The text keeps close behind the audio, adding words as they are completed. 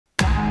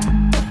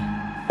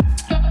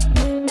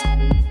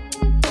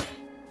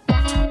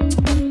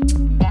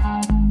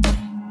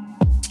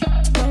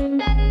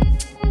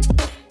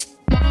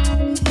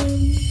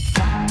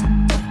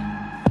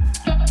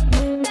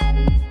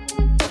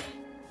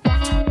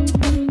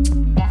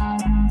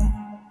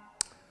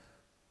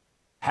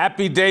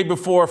Happy day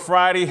before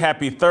Friday.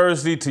 Happy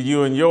Thursday to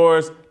you and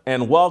yours.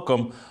 And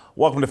welcome.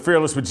 Welcome to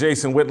Fearless with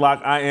Jason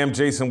Whitlock. I am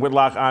Jason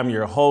Whitlock. I'm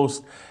your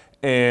host.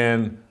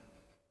 And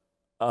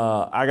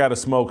I got a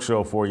smoke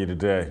show for you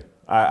today.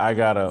 I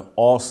got an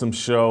awesome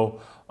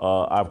show.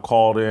 I've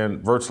called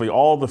in virtually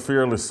all the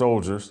Fearless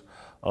soldiers.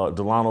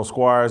 Delano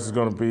Squires is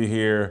going to be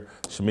here.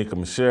 Shemeka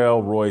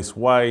Michelle, Royce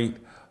White,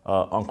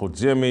 Uncle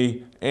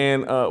Jimmy.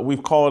 And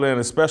we've called in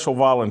a special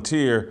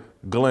volunteer,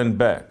 Glenn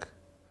Beck.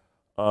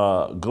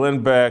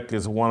 Glenn Beck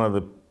is one of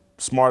the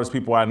smartest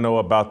people I know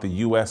about the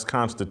U.S.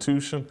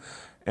 Constitution,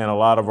 and a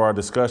lot of our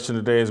discussion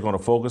today is going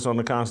to focus on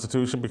the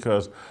Constitution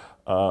because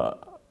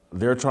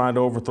they're trying to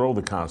overthrow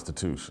the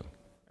Constitution.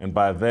 And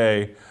by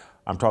they,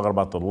 I'm talking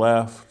about the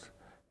left,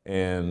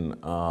 and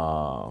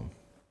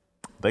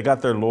they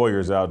got their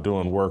lawyers out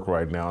doing work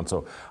right now. And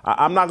so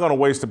I'm not going to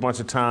waste a bunch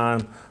of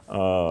time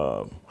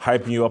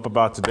hyping you up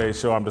about today's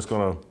show. I'm just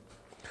going to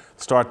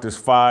start this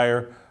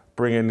fire,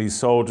 bring in these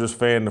soldiers,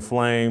 fan the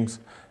flames,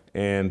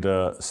 and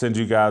send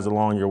you guys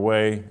along your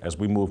way as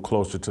we move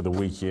closer to the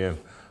weekend.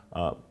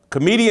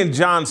 Comedian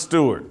Jon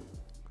Stewart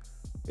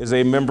is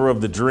a member of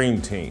the Dream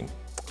Team,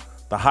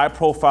 the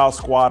high-profile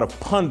squad of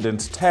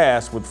pundits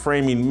tasked with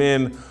framing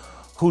men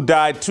who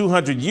died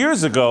 200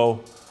 years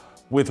ago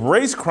with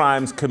race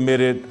crimes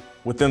committed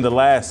within the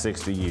last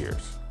 60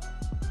 years.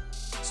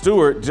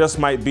 Stewart just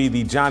might be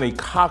the Johnny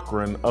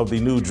Cochran of the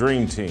new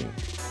Dream Team.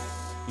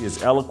 He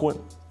is eloquent,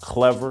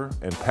 clever,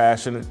 and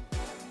passionate.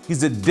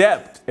 He's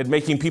adept at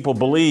making people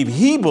believe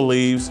he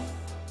believes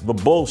the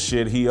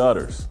bullshit he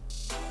utters.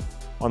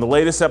 On the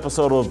latest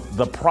episode of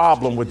The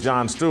Problem with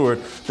Jon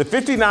Stewart, the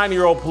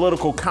 59-year-old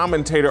political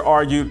commentator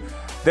argued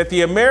that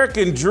the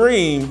American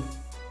dream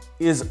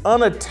is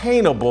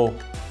unattainable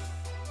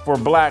for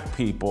black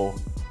people.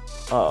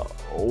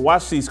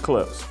 Watch these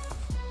clips.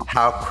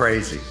 How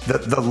crazy.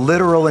 The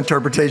literal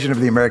interpretation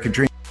of the American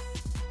dream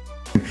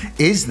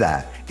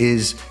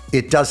is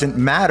it doesn't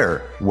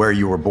matter where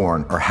you were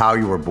born or how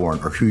you were born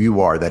or who you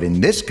are, that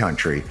in this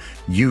country,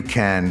 you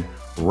can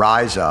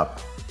rise up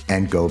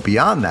and go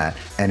beyond that.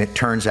 And it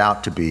turns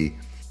out to be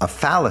a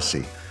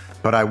fallacy.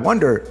 But I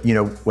wonder,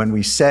 when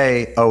we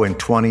say, oh, in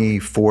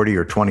 2040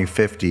 or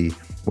 2050,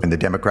 when the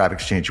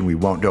demographics change and we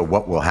won't know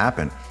what will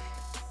happen,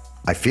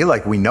 I feel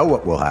like we know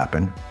what will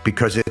happen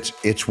because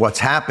it's what's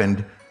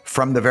happened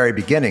from the very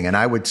beginning. And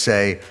I would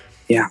say,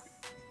 yeah,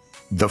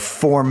 the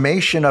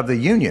formation of the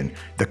Union,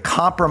 the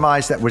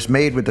compromise that was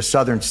made with the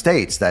southern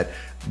states that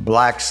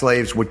black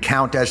slaves would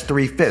count as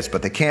 3/5,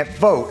 but they can't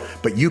vote,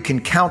 but you can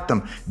count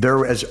them.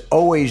 There has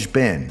always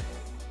been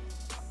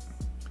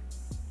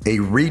a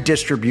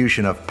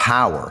redistribution of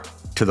power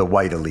to the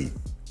white elite.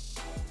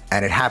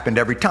 And it happened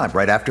every time.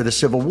 Right after the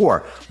Civil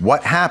War,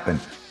 what happened?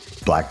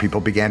 Black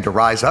people began to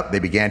rise up. They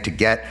began to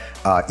get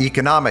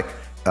economic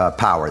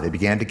power. They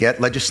began to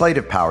get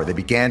legislative power. They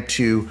began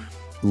to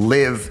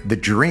live the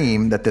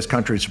dream that this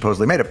country is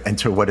supposedly made of. And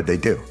so what did they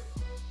do?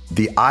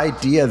 The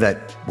idea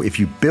that if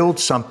you build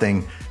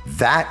something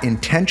that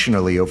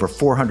intentionally over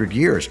 400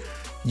 years,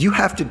 you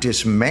have to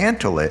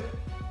dismantle it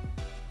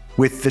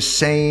with the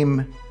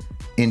same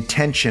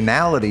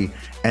intentionality.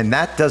 And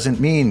that doesn't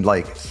mean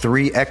like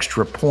 3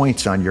 extra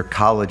points on your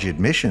college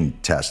admission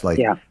test.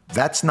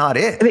 That's not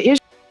it.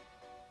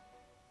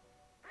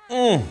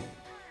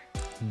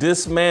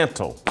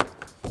 Dismantle.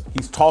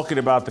 He's talking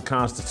about the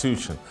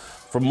Constitution.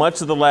 For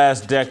much of the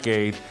last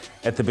decade,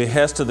 at the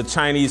behest of the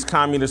Chinese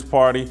Communist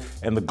Party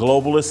and the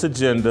globalist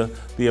agenda,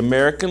 the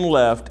American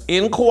left,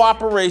 in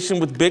cooperation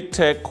with big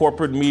tech,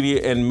 corporate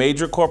media, and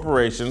major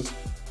corporations,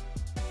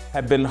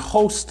 have been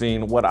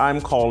hosting what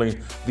I'm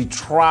calling the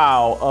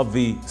trial of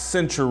the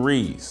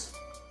centuries.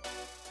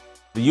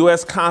 The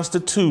U.S.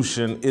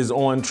 Constitution is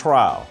on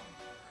trial.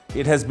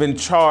 It has been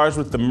charged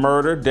with the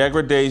murder,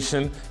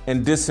 degradation,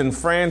 and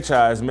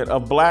disenfranchisement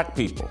of black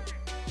people.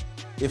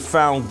 If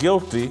found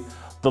guilty,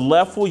 the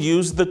left will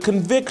use the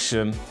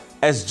conviction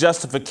as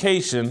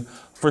justification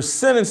for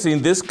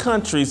sentencing this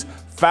country's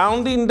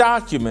founding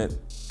document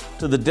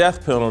to the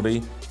death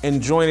penalty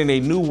and joining a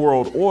new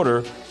world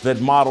order that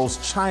models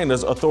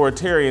China's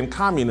authoritarian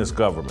communist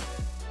government.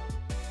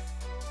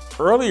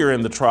 Earlier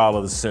in the trial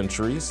of the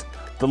centuries,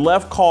 the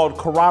left called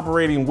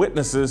corroborating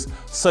witnesses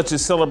such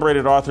as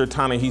celebrated author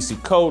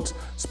Ta-Nehisi Coates,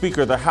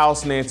 Speaker of the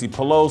House Nancy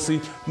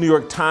Pelosi, New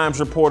York Times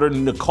reporter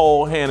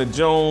Nicole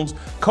Hannah-Jones,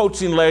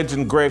 coaching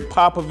legend Greg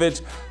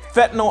Popovich,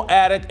 fentanyl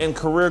addict and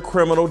career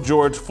criminal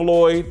George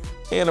Floyd,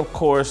 and of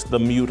course the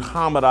mute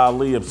Muhammad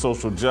Ali of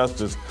social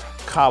justice,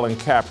 Colin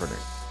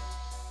Kaepernick.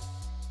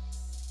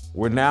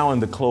 We're now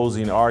in the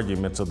closing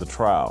arguments of the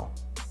trial,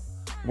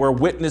 where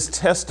witness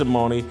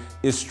testimony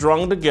is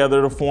strung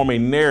together to form a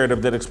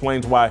narrative that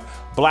explains why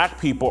black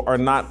people are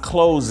not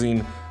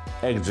closing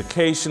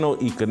educational,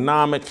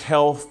 economic,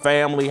 health,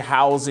 family,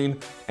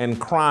 housing, and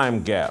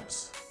crime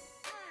gaps.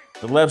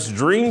 The left's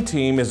Dream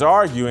Team is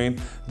arguing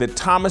that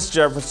Thomas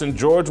Jefferson,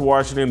 George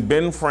Washington,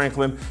 Ben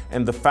Franklin,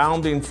 and the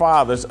Founding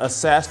Fathers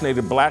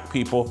assassinated black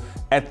people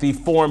at the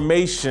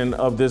formation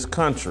of this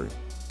country.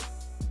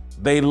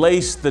 They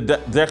laced the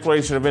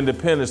Declaration of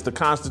Independence, the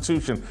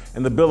Constitution,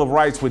 and the Bill of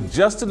Rights with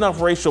just enough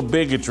racial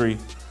bigotry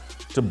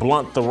to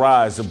blunt the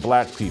rise of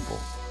black people.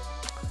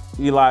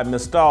 Eli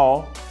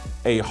Mistal,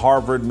 a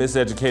Harvard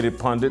miseducated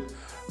pundit,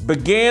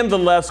 began the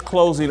left's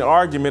closing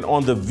argument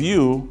on The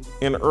View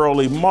in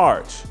early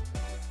March.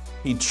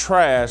 He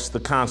trashed the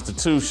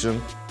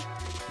Constitution.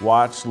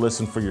 Watch,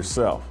 listen for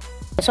yourself.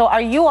 So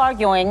are you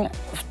arguing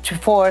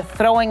for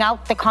throwing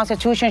out the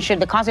Constitution? Should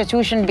the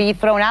Constitution be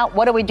thrown out?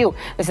 What do we do?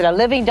 Is it a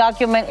living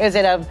document?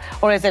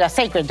 Or is it a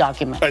sacred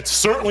document? It's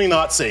certainly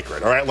not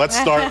sacred, all right? Let's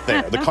start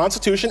there. The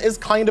Constitution is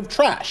kind of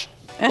trash.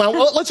 Now,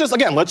 let's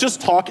just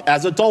talk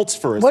as adults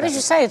for a second. What did you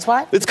say? It's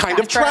what? It's kind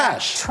of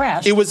trash.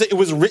 Trash. It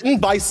was written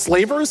by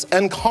slavers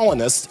and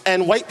colonists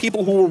and white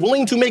people who were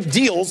willing to make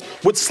deals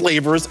with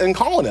slavers and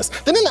colonists.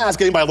 They didn't ask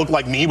anybody who looked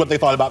like me what they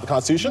thought about the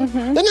Constitution.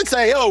 They didn't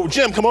say, oh,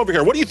 Jim, come over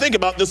here. What do you think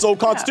about this old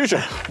Constitution?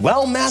 Yeah.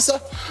 Well, massa,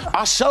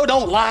 I sure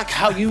don't like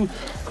how you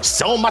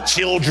sell my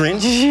children.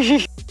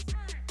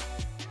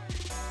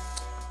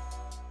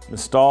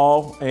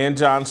 Mistal and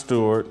Jon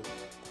Stewart,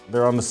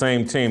 they're on the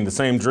same team, the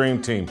same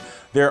dream team.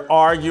 They're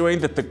arguing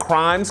that the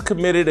crimes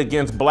committed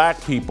against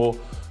black people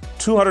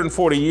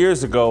 240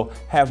 years ago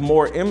have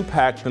more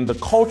impact than the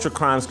culture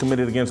crimes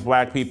committed against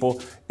black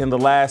people in the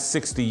last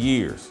 60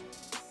 years.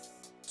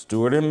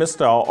 Stewart and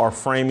Mistal are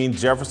framing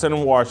Jefferson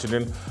and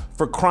Washington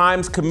for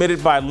crimes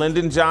committed by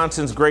Lyndon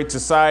Johnson's Great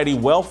Society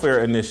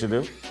Welfare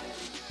Initiative,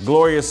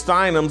 Gloria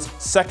Steinem's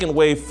second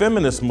wave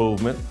feminist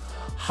movement,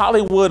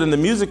 Hollywood and the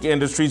music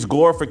industry's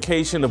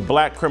glorification of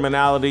black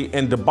criminality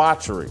and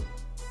debauchery.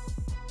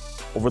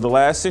 Over the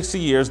last 60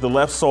 years, the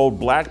left sold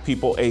black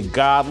people a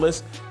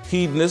godless,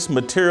 hedonist,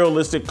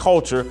 materialistic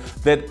culture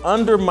that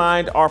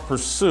undermined our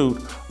pursuit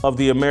of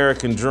the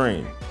American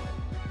dream.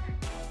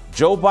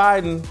 Joe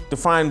Biden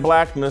defined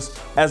blackness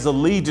as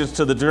allegiance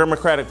to the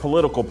Democratic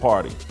political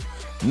party.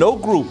 No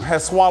group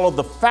has swallowed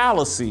the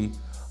fallacy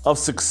of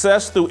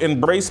success through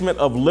embracement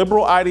of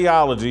liberal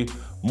ideology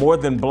more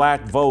than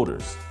black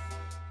voters.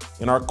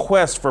 In our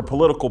quest for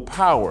political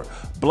power,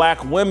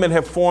 black women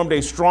have formed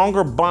a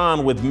stronger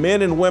bond with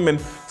men and women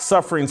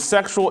suffering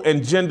sexual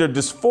and gender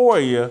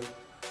dysphoria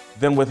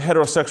than with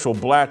heterosexual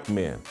black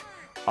men.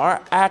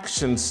 Our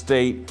actions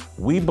state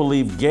we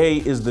believe gay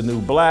is the new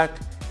black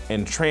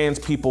and trans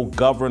people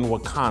govern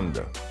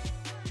Wakanda.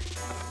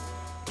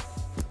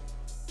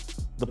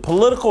 The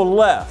political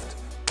left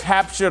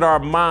captured our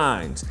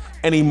minds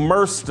and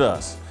immersed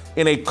us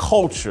in a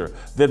culture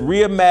that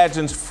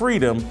reimagines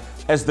freedom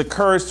as the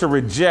courage to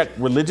reject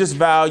religious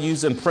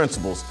values and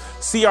principles,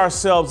 see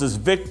ourselves as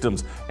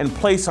victims, and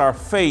place our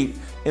fate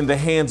in the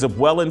hands of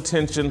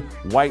well-intentioned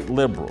white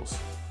liberals.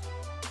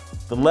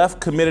 The left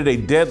committed a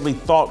deadly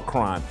thought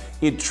crime.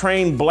 It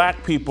trained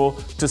black people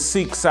to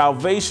seek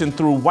salvation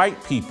through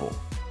white people.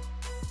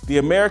 The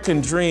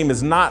American dream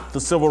is not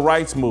the civil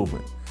rights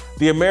movement.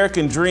 The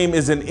American dream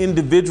is an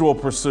individual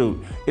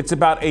pursuit. It's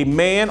about a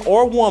man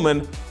or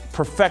woman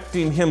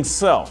perfecting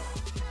himself.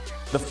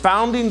 The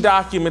founding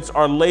documents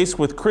are laced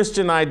with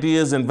Christian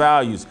ideas and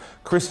values.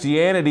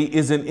 Christianity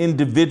is an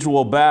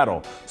individual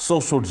battle.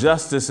 Social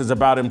justice is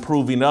about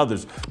improving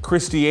others.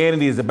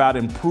 Christianity is about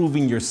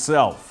improving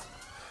yourself.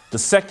 The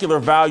secular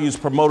values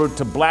promoted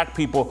to black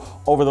people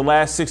over the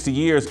last 60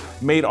 years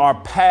made our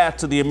path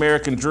to the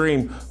American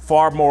dream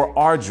far more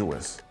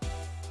arduous.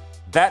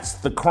 That's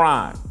the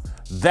crime.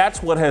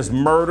 That's what has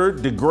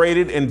murdered,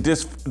 degraded, and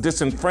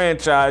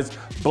disenfranchised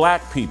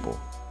black people.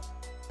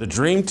 The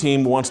Dream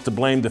Team wants to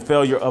blame the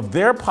failure of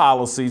their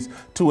policies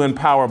to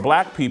empower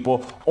black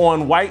people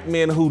on white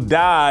men who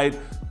died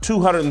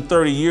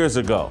 230 years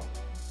ago.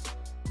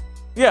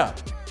 Yeah,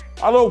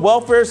 our little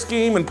welfare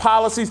scheme and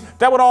policies,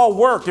 that would all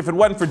work if it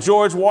wasn't for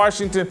George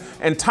Washington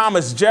and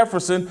Thomas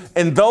Jefferson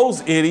and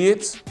those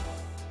idiots.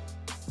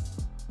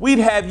 We'd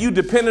have you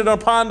dependent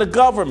upon the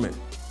government.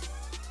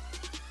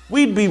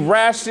 We'd be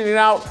rationing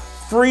out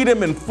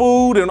freedom and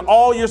food and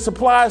all your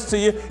supplies to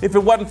you if it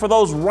wasn't for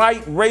those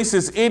right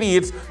racist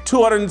idiots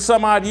 200 and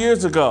some odd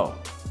years ago.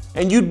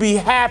 And you'd be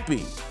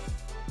happy.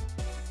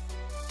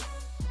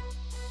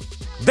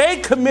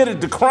 They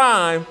committed the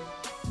crime,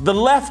 the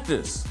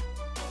leftists.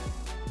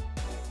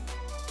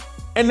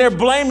 And they're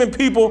blaming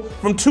people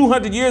from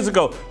 200 years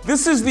ago.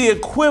 This is the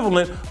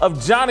equivalent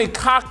of Johnny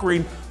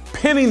Cochran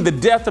pinning the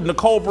death of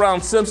Nicole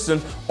Brown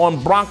Simpson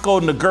on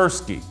Bronco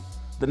Nagurski,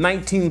 the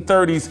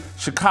 1930s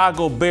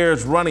Chicago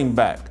Bears running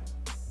back.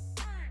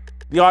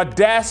 The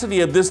audacity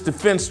of this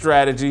defense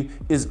strategy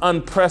is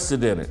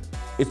unprecedented.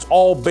 It's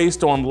all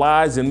based on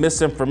lies and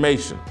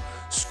misinformation.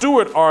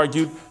 Stewart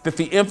argued that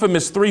the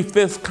infamous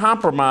 3/5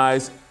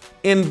 compromise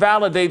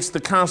invalidates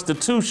the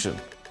Constitution.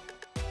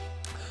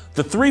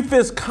 The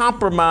 3/5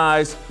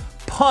 compromise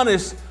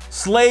punished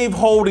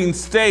slave-holding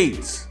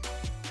states.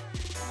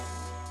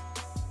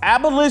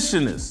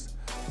 Abolitionists,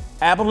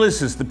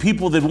 the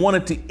people that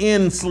wanted to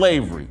end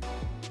slavery,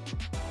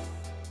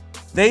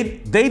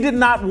 they did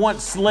not want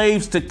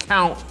slaves to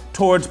count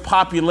towards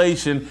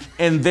population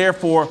and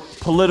therefore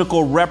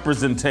political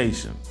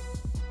representation.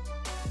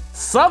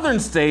 Southern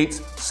states,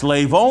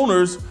 slave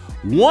owners,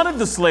 wanted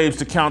the slaves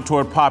to count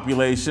toward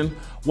population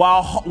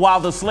while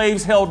the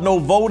slaves held no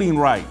voting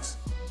rights.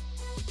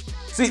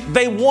 See,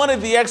 they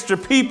wanted the extra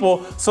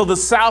people so the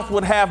South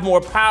would have more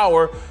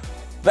power.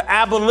 The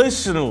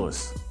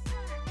abolitionists,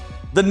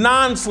 the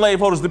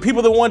non-slaveholders, the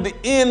people that wanted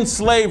to end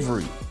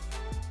slavery,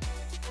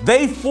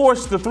 they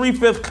forced the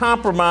 3/5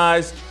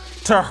 compromise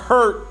to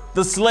hurt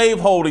the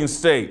slaveholding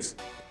states.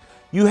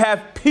 You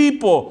have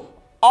people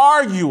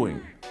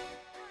arguing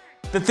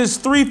that this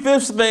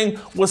 3/5 thing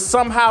was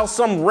somehow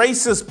some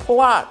racist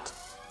plot.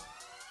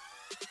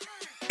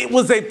 It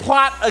was a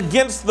plot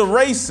against the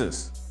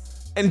racists.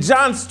 And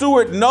Jon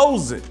Stewart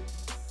knows it.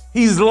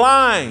 He's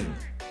lying.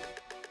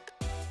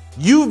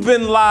 You've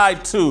been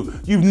lied to.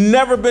 You've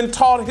never been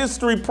taught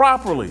history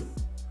properly.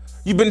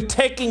 You've been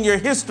taking your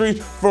history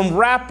from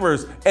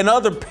rappers and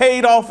other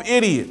paid-off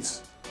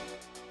idiots.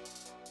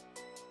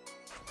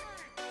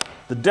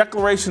 The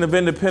Declaration of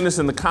Independence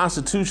and the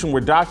Constitution were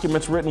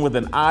documents written with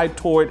an eye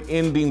toward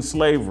ending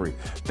slavery.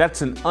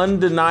 That's an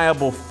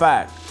undeniable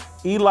fact.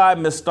 Eli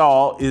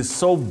Mistal is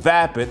so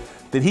vapid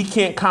that he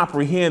can't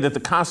comprehend that the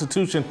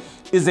Constitution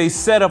is a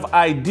set of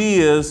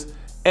ideas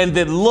and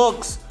that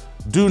looks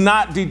do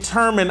not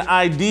determine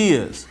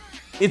ideas.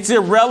 It's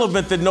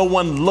irrelevant that no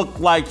one looked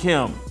like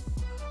him.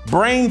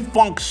 Brain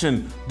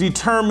function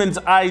determines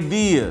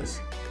ideas.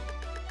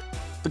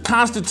 The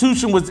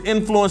Constitution was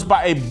influenced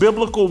by a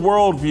biblical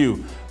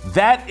worldview.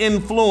 That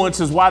influence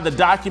is why the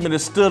document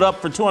has stood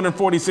up for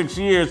 246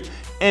 years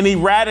and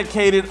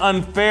eradicated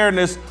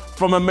unfairness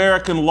from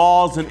American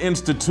laws and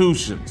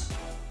institutions.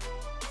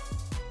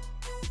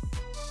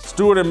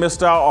 Stewart and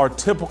Mistal are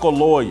typical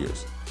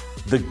lawyers.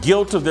 The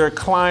guilt of their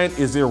client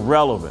is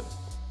irrelevant.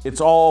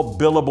 It's all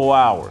billable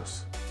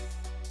hours.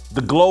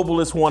 The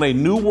globalists want a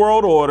new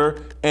world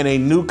order and a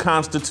new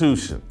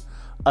constitution.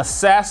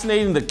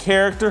 Assassinating the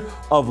character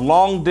of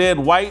long dead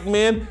white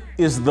men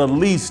is the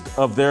least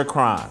of their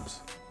crimes.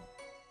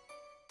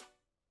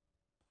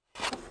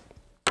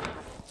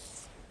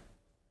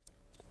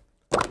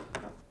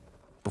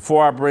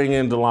 Before I bring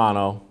in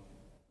Delano,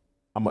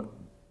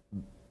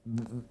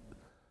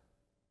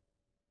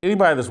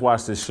 anybody that's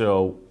watched this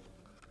show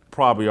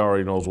probably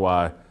already knows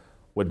why.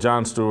 What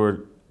Jon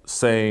Stewart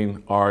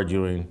saying,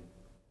 arguing,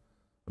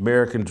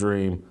 American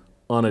dream,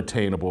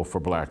 unattainable for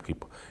black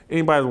people.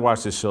 Anybody that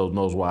watched this show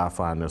knows why I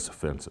find this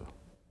offensive.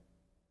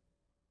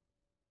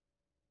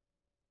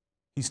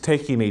 He's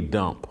taking a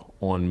dump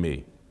on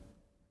me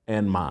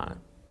and mine.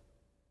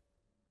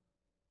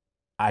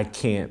 I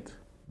can't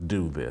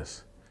do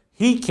this.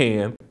 He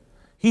can.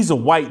 He's a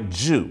white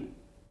Jew.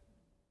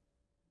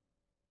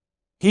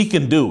 He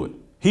can do it.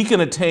 He can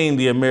attain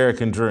the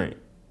American dream.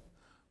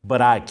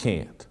 But I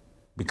can't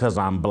because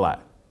I'm black.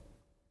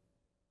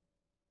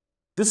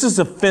 This is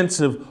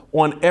offensive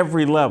on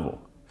every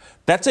level.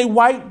 That's a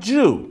white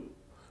Jew.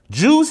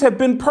 Jews have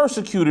been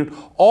persecuted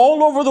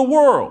all over the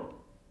world.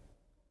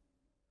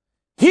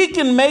 He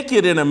can make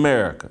it in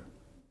America,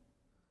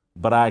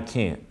 but I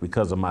can't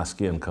because of my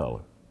skin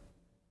color.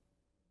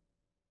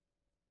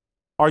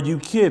 Are you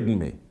kidding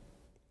me?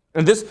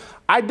 And this,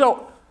 I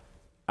know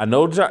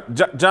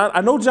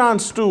Jon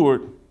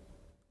Stewart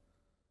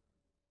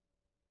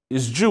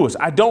is Jewish.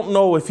 I don't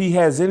know if he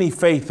has any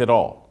faith at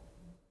all.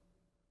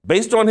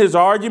 Based on his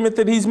argument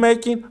that he's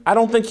making, I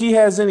don't think he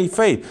has any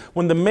faith.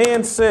 When the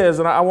man says,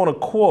 and I want to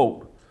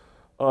quote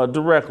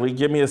directly,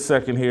 give me a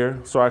second here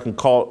so I can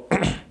call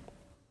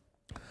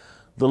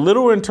the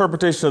literal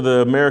interpretation of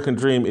the American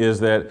dream is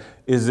that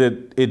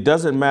it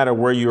doesn't matter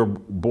where you're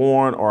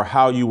born or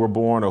how you were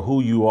born or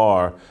who you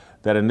are,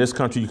 that in this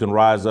country you can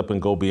rise up and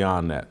go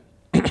beyond that.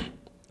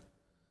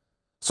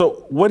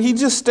 So what he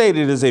just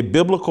stated is a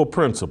biblical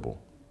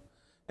principle.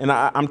 And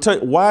I'm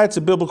telling you why it's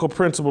a biblical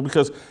principle,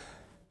 because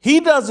he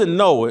doesn't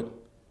know it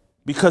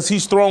because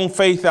he's thrown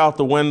faith out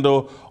the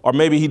window, or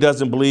maybe he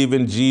doesn't believe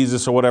in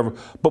Jesus or whatever.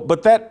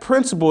 But that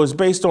principle is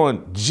based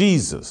on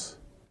Jesus,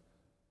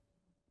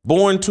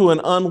 born to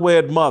an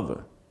unwed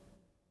mother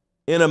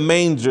in a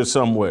manger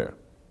somewhere.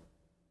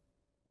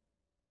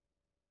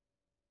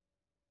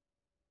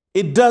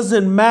 It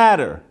doesn't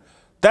matter.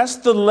 That's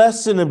the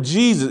lesson of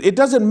Jesus. It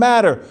doesn't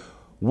matter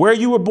where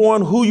you were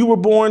born, who you were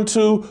born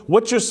to,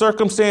 what your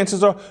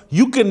circumstances are.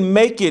 You can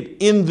make it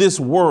in this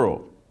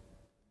world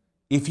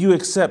if you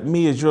accept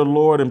me as your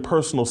Lord and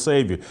personal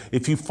Savior,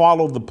 if you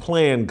follow the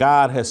plan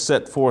God has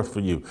set forth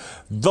for you.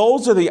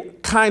 Those are the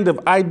kind of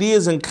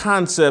ideas and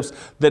concepts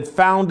that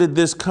founded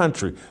this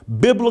country,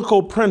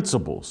 biblical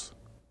principles.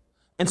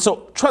 And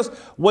so trust,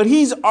 what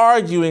he's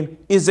arguing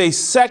is a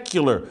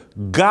secular,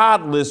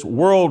 godless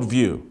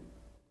worldview.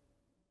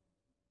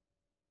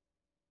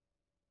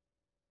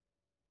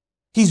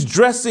 He's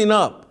dressing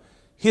up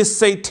his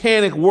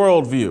satanic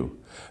worldview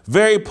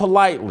very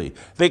politely.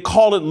 They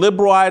call it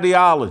liberal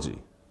ideology.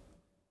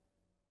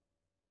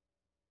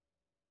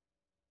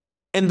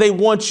 And they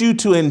want you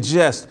to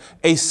ingest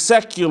a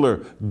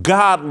secular,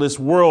 godless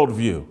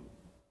worldview.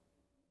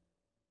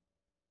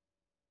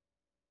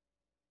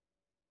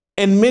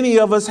 And many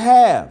of us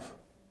have.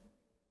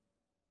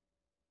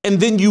 And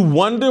then you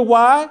wonder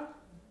why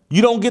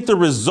You don't get the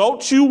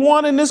results you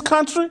want in this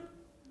country?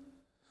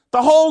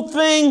 The whole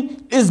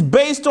thing is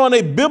based on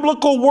a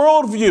biblical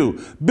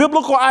worldview,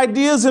 biblical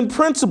ideas and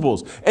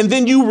principles. And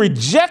then you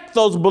reject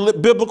those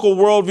biblical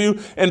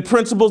worldview and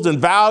principles and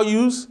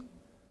values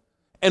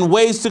and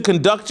ways to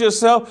conduct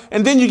yourself.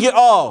 And then you get,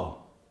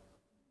 oh,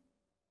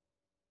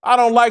 I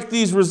don't like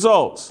these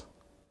results.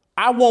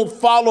 I won't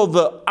follow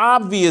the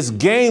obvious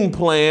game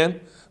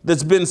plan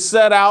that's been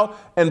set out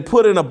and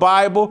put in a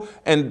Bible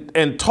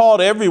and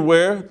taught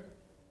everywhere.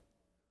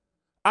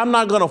 I'm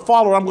not going to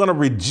follow it. I'm going to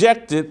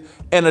reject it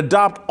and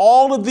adopt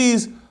all of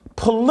these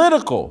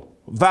political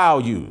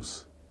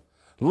values,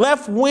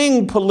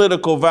 left-wing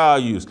political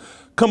values,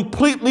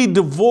 completely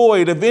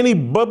devoid of any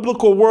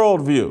biblical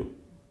worldview.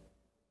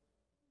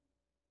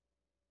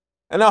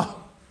 And no,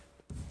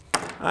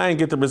 I ain't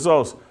get the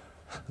results.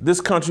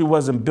 This country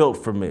wasn't built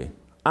for me.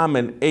 I'm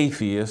an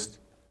atheist.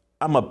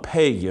 I'm a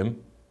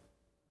pagan.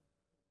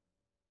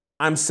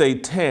 I'm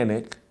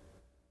satanic.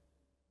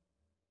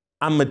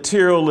 I'm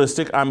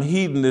materialistic, I'm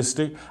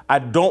hedonistic, I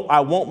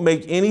won't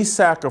make any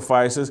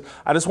sacrifices.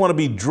 I just want to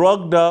be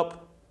drugged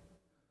up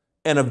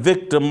and a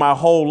victim my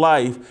whole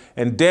life.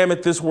 And damn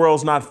it, this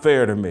world's not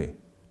fair to me.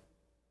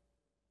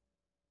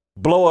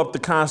 Blow up the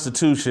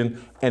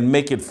Constitution and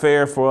make it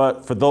fair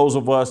for those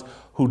of us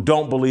who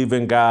don't believe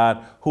in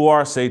God, who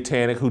are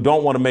satanic, who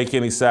don't want to make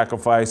any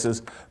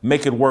sacrifices.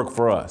 Make it work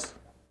for us.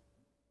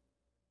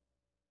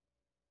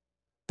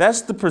 That's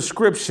the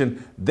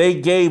prescription they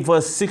gave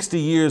us 60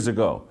 years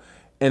ago.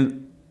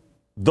 And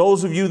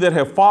those of you that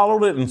have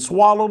followed it and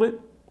swallowed it,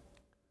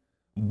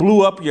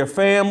 blew up your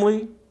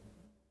family,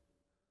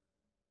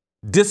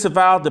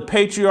 disavowed the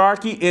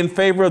patriarchy in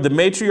favor of the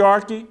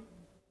matriarchy,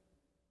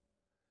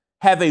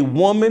 have a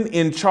woman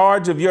in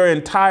charge of your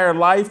entire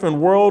life and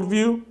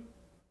worldview,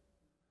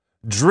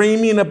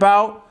 dreaming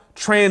about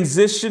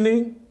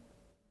transitioning.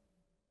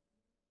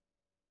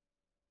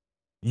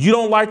 You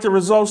don't like the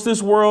results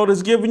this world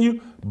has given you?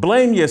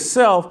 Blame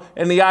yourself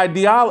and the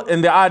ideology,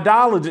 the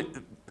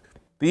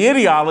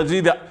ideology,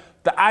 the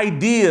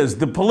ideas,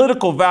 the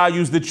political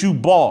values that you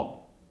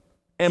bought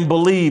and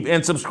believe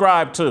and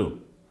subscribe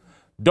to.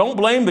 Don't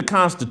blame the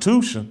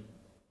Constitution.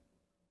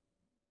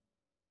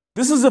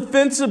 This is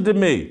offensive to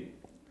me.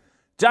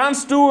 Jon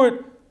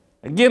Stewart,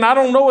 again, I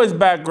don't know his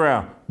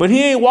background, but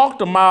he ain't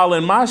walked a mile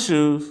in my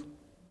shoes.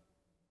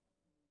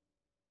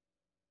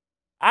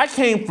 I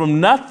came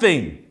from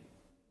nothing.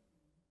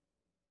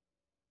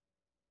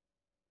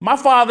 My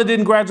father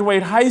didn't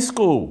graduate high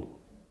school.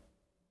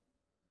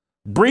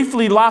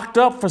 Briefly locked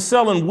up for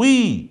selling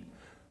weed,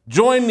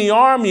 joined the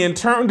army and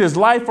turned his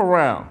life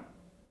around.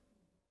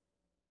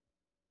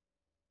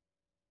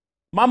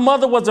 My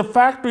mother was a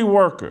factory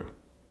worker.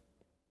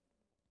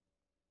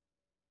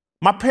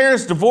 My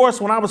parents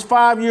divorced when I was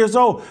 5 years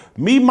old.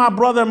 Me, my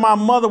brother, and my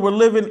mother were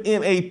living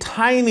in a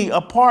tiny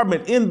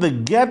apartment in the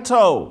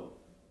ghetto.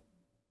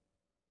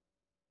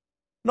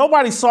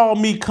 Nobody saw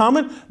me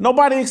coming.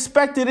 Nobody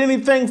expected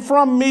anything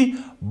from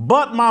me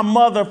but my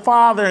mother,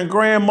 father, and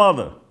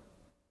grandmother.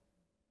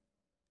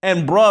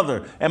 And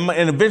brother, and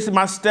eventually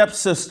my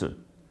stepsister,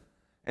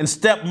 and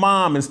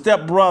stepmom, and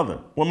stepbrother,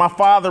 when my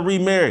father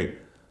remarried.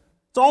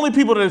 It's the only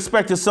people that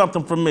expected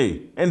something from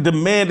me and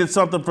demanded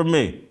something from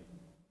me.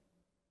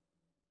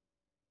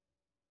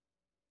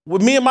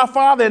 With me and my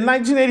father in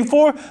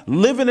 1984,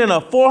 living in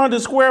a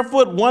 400 square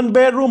foot,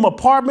 1-bedroom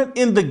apartment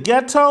in the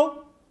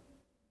ghetto.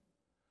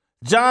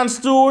 Jon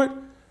Stewart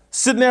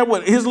sitting there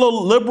with his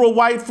little liberal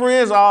white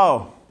friends.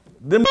 Oh,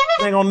 them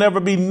ain't gonna never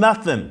be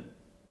nothing.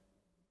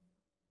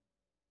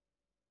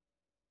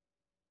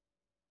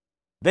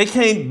 They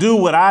can't do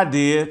what I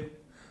did.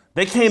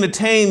 They can't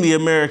attain the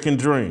American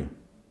dream.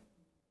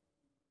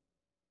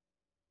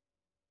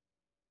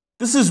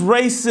 This is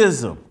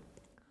racism.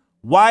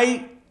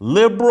 White,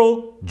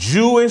 liberal,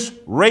 Jewish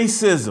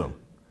racism.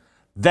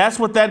 That's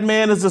what that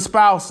man is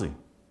espousing.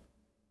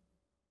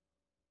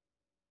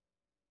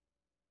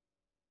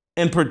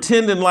 And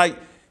pretending like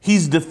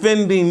he's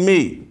defending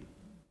me.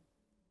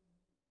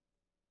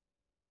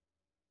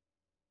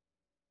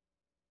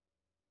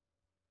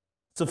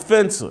 It's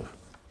offensive.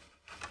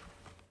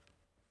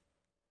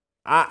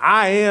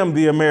 I am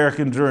the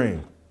American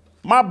dream.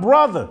 My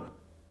brother.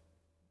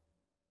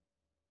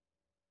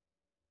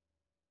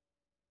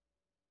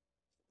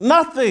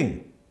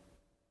 Nothing.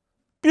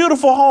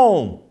 Beautiful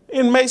home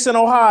in Mason,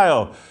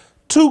 Ohio.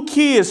 2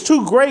 kids,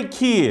 2 great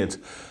kids.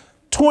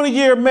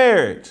 20-year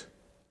marriage.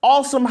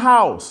 Awesome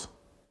house.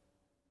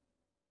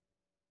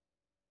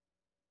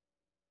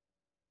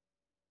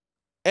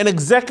 An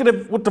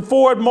executive with the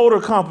Ford Motor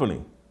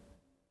Company.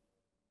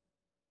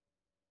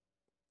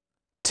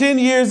 10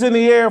 years in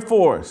the Air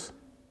Force.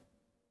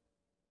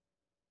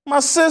 My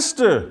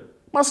sister,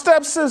 my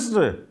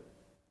stepsister,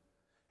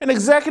 an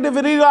executive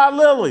at Eli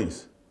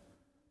Lilly's.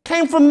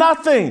 Came from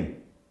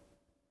nothing.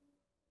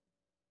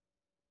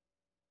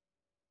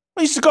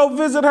 I used to go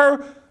visit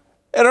her,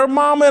 and her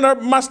mama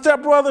and my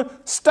stepbrother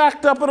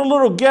stacked up in a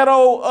little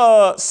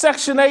ghetto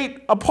Section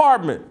 8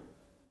 apartment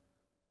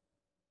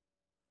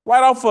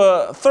right off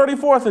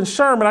 34th and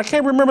Sherman. I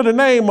can't remember the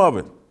name of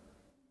it.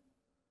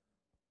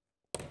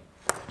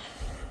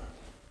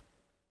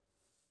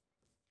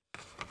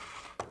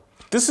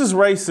 This is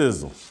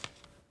racism.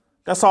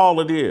 That's all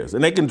it is.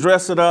 And they can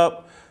dress it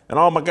up and,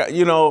 oh my God,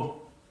 you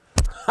know,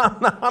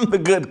 I'm the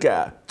good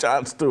guy,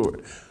 Jon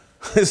Stewart.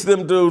 It's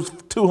them dudes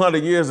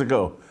 200 years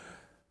ago.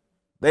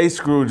 They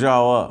screwed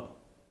y'all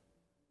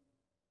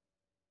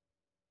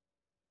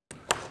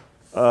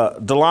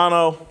up.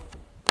 Delano,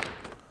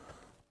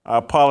 I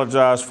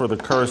apologize for the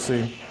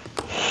cursing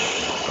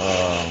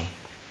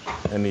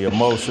and the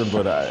emotion,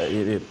 but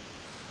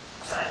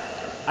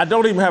I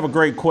don't even have a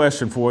great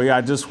question for you.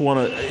 I just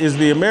want to, is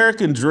the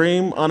American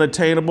dream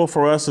unattainable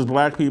for us as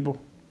black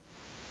people?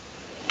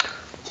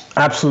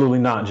 Absolutely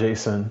not,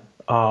 Jason.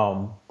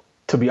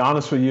 To be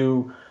honest with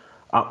you,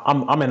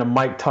 I'm in a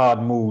Mike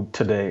Todd mood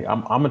today.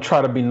 I'm gonna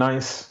try to be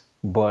nice,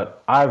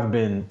 but I've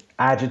been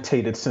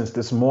agitated since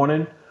this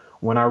morning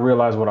when I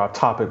realized what our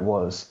topic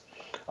was.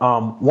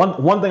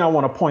 One thing I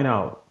want to point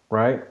out,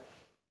 right,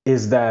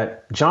 is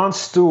that Jon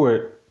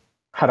Stewart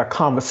had a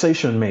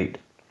conversation mate.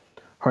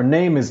 Her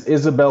name is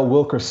Isabel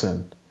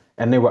Wilkerson,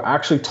 and they were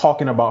actually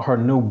talking about her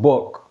new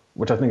book,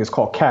 which I think is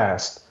called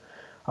Cast.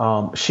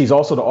 She's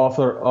also the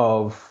author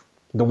of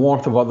The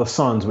Warmth of Other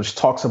Suns, which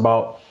talks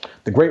about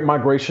the Great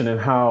Migration and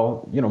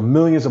how, you know,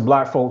 millions of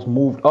black folks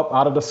moved up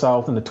out of the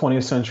South in the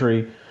 20th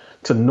century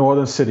to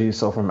northern cities.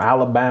 So from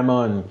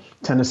Alabama and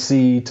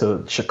Tennessee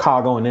to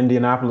Chicago and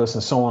Indianapolis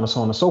and so on and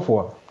so on and so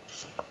forth.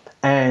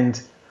 And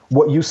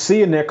what you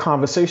see in their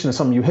conversation is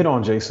something you hit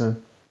on,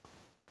 Jason.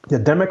 The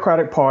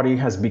Democratic Party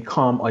has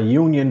become a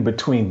union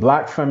between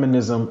black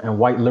feminism and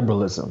white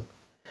liberalism.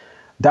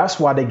 That's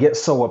why they get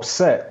so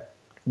upset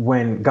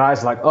when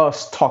guys like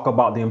us talk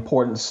about the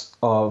importance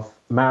of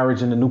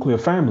marriage and the nuclear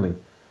family,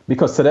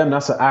 because to them,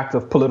 that's an act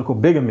of political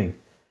bigamy.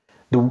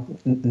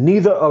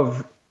 Neither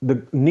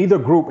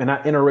group in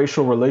that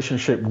interracial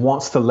relationship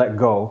wants to let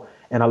go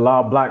and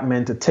allow black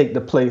men to take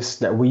the place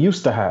that we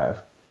used to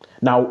have.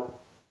 Now,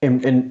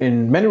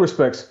 in many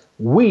respects,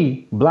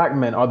 we black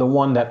men are the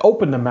one that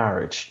opened the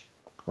marriage,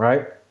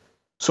 right?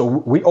 So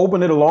we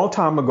opened it a long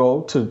time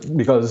ago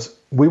because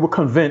we were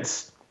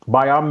convinced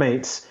by our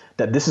mates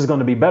that this is going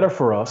to be better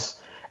for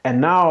us.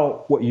 And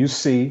now what you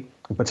see,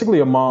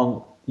 particularly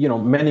among, you know,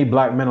 many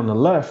black men on the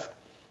left,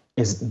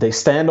 is they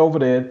stand over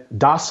there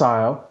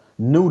docile,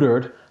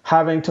 neutered,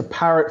 having to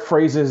parrot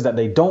phrases that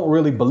they don't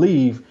really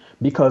believe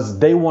because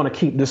they want to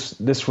keep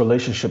this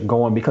relationship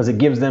going because it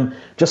gives them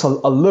just a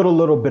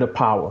little bit of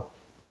power.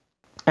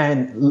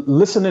 And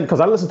listening, because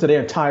I listened to their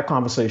entire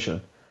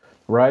conversation,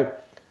 right?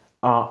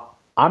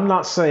 I'm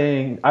not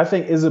saying, I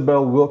think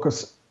Isabel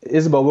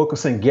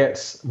Wilkerson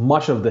gets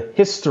much of the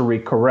history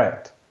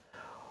correct.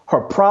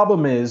 Her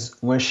problem is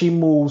when she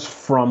moves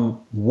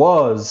from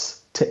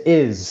was to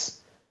is,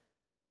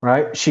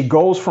 right? She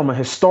goes from a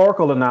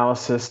historical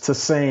analysis to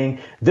saying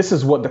this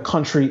is what the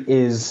country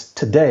is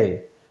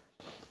today.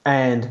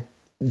 And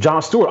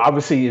Jon Stewart,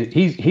 obviously,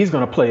 he's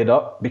going to play it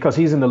up because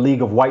he's in the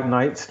League of White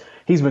Knights.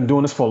 He's been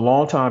doing this for a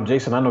long time.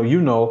 Jason, I know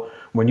you know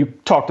when you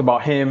talked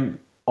about him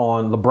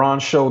on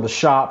LeBron's show, The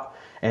Shop,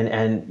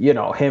 and you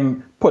know,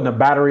 him putting a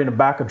battery in the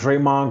back of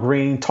Draymond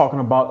Green, talking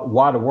about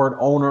why the word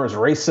owner is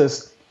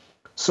racist.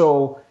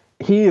 So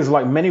he is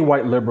like many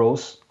white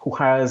liberals who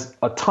has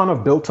a ton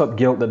of built up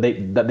guilt that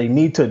they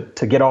need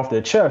to get off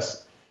their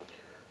chest.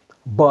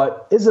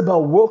 But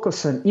Isabel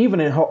Wilkerson, even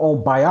in her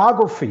own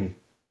biography,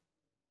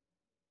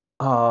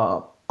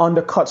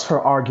 undercuts her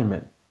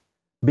argument.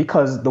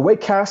 Because the way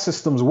caste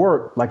systems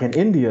work, like in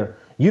India,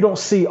 you don't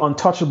see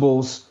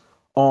untouchables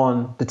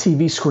on the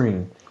TV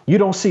screen. You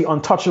don't see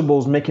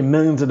untouchables making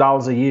millions of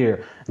dollars a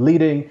year,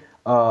 leading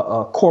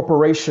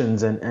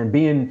corporations and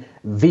being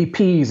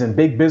VPs and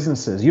big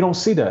businesses. You don't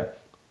see that.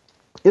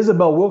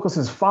 Isabel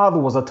Wilkerson's father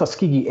was a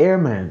Tuskegee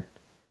airman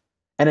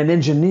and an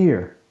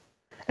engineer,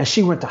 and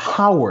she went to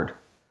Howard.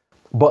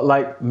 But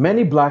like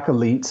many black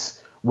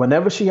elites,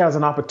 whenever she has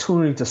an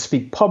opportunity to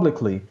speak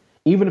publicly,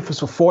 even if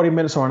it's for 40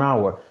 minutes or an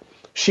hour,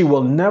 she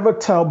will never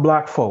tell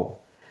black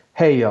folk,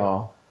 hey,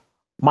 y'all,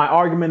 my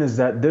argument is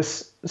that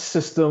this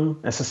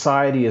system and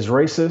society is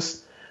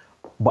racist,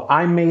 but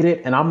I made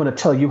it and I'm going to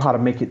tell you how to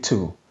make it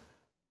too.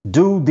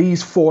 Do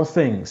these 4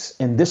 things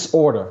in this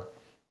order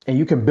and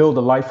you can build a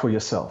life for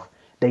yourself.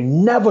 They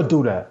never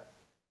do that.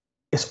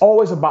 It's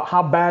always about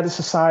how bad the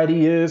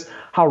society is,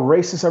 how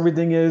racist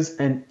everything is.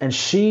 And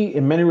she,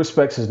 in many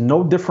respects, is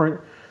no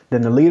different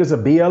than the leaders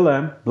of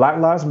BLM, Black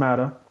Lives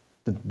Matter,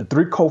 the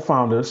 3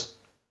 co-founders,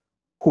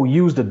 who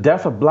used the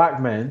death of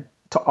black men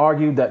to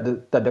argue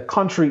that the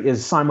country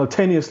is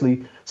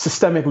simultaneously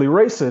systemically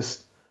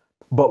racist,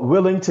 but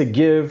willing to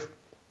give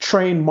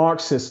trained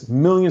Marxists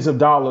millions of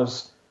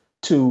dollars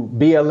to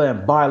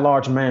BLM, buy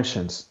large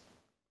mansions.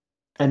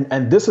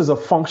 And this is a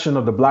function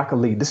of the black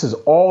elite. This is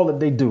all that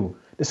they do.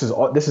 This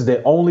is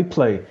their only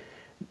play.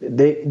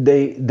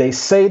 They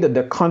say that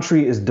the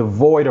country is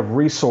devoid of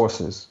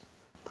resources,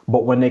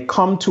 but when they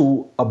come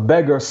to a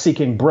beggar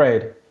seeking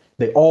bread,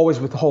 they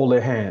always withhold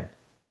their hand.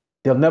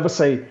 They'll never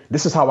say,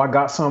 this is how I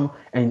got some,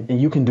 and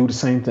you can do the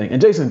same thing.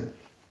 And Jason,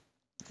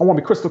 I want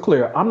to be crystal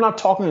clear. I'm not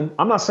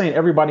saying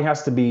everybody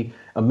has to be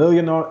a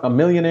millionaire,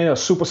 a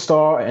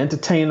superstar, an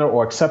entertainer,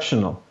 or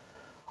exceptional.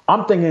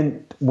 I'm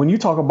thinking when you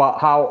talk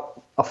about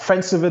how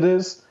offensive it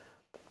is,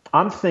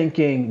 I'm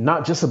thinking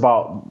not just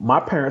about my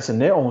parents and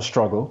their own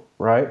struggle,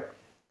 right?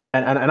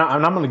 And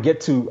I'm going to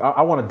get to,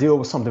 I want to deal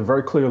with something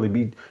very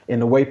clearly in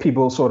the way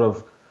people sort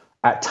of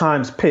at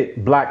times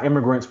pit black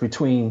immigrants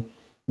between,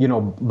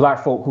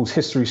 black folk whose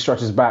history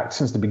stretches back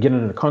since the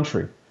beginning of the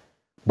country.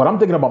 But I'm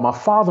thinking about my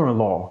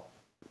father-in-law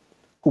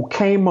who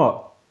came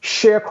up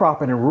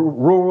sharecropping in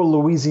rural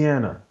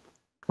Louisiana,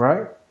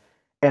 right?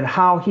 And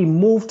how he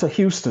moved to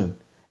Houston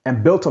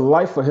and built a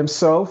life for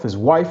himself, his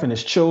wife, and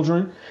his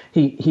children.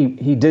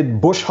 He did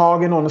bush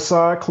hogging on the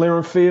side,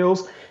 clearing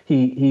fields.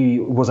 He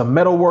was a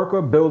metal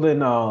worker, building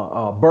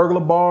burglar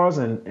bars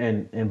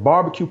and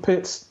barbecue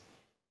pits,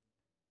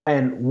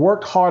 and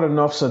worked hard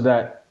enough so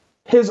that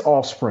his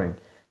offspring,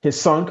 his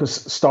son, could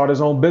start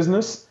his own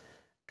business,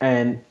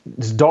 and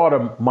his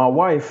daughter, my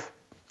wife,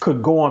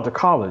 could go on to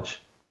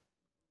college.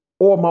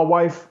 Or my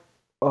wife,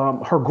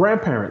 her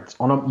grandparents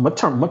on a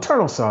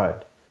maternal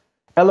side,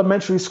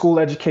 elementary school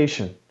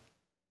education,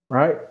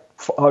 right?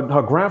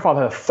 Her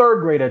grandfather had a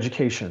third grade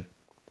education.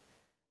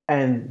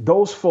 And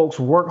those folks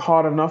worked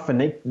hard enough,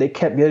 and they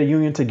kept their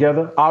union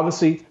together.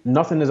 Obviously,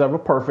 nothing is ever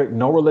perfect.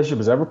 No relationship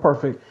is ever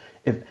perfect.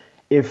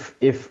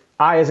 If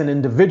I as an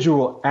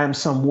individual am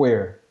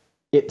somewhere,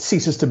 it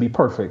ceases to be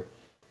perfect.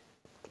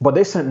 But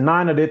they sent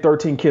 9 of their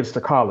 13 kids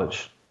to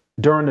college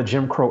during the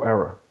Jim Crow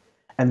era.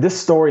 And this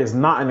story is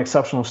not an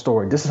exceptional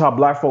story. This is how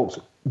black folks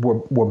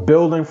were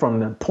building from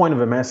the point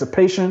of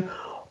emancipation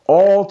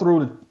all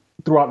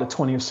throughout the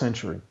 20th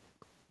century.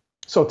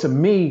 So to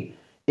me,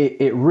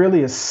 it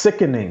really is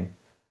sickening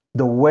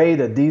the way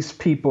that these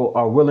people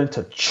are willing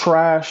to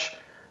trash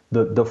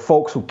the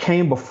folks who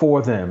came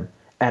before them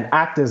and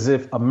act as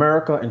if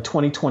America in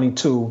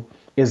 2022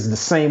 is the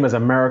same as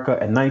America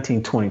in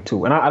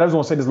 1922. And I just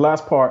want to say this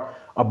last part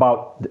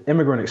about the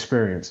immigrant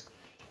experience.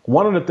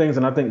 One of the things,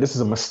 and I think this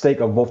is a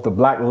mistake of both the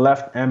black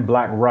left and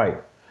black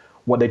right,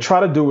 what they try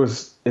to do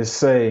is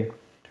say,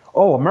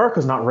 oh,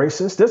 America's not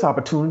racist. There's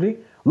opportunity.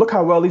 Look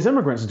how well these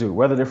immigrants do,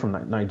 whether they're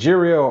from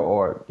Nigeria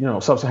or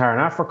sub-Saharan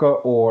Africa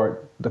or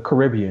the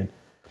Caribbean.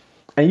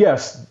 And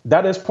yes,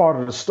 that is part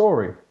of the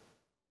story.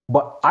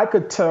 But I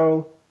could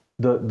tell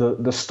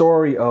the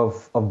story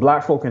of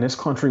black folk in this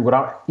country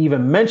without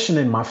even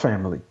mentioning my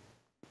family,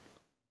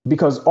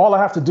 because all I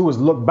have to do is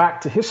look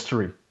back to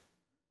history.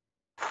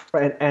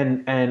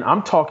 And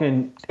I'm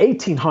talking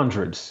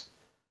 1800s.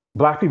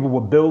 Black people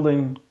were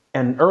building,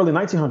 and early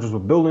 1900s were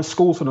building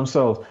schools for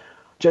themselves.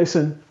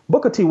 Jason,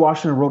 Booker T.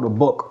 Washington wrote a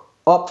book,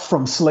 Up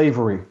From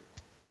Slavery,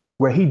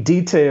 where he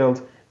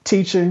detailed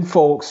teaching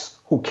folks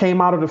who came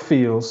out of the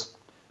fields,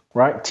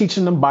 right,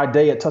 teaching them by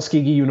day at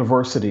Tuskegee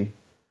University,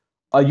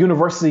 a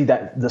university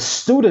that the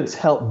students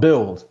helped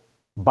build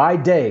by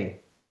day,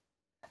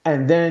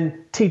 and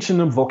then teaching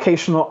them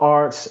vocational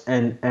arts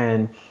and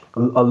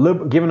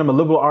giving them a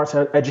liberal arts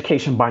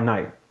education by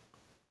night.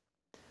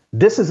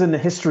 This is in the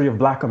history of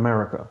Black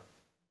America.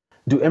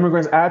 Do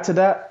immigrants add to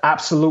that?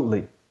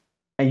 Absolutely.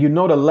 And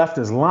the left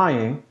is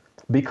lying,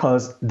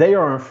 because they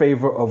are in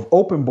favor of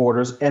open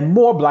borders and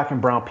more black and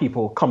brown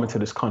people coming to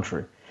this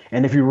country.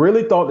 And if you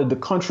really thought that the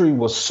country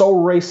was so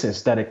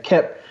racist that it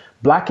kept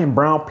black and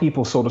brown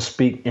people, so to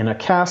speak, in a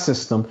caste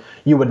system,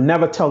 you would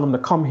never tell them to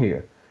come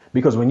here.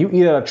 Because when you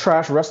eat at a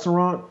trash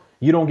restaurant,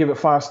 you don't give it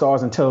 5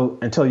 stars and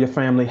tell your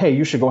family, hey,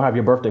 you should go have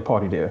your birthday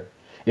party there.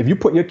 If you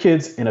put your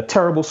kids in a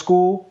terrible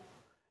school,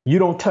 you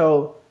don't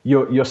tell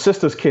your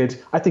sister's kids,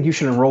 I think you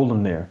should enroll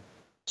them there.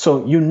 So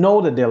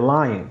that they're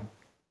lying,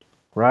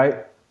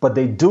 right? But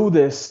they do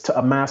this to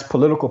amass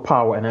political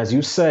power. And as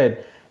you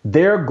said,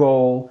 their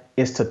goal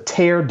is to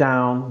tear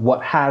down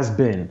what has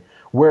been.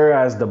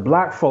 Whereas the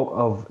black folk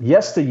of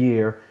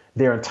yesteryear,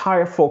 their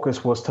entire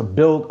focus was to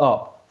build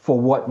up for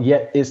what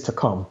yet is to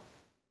come.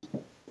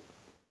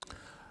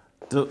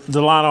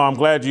 Delano, I'm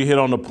glad you hit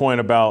on the point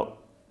about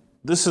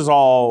this is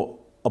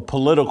all a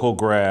political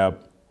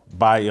grab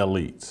by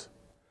elites.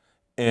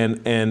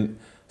 And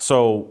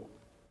so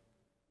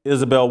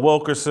Isabel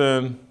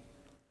Wilkerson,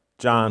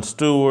 Jon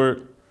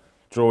Stewart,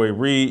 Joy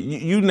Reid,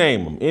 you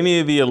name them, any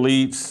of the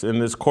elites in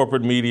this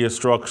corporate media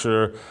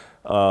structure,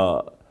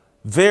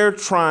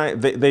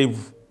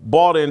 they've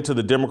bought into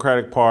the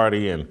Democratic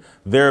Party and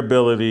their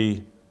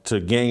ability to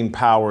gain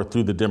power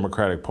through the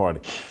Democratic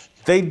Party.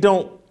 They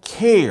don't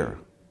care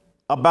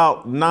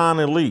about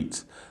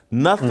non-elites.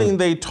 Nothing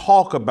they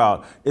talk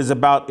about is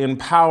about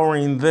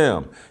empowering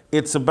them.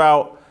 It's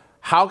about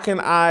how can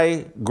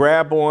I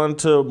grab on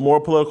to more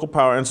political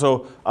power? And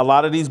so a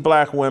lot of these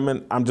black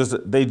women,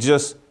 they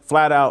just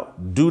flat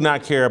out do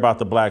not care about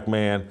the black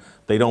man.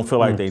 They don't feel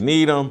like they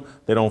need him.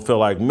 They don't feel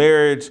like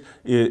marriage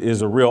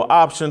is a real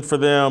option for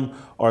them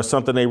or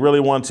something they really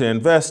want to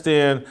invest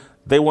in.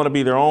 They want to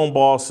be their own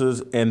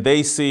bosses, and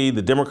they see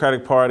the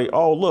Democratic Party.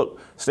 Oh, look,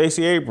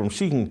 Stacey Abrams,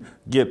 she can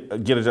get a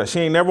job. She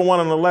ain't never won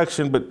an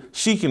election, but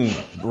she can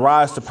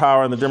rise to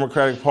power in the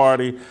Democratic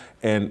Party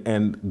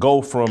and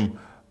go from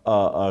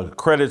a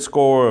credit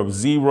score of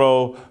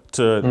 0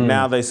 to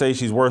now they say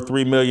she's worth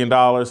 $3 million.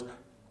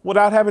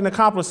 without having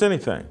accomplished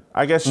anything.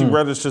 I guess she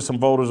registered some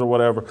voters or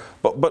whatever.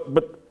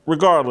 But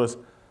regardless,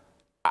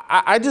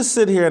 I just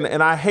sit here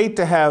and I hate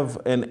to have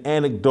an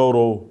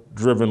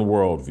anecdotal-driven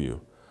worldview.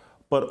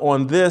 But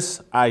on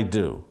this, I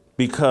do.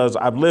 Because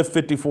I've lived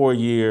 54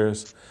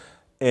 years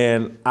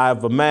and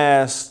I've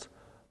amassed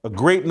a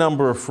great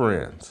number of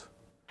friends.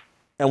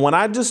 And when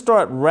I just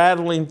start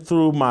rattling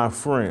through my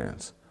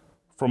friends,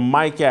 from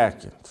Mike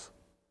Atkins,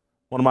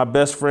 one of my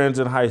best friends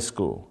in high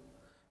school,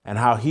 and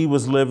how he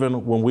was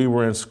living when we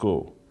were in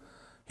school.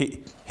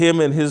 Him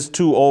and his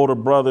two older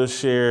brothers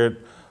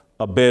shared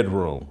a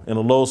bedroom in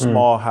a little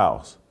small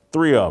house,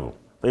 3 of them.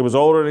 They was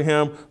older than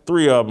him,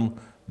 3 of them,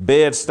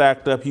 beds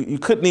stacked up. You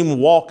couldn't even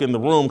walk in the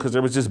room because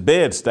there was just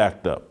beds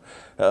stacked up.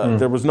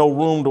 There was no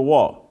room to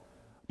walk.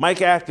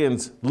 Mike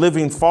Atkins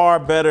living far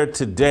better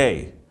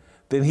today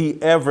than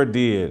he ever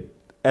did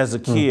as a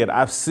kid.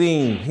 I've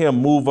seen him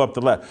move up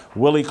the ladder.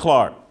 Willie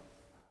Clark,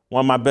 one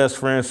of my best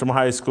friends from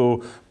high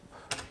school,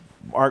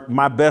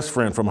 my best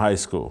friend from high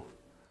school.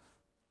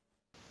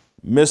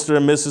 Mr.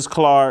 and Mrs.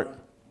 Clark,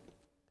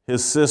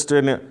 his sister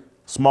in a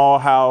small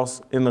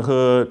house in the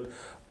hood.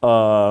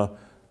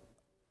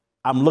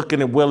 I'm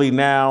looking at Willie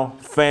now,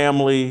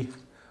 family,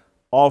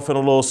 off in a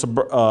little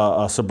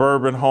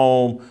suburban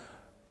home,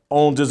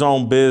 owns his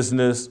own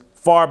business,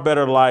 far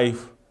better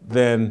life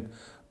than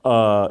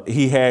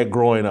he had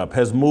growing up,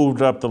 has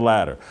moved up the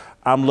ladder.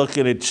 I'm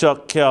looking at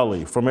Chuck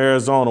Kelly from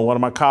Arizona, one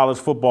of my college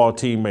football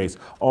teammates,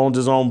 owns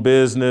his own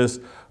business,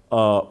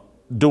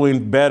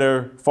 doing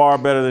better, far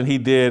better than he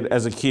did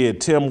as a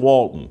kid. Tim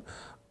Walton,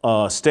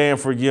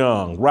 Stanford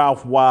Young,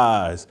 Ralph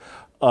Wise,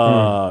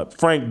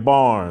 Frank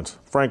Barnes.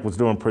 Frank was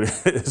doing pretty,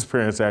 his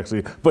parents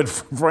actually, but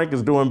Frank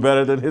is doing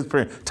better than his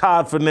parents.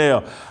 Todd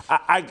Fennell.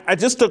 I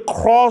just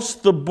across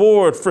the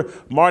board for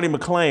Marty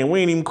McLean. We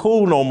ain't even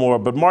cool no more,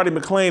 but Marty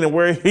McLean and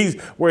where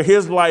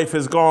his life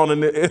has gone in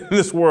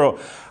this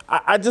world.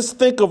 I just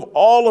think of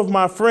all of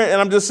my friends, and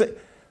I'm just saying,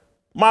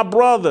 my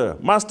brother,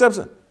 my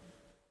stepson,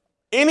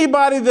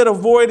 anybody that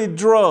avoided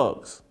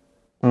drugs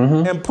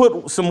and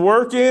put some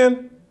work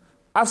in,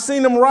 I've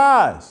seen them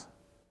rise.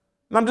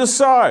 And I'm just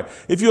sorry.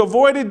 If you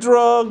avoided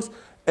drugs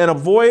and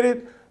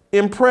avoided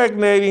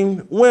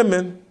impregnating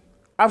women,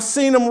 I've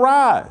seen them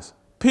rise.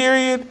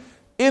 Period.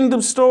 End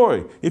of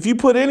story. If you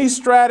put any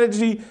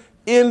strategy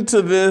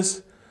into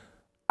this,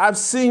 I've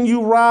seen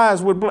you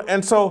rise with,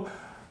 and so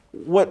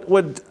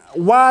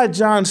why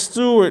Jon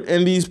Stewart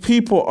and these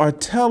people are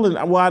telling,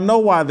 well, I know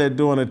why they're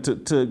doing it,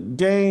 to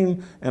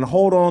gain and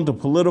hold on to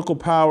political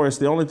power. It's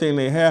the only thing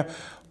they have.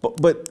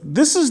 But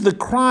this is the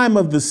crime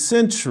of the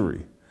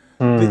century.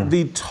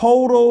 The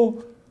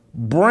total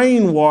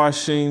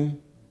brainwashing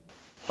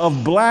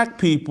of black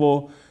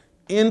people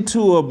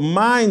into a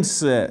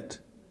mindset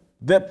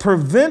that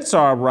prevents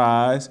our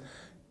rise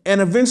and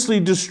eventually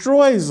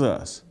destroys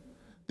us.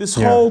 This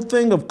whole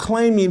thing of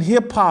claiming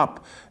hip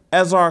hop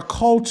as our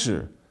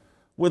culture,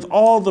 with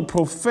all the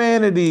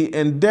profanity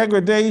and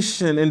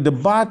degradation and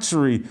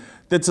debauchery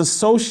that's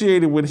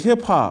associated with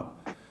hip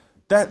hop,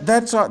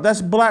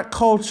 that's black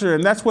culture,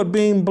 and that's what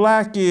being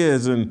black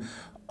is, and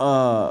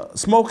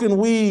smoking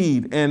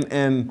weed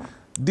and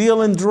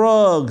dealing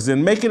drugs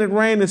and making it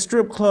rain at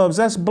strip clubs.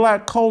 That's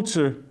black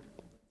culture.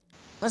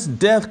 That's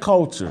death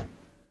culture.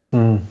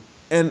 And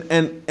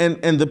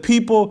the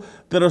people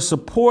that are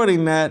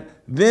supporting that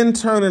then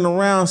turning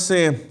around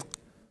saying,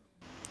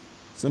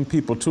 some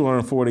people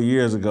 240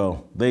 years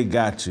ago, they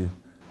got you.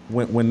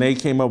 When they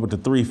came up with the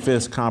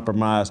 3/5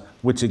 compromise,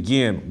 which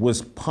again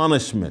was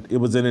punishment. It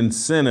was an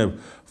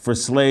incentive for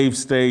slave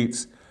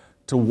states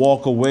to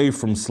walk away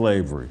from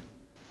slavery.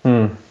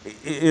 I'm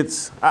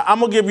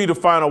gonna give you the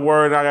final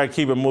word. I gotta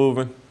keep it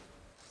moving.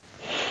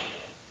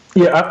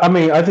 Yeah, I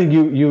mean, I think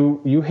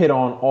you hit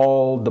on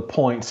all the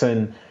points,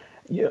 and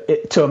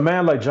to a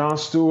man like Jon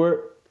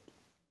Stewart,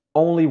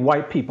 only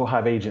white people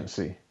have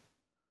agency.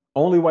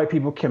 Only white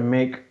people can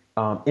make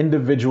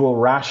individual,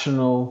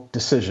 rational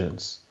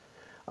decisions.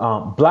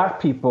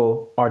 Black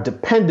people are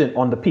dependent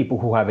on the people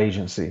who have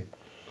agency.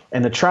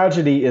 And the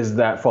tragedy is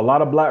that for a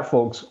lot of black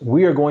folks,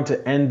 we are going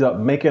to end up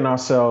making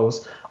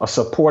ourselves a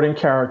supporting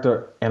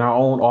character in our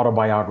own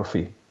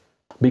autobiography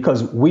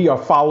because we are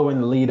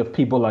following the lead of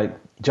people like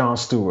Jon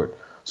Stewart.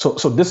 So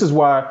this is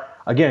why,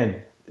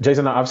 again,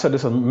 Jason, I've said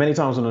this many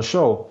times on the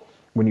show,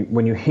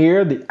 when you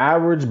hear the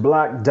average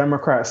black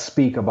Democrat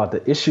speak about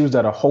the issues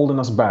that are holding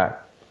us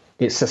back,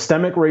 it's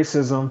systemic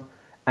racism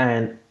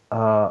and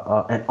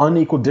an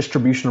unequal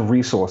distribution of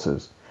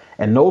resources.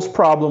 And those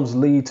problems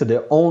lead to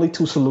the only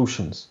 2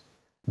 solutions: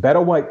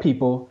 better white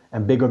people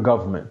and bigger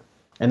government.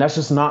 And that's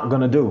just not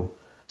going to do.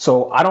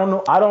 So I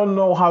don't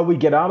know how we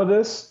get out of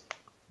this,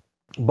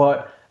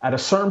 but at a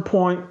certain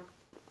point,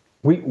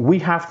 we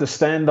have to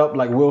stand up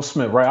like Will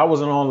Smith, right? I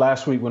wasn't on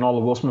last week when all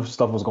the Will Smith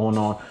stuff was going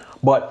on,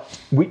 but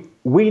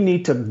we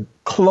need to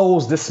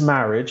close this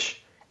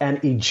marriage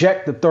and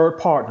eject the third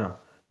partner,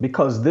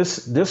 because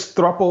this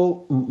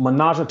throuple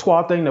menage a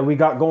trois thing that we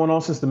got going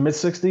on since the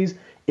mid-60s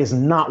is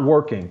not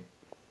working.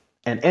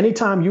 And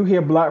anytime you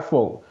hear black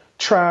folk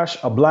trash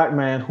a black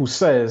man who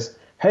says,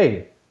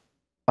 hey,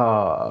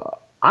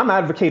 I'm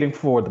advocating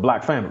for the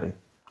black family.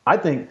 I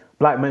think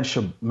black men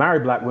should marry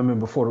black women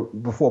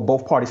before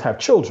both parties have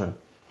children.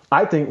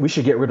 I think we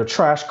should get rid of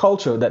trash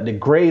culture that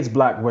degrades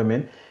black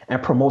women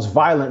and promotes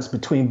violence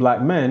between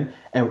black men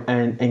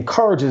and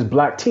encourages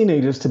black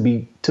teenagers to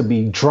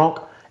be drunk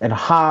and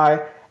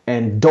high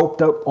and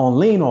doped up on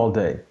lean all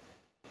day.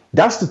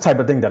 That's the type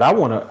of thing that I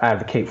want to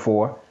advocate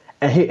for.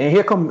 And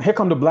here come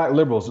the black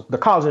liberals, the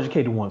college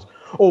educated ones.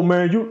 Oh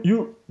man,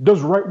 you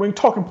those right wing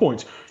talking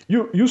points.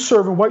 You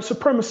serving white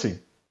supremacy.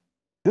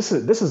 This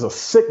is a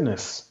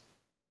sickness.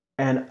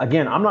 And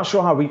again, I'm not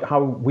sure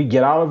how we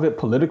get out of it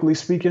politically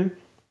speaking,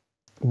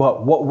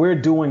 but what we're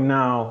doing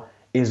now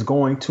is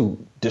going to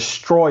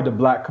destroy the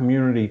black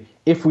community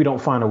if we don't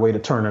find a way to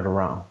turn it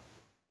around.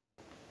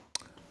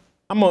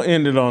 I'm going to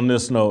end it on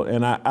this note,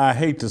 and I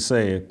hate to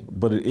say it,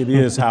 but it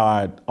is how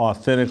I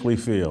authentically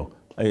feel.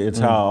 It's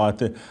how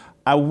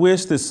I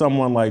wish that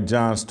someone like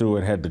Jon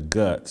Stewart had the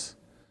guts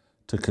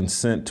to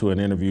consent to an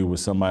interview with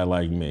somebody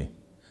like me.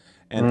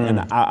 And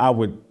I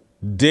would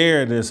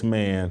dare this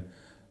man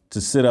to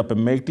sit up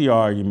and make the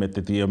argument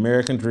that the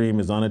American dream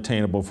is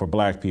unattainable for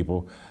black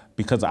people,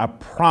 because I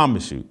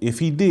promise you, if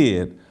he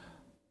did,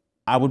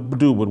 I would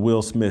do what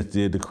Will Smith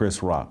did to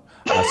Chris Rock.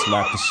 I'd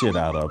slap the shit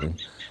out of him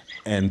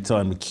and tell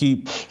him to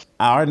keep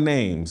our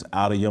names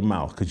out of your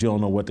mouth, because you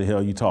don't know what the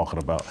hell you're talking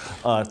about.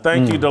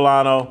 Thank you,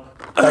 Delano.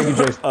 Thank you,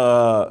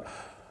 Jason.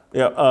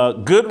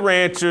 Good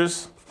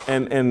ranchers,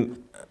 and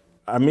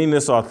I mean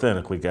this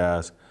authentically,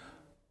 guys.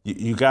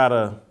 You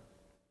gotta,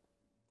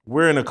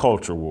 we're in a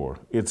culture war.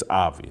 It's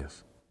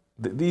obvious.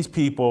 These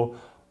people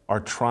are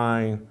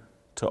trying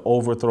to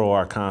overthrow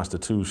our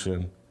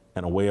Constitution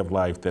and a way of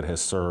life that has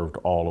served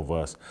all of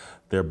us.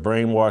 They're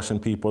brainwashing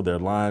people. They're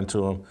lying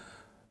to them.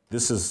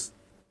 This is,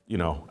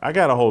 I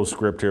got a whole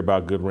script here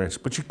about good ranchers,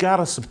 but you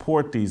gotta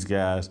support these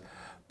guys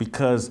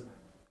because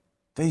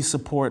they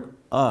support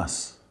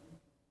us.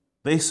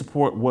 They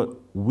support what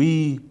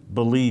we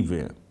believe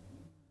in.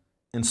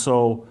 And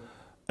so,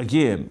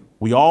 again,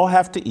 we all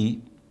have to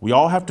eat. We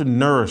all have to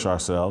nourish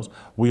ourselves.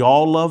 We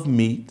all love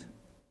meat.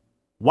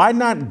 Why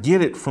not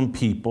get it from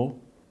people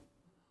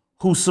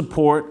who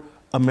support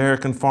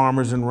American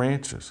farmers and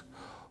ranchers,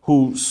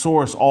 who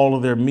source all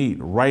of their meat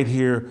right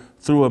here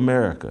through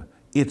America?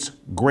 It's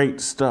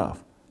great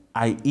stuff.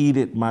 I eat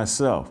it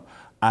myself.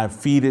 I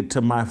feed it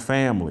to my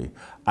family.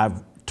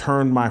 I've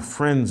turned my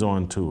friends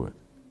onto it.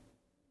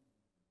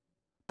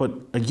 But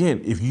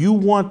again, if you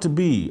want to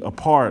be a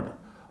part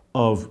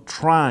of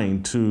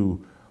trying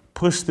to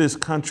push this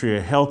country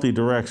a healthy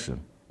direction,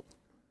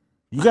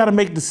 you got to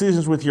make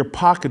decisions with your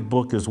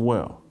pocketbook as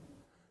well.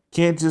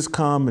 Can't just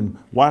come and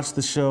watch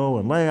the show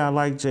and I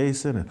like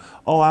Jason and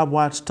I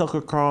watched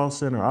Tucker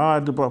Carlson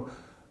or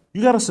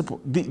you got to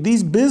support.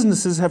 These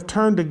businesses have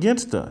turned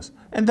against us,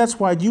 and that's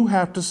why you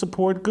have to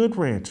support good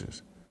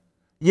ranchers.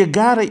 You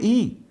got to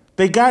eat.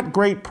 They got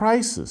great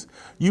prices.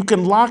 You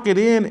can lock it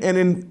in and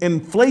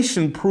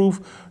inflation-proof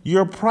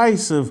your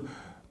price of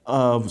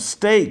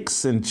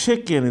steaks and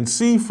chicken and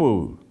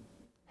seafood,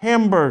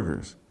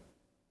 hamburgers.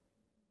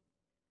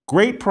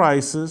 Great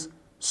prices.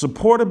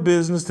 Support a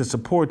business that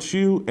supports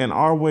you and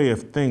our way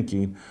of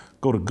thinking.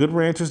 Go to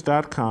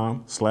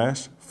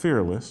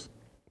goodranchers.com/fearless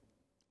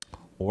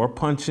or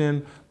punch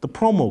in the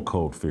promo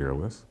code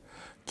fearless.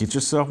 Get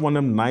yourself one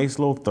of them nice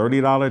little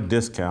 $30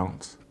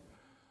 discounts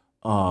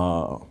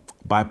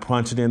by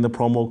punching in the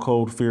promo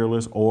code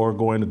fearless or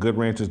going to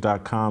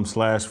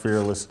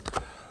goodranchers.com/fearless.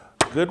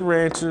 Good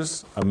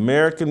Ranchers,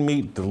 American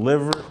meat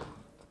delivered.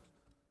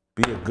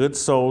 Be a good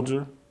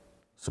soldier.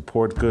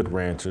 Support Good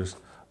Ranchers.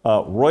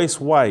 Royce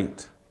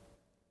White,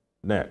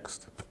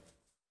 next.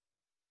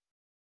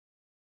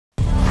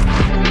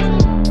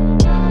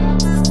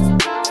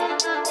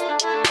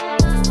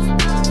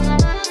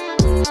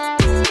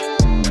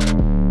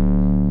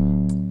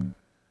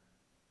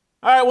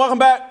 All right, welcome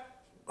back.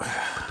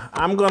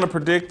 I'm going to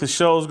predict the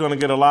show's going to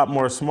get a lot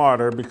more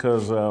smarter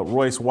because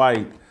Royce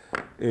White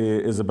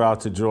is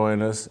about to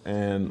join us,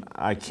 and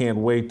I can't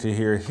wait to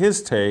hear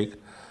his take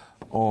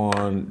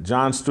on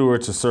Jon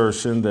Stewart's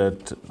assertion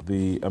that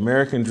the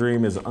American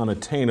dream is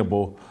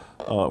unattainable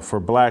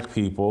for black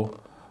people.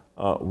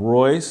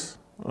 Royce,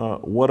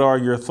 what are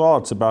your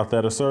thoughts about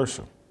that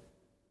assertion?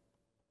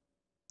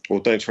 Well,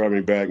 thanks for having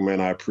me back,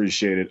 man. I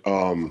appreciate it.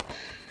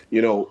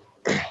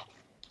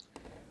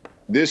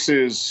 This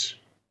is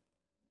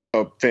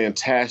a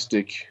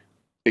fantastic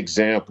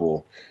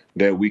example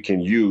that we can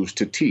use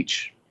to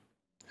teach.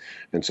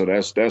 And so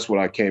that's what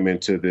I came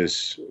into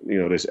this,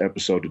 this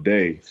episode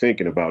today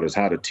thinking about, is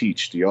how to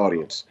teach the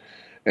audience.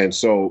 And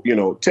so,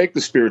 take the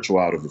spiritual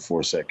out of it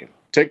for a second.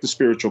 Take the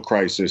spiritual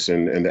crisis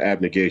and the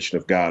abnegation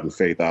of God and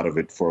faith out of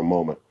it for a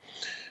moment.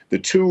 The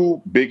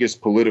two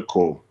biggest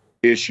political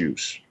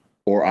issues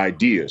or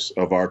ideas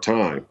of our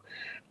time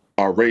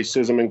are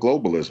racism and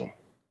globalism.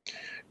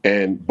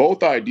 And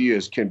both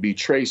ideas can be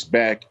traced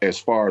back as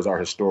far as our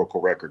historical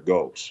record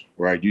goes,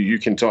 right? You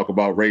can talk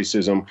about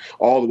racism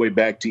all the way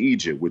back to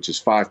Egypt, which is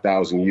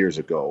 5,000 years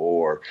ago,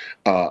 or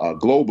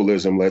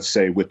globalism, let's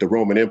say, with the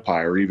Roman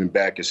Empire, even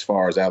back as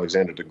far as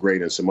Alexander the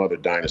Great and some other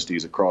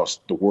dynasties across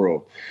the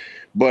world.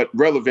 But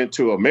relevant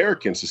to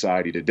American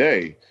society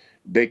today,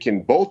 they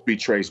can both be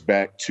traced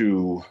back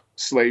to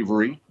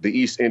slavery, the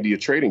East India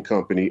Trading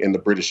Company, and the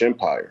British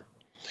Empire.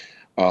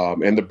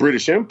 And the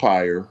British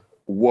Empire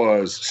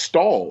was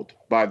stalled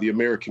by the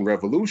American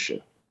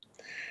Revolution,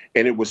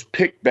 and it was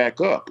picked back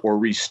up or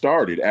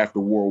restarted after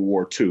World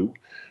War II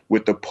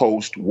with the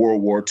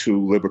post-World War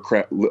II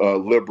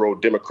liberal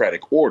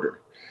democratic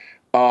order.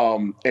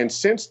 And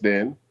since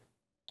then,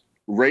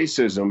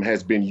 racism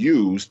has been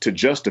used to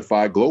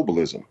justify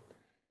globalism.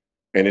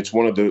 And it's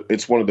one of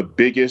the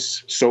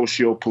biggest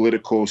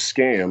socio-political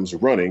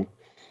scams running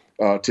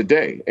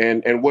today.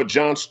 And what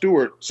Jon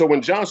Stewart, so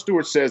when Jon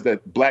Stewart says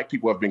that Black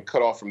people have been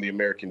cut off from the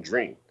American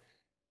dream,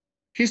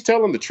 he's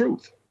telling the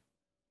truth.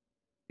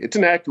 It's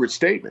an accurate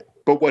statement.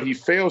 But what he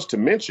fails to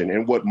mention,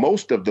 and what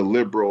most of the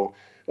liberal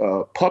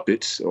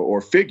puppets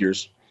or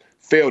figures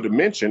fail to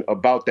mention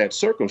about that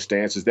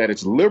circumstance, is that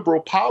it's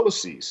liberal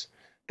policies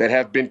that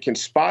have been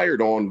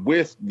conspired on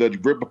with the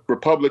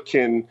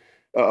Republican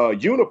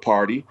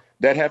uniparty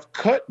that have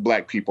cut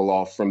Black people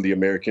off from the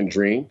American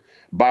dream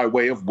by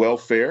way of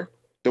welfare,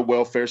 the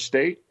welfare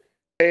state,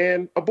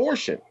 and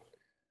abortion.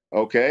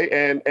 Okay,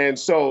 and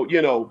so,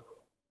 you know,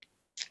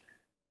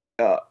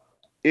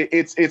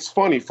 it's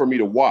funny for me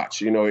to watch.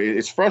 You know,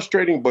 it's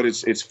frustrating, but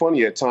it's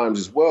funny at times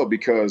as well,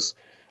 because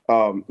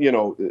you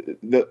know,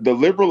 the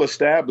liberal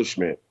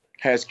establishment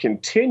has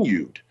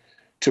continued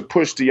to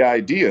push the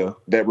idea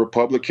that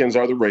Republicans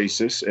are the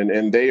racists,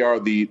 and they are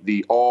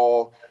the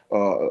all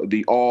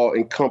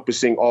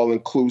encompassing, all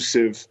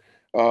inclusive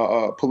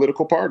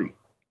political party.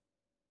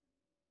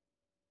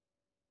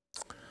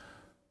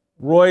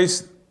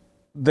 Royce,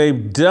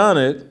 they've done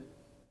it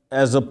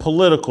as a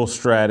political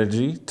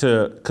strategy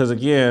because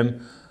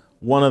again,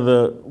 one of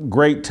the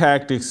great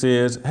tactics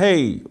is,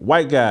 hey,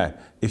 white guy,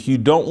 if you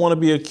don't want to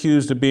be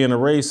accused of being a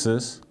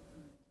racist,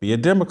 be a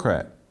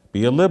Democrat,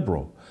 be a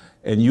liberal.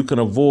 And you can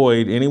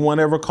avoid anyone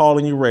ever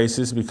calling you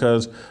racist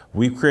because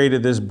we've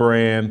created this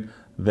brand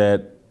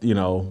that, you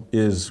know,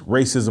 is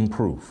racism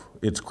proof.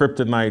 It's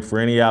kryptonite for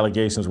any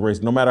allegations of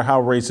race, no matter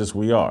how racist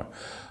we are.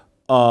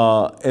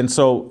 And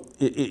so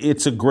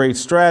it's a great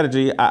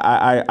strategy.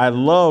 I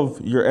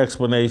love your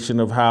explanation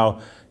of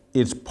how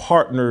it's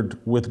partnered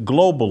with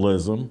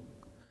globalism.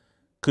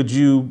 Could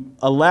you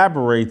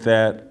elaborate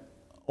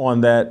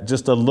on that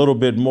just a little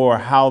bit more,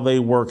 how they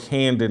work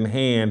hand in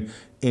hand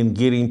in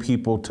getting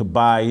people to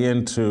buy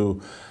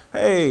into,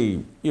 hey,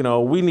 you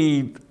know, we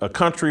need a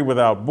country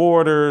without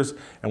borders,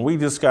 and we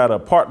just got to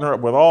partner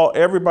up with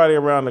everybody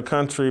around the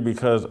country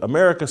because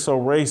America's so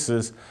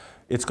racist,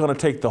 it's going to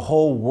take the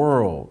whole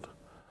world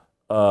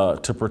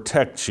to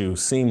protect you,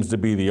 seems to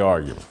be the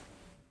argument.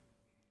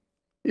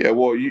 Yeah,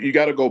 well, you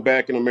got to go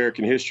back in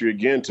American history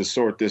again to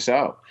sort this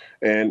out.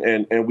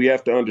 And we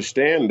have to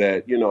understand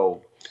that, you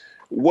know,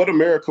 what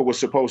America was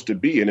supposed to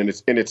be in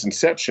its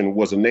inception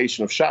was a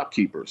nation of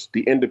shopkeepers,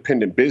 the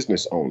independent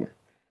business owner.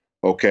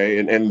 OK,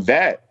 and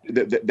that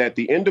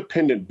the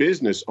independent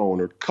business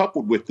owner,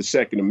 coupled with the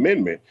Second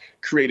Amendment,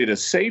 created a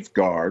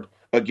safeguard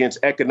against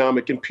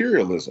economic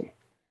imperialism.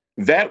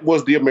 That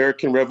was the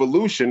American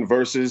Revolution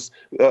versus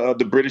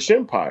the British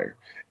Empire.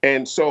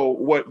 And so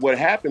what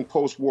happened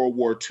post-World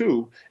War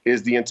II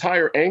is the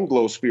entire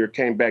Anglosphere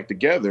came back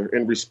together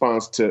in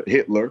response to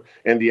Hitler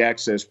and the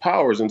Axis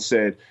powers and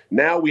said,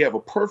 now we have a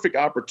perfect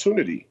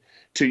opportunity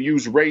to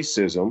use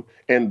racism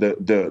and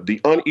the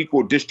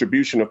unequal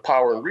distribution of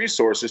power and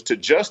resources to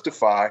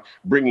justify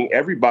bringing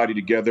everybody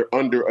together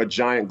under a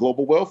giant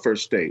global welfare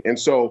state. And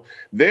so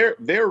their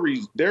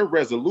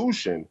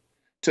resolution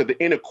to the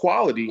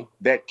inequality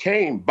that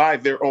came by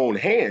their own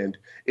hand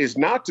is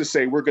not to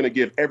say we're going to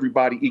give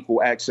everybody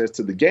equal access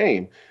to the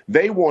game.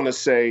 They want to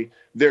say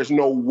there's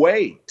no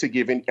way to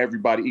give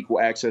everybody equal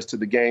access to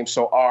the game.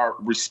 So our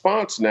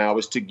response now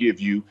is to give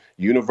you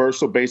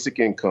universal basic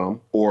income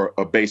or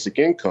a basic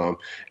income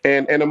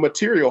and a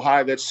material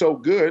high that's so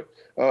good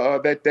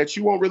that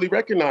you won't really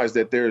recognize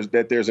that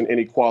there's an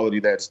inequality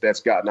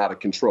that's gotten out of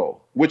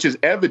control, which is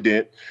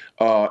evident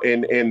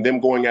in them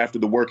going after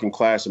the working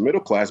class and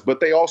middle class. But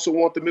they also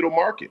want the middle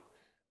market.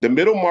 The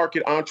middle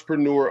market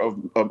entrepreneur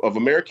of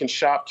American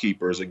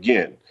shopkeepers,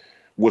 again,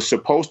 was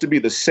supposed to be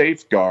the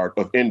safeguard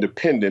of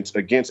independence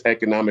against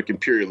economic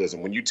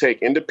imperialism. When you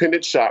take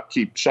independent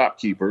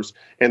shopkeepers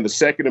and the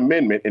Second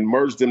Amendment and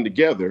merge them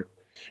together,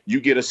 you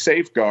get a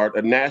safeguard,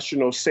 a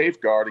national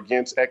safeguard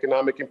against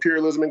economic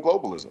imperialism and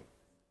globalism.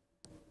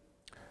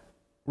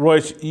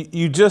 Royce,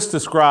 you just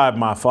described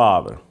my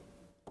father.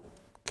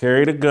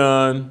 Carried a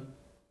gun,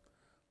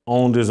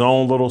 owned his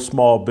own little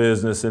small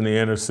business in the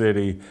inner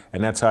city,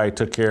 and that's how he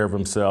took care of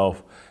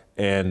himself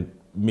and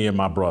me and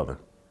my brother.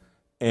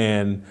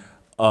 And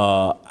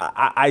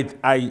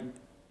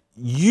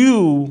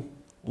you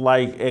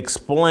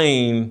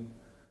explain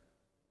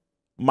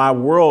my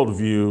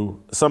worldview,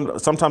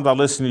 sometimes I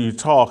listen to you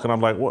talk and I'm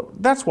like, well,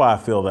 that's why I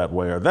feel that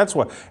way, or that's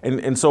why.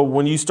 And so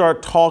when you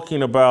start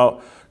talking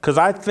about, because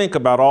I think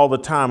about all the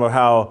time of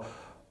how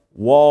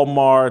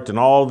Walmart and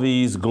all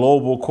these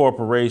global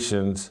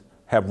corporations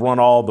have run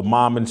all the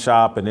mom and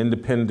shop and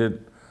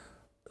independent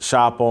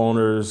shop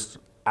owners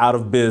out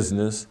of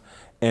business.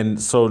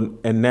 And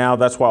now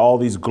that's why all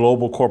these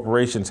global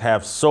corporations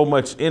have so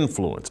much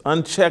influence,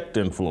 unchecked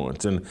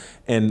influence, and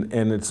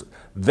it's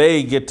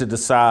they get to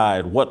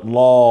decide what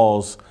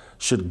laws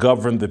should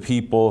govern the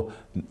people.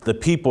 The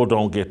people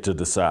don't get to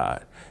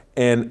decide.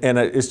 And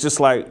it's just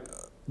like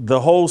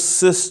the whole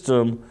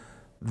system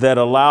that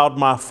allowed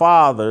my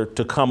father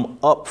to come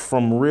up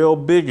from real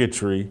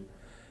bigotry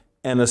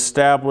and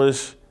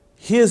establish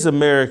his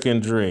American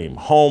dream,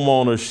 home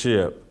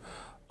ownership,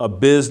 a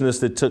business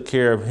that took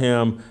care of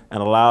him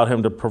and allowed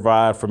him to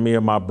provide for me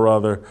and my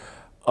brother.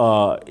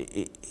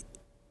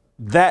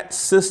 That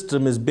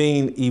system is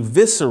being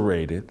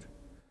eviscerated,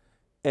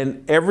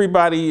 and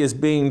everybody is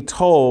being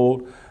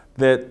told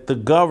that the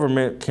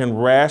government can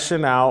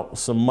ration out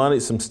some money,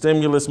 some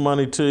stimulus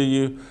money to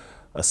you,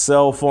 a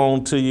cell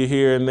phone to you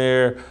here and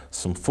there,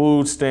 some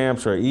food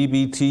stamps or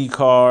EBT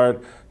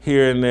card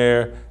here and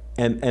there,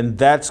 and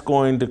that's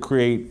going to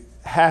create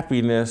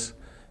happiness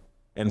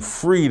and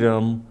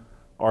freedom.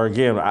 Or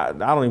again, I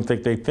don't even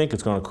think they think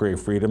it's going to create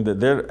freedom. That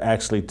they're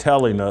actually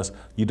telling us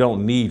you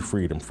don't need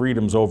freedom.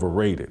 Freedom's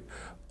overrated.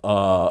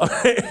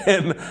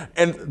 And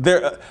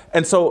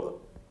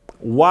so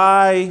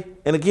why?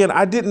 And again,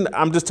 I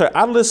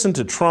listened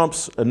to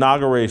Trump's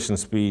inauguration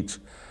speech,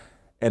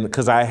 and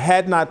because I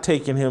had not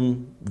taken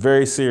him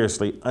very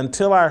seriously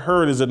until I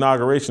heard his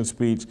inauguration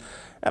speech,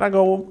 and I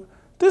go,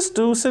 this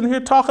dude's sitting here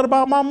talking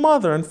about my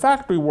mother and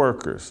factory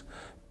workers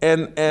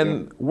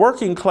and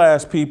working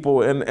class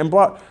people and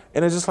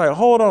it's just like,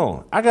 hold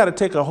on, I got to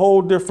take a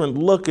whole different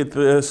look at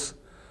this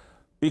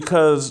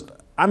because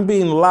I'm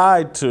being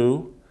lied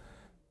to,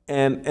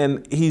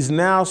 and he's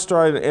now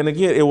starting. And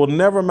again, it will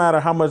never matter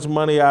how much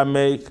money I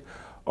make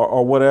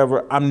or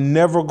whatever. I'm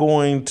never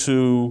going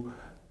to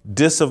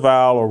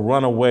disavow or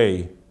run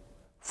away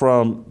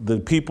from the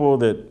people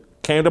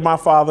that came to my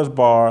father's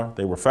bar.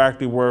 They were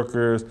factory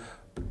workers,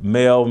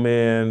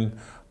 mailmen,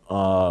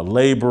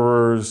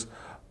 laborers.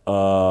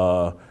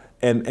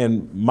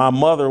 And my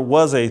mother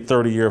was a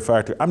 30-year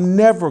factory. I'm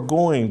never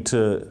going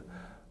to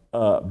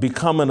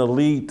become an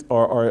elite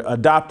or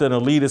adopt an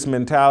elitist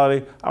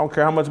mentality. I don't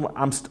care how much.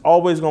 I'm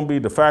always going to be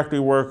the factory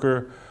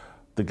worker,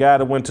 the guy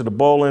that went to the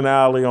bowling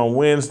alley on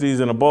Wednesdays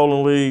in a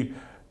bowling league.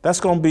 That's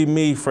going to be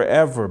me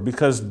forever,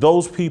 because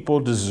those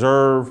people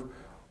deserve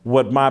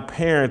what my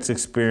parents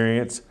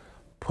experienced,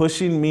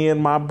 pushing me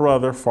and my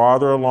brother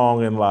farther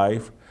along in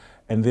life,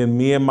 and then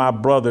me and my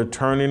brother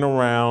turning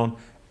around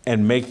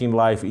and making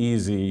life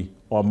easy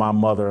on my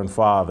mother and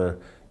father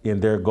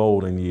in their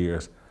golden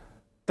years.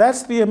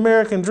 That's the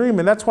American dream,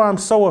 and that's why I'm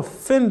so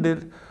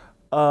offended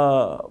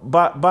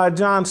by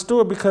Jon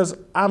Stewart, because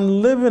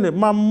I'm living it.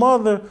 My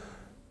mother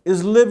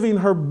is living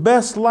her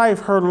best life,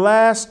 her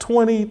last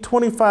 20,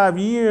 25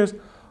 years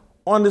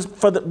on this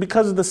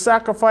because of the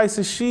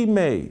sacrifices she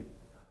made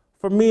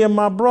for me and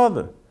my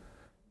brother.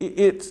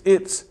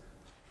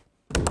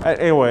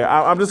 Anyway,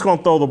 I'm just going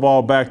to throw the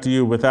ball back to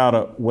you without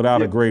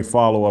a great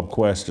follow-up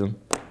question.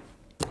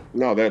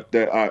 No,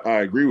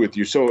 I agree with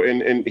you. So,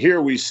 and here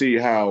we see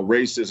how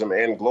racism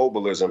and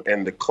globalism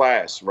and the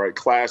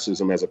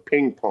classism as a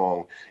ping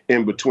pong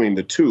in between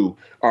the two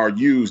are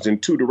used in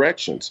two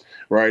directions,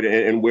 right?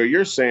 And where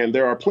you're saying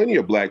there are plenty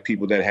of Black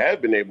people that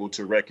have been able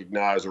to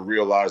recognize or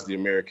realize the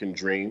American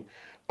dream.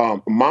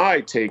 My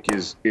take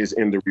is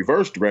in the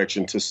reverse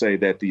direction, to say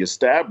that the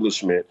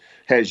establishment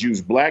has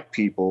used Black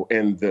people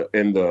and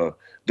the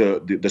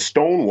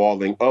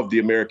stonewalling of the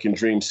American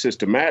dream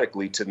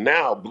systematically to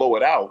now blow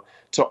it out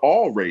to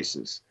all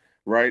races,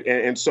 right?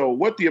 And so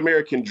what the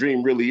American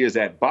dream really is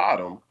at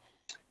bottom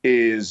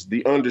is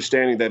the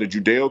understanding that a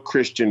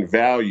Judeo-Christian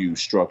value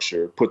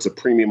structure puts a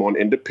premium on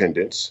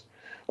independence,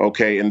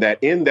 okay? And that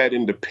in that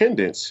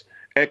independence,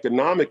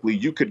 economically,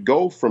 you could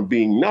go from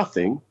being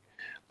nothing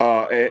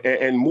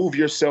and move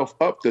yourself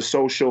up the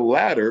social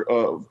ladder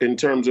in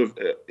terms of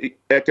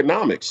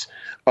economics.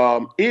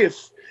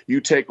 If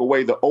you take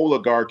away the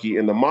oligarchy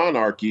and the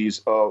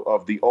monarchies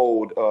of the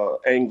old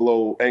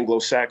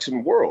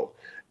Anglo-Saxon world.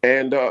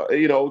 And,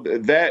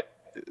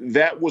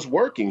 that was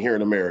working here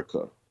in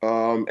America.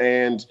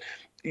 And,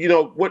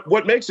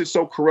 what makes it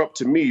so corrupt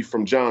to me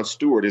from Jon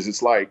Stewart is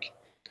it's like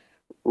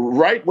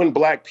right when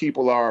Black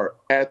people are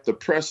at the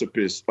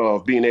precipice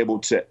of being able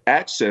to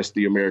access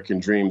the American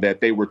dream that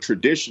they were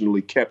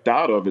traditionally kept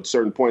out of at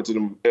certain points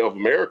of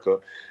America,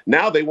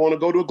 now they want to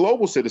go to a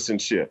global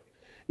citizenship.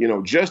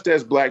 Just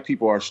as Black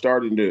people are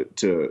starting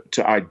to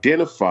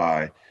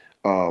identify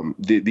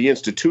the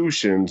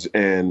institutions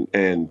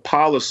and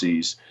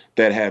policies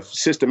that have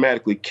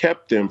systematically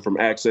kept them from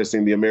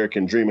accessing the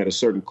American dream at a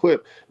certain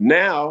clip,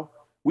 now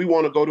we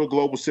want to go to a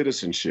global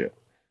citizenship.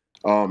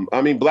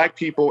 I mean, black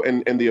people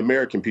and the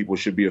American people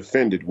should be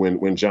offended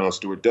when Jon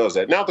Stewart does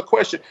that. Now, the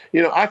question,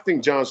 I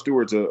think Jon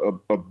Stewart's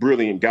a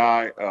brilliant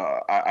guy.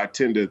 I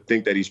tend to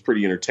think that he's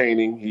pretty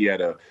entertaining. He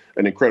had an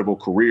incredible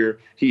career.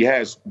 He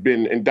has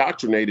been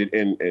indoctrinated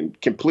and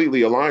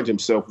completely aligned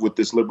himself with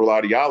this liberal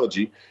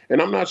ideology.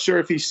 And I'm not sure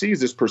if he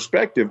sees this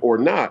perspective or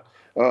not.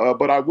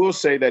 But I will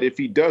say that if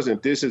he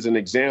doesn't, this is an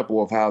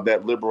example of how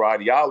that liberal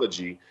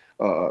ideology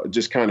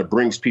just kind of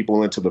brings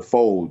people into the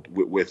fold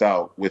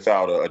without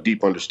a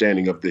deep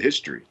understanding of the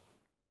history.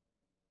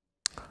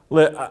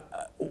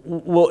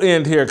 We'll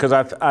end here because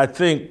I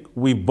think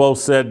we both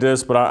said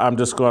this, but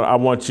I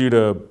want you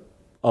to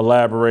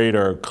elaborate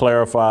or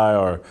clarify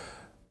or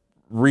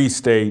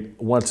restate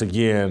once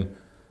again.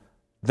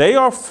 They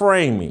are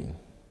framing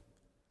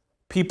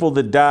people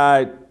that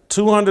died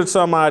 200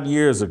 some odd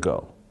years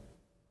ago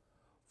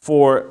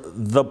for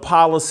the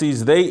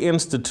policies they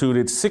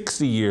instituted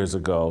 60 years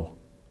ago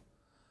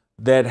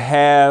that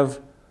have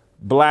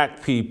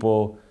black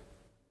people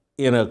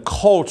in a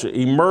culture,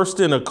 immersed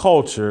in a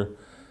culture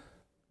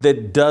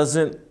that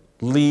doesn't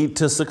lead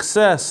to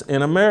success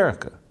in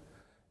America.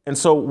 And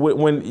so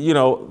when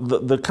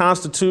the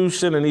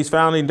Constitution and these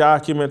founding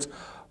documents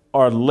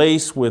are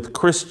laced with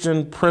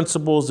Christian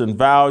principles and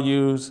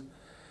values,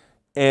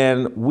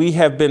 and we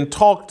have been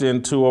talked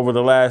into over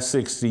the last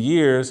 60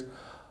 years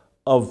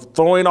of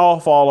throwing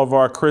off all of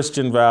our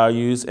Christian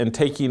values and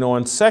taking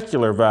on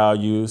secular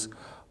values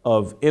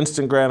of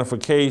instant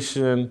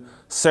gratification,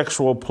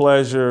 sexual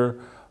pleasure,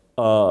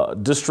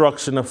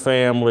 destruction of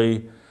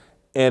family.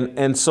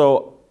 And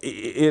so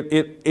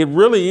it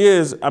really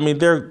is, I mean,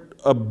 they're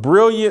a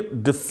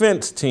brilliant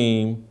defense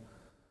team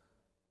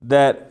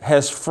that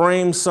has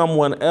framed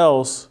someone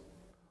else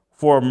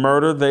for a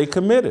murder they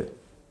committed.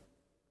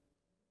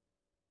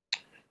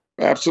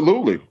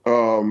 Absolutely.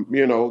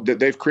 That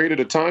they've created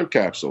a time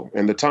capsule,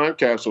 and the time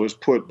capsule has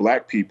put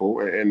black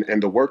people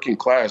and the working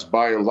class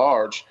by and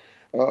large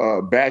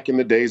back in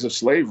the days of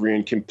slavery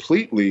and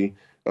completely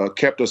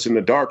kept us in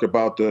the dark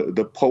about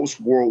the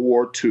post-World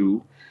War II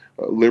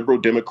liberal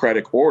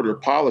democratic order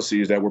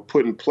policies that were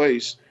put in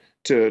place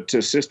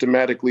to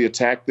systematically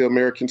attack the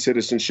American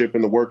citizenship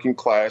and the working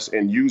class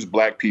and use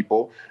black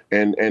people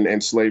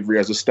and slavery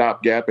as a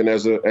stopgap and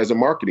as a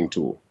marketing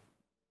tool.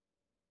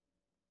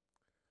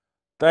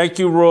 Thank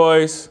you,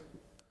 Royce.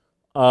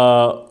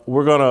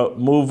 We're going to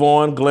move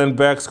on. Glenn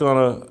Beck's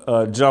going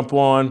to jump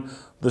on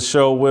the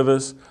show with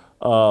us.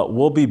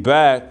 We'll be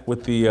back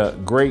with the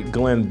great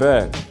Glenn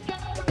Beck.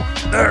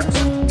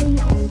 Next.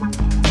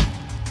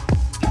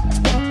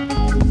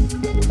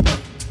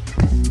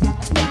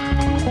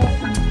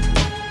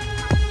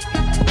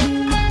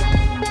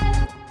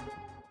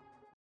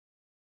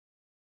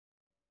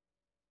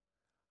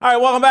 All right,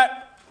 welcome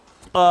back.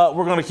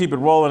 We're going to keep it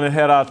rolling and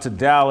head out to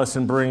Dallas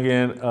and bring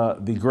in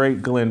the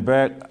great Glenn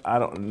Beck.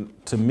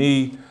 To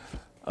me,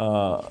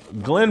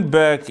 Glenn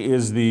Beck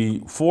is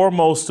the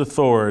foremost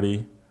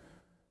authority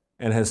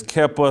and has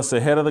kept us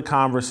ahead of the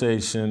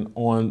conversation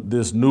on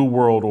this new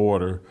world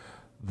order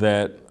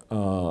that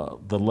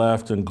the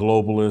left and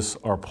globalists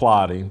are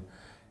plotting.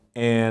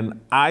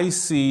 And I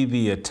see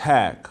the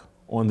attack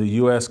on the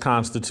U.S.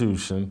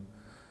 Constitution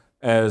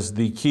as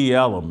the key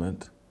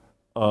element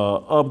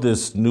of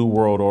this new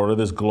world order,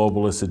 this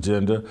globalist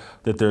agenda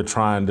that they're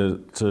trying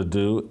to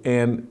do.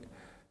 And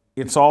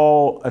it's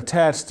all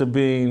attached to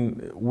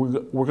being,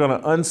 we're going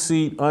to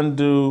unseat,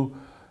 undo,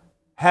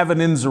 have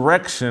an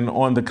insurrection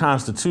on the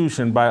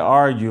Constitution by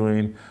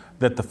arguing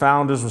that the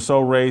founders were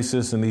so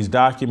racist and these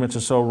documents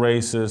are so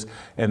racist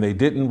and they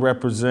didn't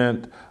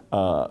represent,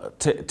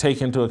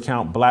 take into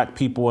account black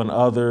people and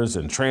others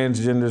and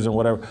transgenders and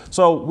whatever.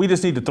 So we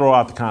just need to throw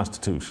out the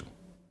Constitution.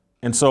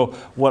 And so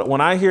when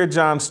I hear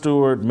Jon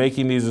Stewart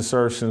making these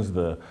assertions,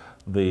 the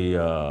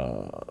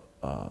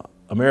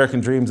American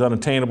dream's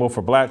unattainable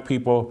for black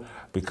people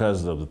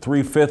because of the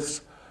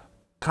 3/5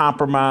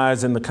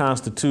 compromise in the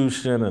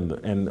Constitution,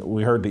 and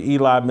we heard the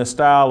Eli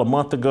misstyle a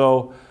month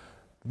ago,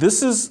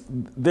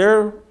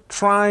 they're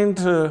trying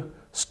to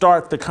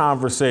start the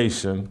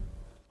conversation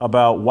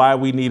about why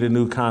we need a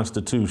new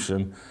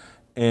Constitution,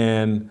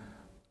 and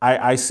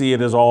I see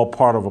it as all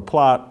part of a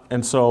plot,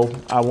 and so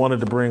I wanted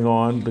to bring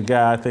on the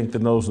guy I think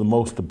that knows the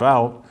most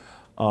about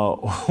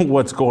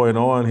what's going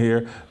on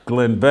here,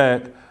 Glenn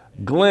Beck.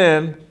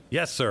 Glenn.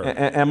 Yes, sir.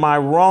 Am I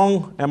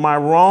wrong? Am I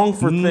wrong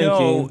for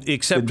thinking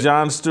that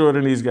Jon Stewart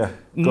and these guys?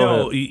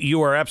 No,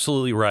 you are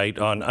absolutely right.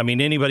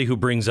 Anybody who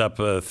brings up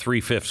a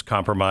 3/5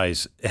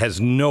 compromise has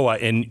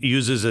and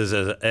uses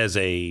as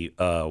a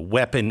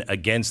weapon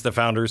against the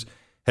founders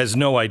has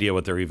no idea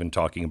what they're even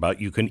talking about.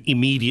 You can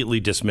immediately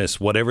dismiss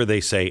whatever they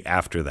say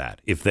after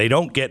that. If they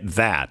don't get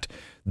that,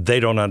 they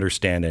don't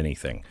understand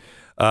anything.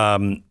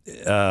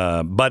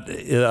 But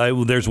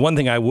there's one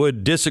thing I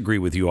would disagree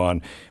with you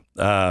on,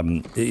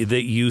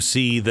 that you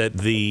see that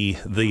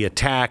the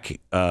attack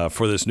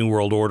for this New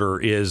World Order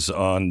is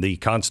on the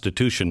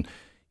Constitution.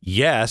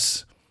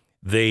 Yes,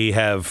 they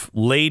have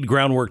laid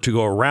groundwork to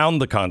go around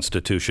the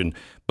Constitution,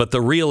 but the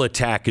real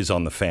attack is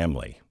on the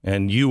family.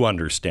 And you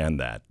understand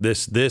that.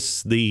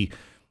 The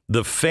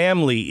the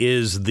family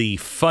is the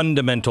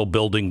fundamental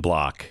building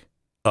block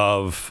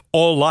of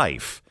all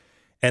life,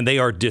 and they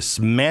are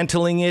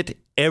dismantling it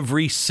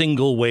every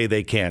single way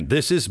they can.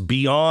 This is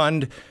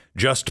beyond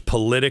just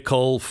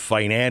political,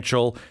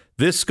 financial.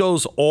 This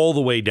goes all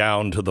the way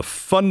down to the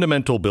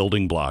fundamental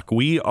building block.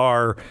 We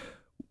are,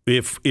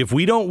 if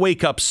we don't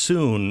wake up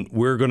soon,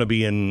 we're going to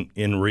be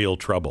in real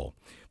trouble.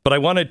 But I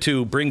wanted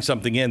to bring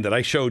something in that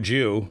I showed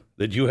you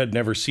that you had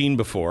never seen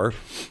before.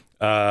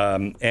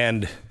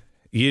 And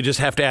you just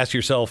have to ask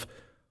yourself,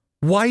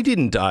 why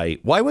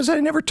was I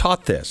never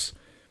taught this?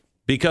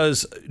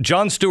 Because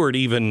Jon Stewart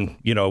even,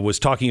 was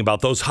talking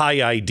about those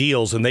high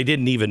ideals and they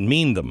didn't even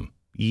mean them.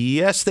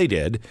 Yes, they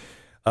did.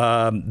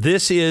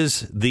 This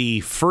is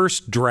the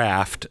first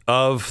draft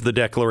of the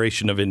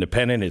Declaration of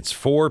Independence. It's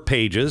 4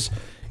 pages.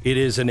 It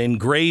is an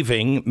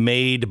engraving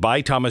made by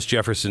Thomas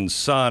Jefferson's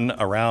son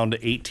around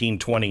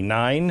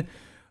 1829.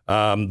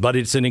 But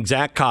it's an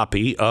exact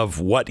copy of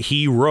what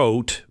he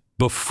wrote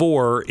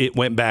before it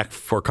went back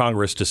for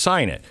Congress to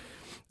sign it.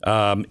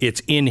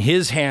 It's in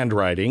his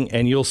handwriting,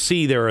 and you'll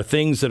see there are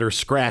things that are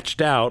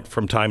scratched out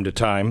from time to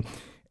time.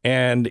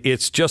 And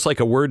it's just like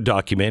a Word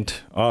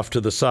document. Off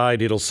to the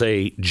side, it'll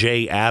say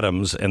J.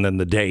 Adams and then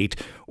the date,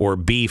 or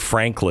B.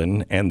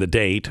 Franklin and the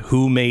date,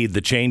 who made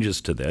the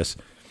changes to this.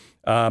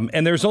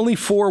 And there's only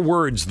 4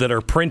 words that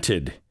are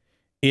printed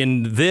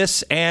in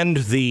this and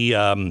the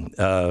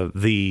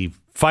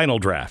final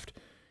draft.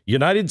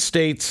 United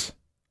States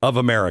of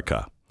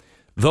America.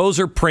 Those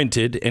are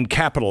printed and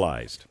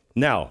capitalized.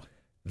 Now,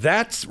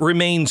 that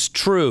remains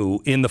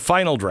true in the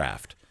final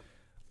draft.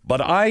 But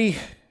I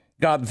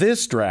got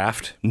this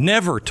draft,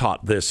 never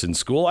taught this in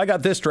school. I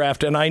got this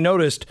draft and I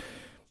noticed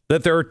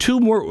that there are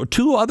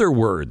 2 other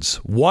words.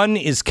 One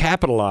is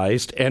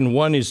capitalized and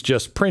one is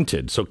just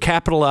printed. So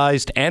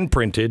capitalized and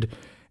printed,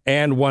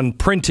 and one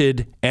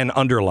printed and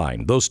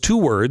underlined. Those 2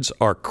 words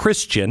are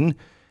Christian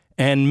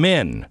and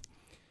men.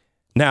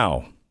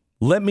 Now,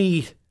 let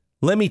me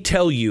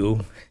tell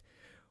you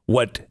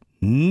what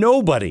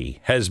nobody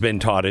has been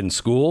taught in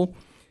school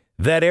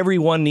that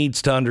everyone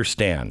needs to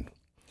understand.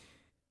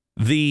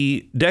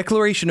 The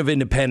Declaration of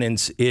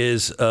Independence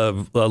is a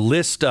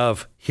list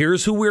of,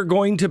 here's who we're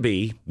going to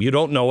be. You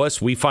don't know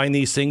us. We find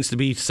these things to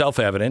be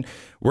self-evident.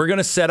 We're going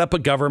to set up a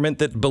government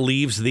that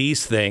believes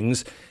these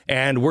things,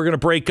 and we're going to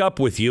break up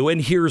with you,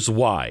 and here's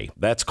why.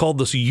 That's called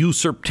the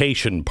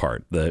usurpation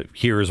part, the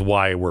here's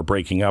why we're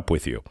breaking up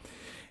with you.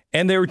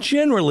 And they're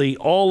generally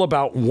all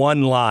about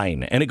one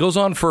line, and it goes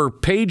on for a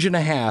page and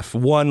a half,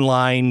 1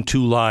 line,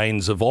 2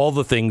 lines of all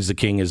the things the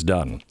king has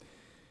done.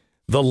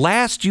 The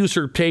last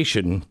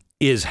usurpation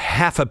is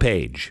half a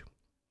page.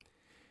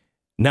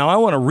 Now, I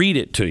want to read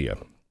it to you.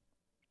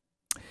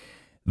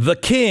 The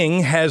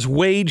king has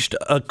waged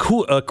a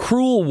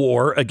cruel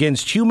war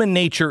against human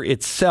nature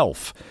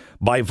itself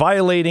by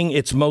violating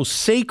its most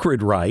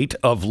sacred right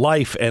of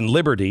life and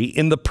liberty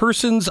in the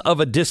persons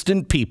of a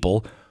distant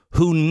people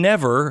who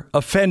never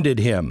offended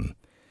him.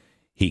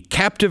 He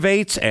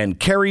captivates and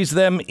carries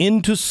them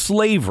into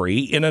slavery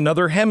in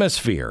another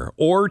hemisphere,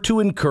 or to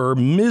incur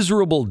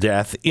miserable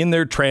death in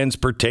their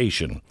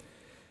transportation.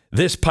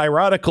 This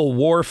piratical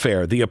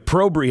warfare, the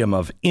opprobrium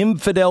of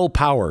infidel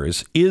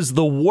powers, is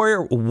the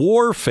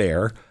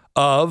warfare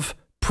of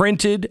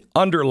printed,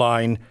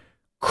 underlined,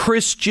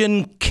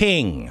 Christian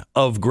king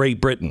of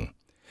Great Britain.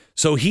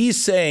 So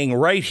he's saying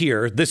right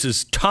here, this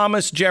is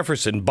Thomas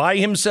Jefferson by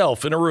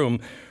himself in a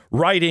room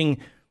writing,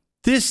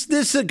 this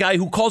is a guy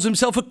who calls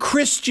himself a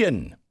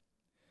Christian,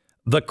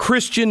 the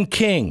Christian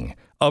king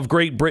of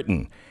Great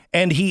Britain.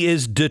 And he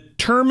is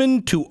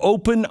determined to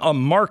open a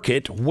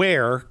market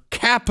where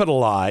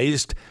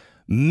capitalized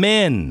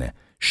men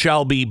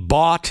shall be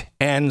bought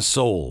and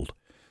sold.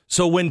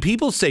 So when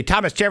people say,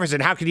 Thomas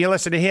Jefferson, how can you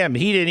listen to him?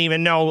 He didn't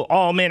even know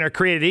all men are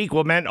created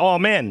equal, meant all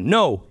men.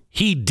 No,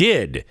 he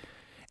did.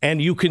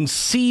 And you can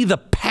see the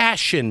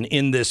passion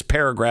in this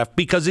paragraph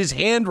because his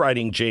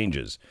handwriting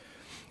changes.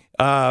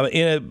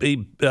 It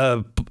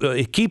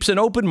keeps an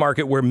open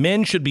market where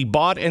men should be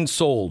bought and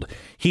sold.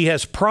 He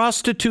has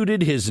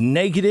prostituted his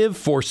negative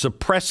for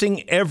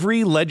suppressing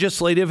every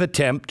legislative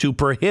attempt to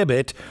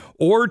prohibit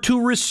or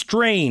to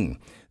restrain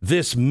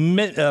this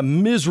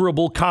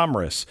miserable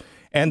commerce,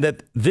 and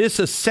that this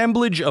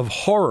assemblage of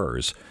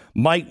horrors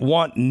might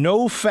want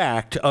no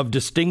fact of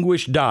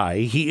distinguished dye.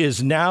 He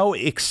is now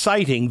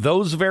exciting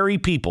those very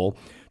people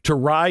to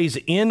rise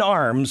in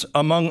arms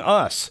among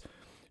us,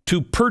 to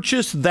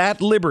purchase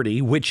that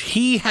liberty which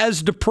he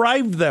has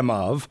deprived them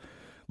of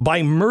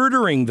by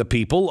murdering the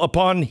people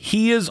upon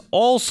he is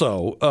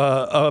also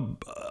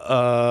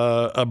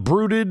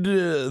brooded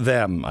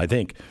them, I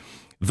think,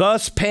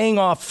 thus paying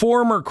off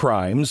former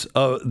crimes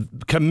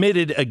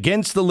committed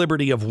against the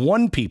liberty of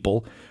one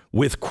people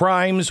with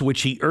crimes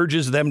which he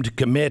urges them to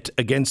commit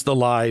against the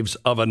lives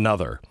of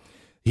another.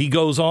 He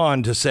goes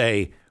on to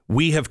say,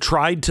 we have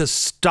tried to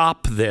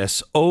stop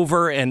this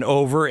over and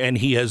over, and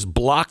he has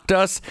blocked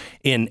us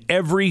in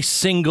every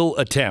single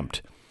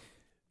attempt.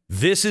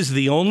 This is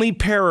the only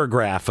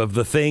paragraph of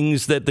the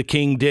things that the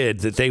king did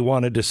that they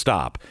wanted to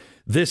stop.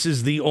 This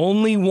is the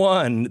only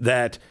one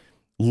that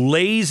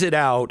lays it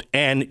out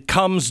and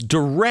comes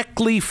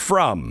directly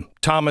from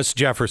Thomas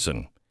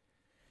Jefferson.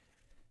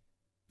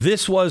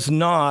 This was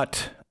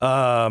not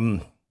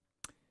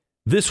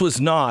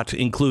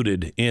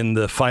included in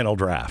the final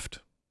draft.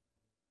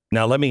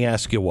 Now, let me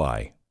ask you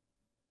why.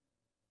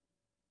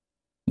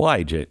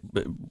 Why,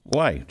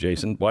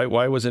 Jason?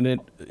 Why wasn't it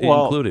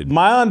included?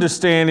 My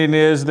understanding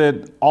is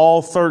that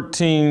all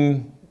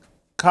 13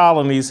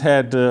 colonies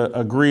had to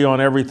agree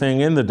on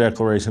everything in the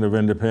Declaration of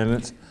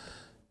Independence,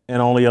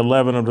 and only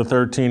 11 of the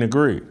 13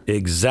 agreed.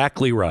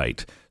 Exactly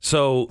right.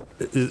 So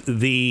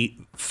the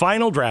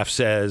final draft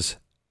says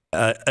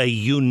a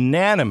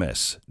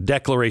unanimous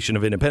Declaration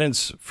of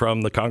Independence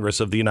from the Congress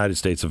of the United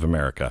States of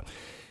America.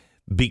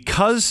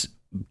 Because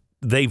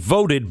they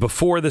voted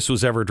before this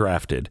was ever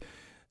drafted,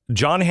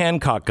 John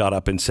Hancock got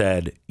up and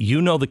said,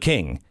 you know the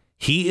king,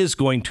 he is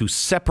going to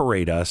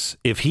separate us.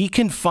 If he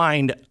can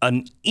find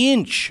an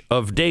inch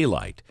of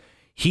daylight,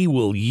 he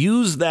will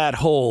use that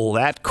hole,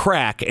 that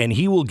crack, and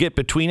he will get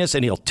between us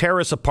and he'll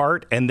tear us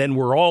apart, and then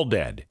we're all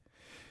dead.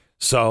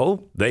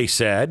 So he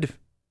said,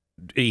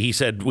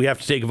 we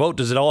have to take a vote.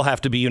 Does it all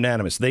have to be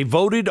unanimous? They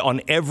voted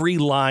on every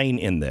line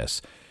in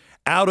this.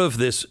 Out of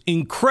this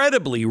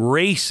incredibly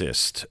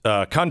racist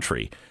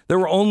country, there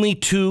were only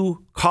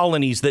 2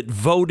 colonies that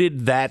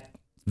voted that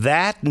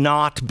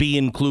not be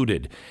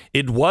included.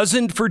 It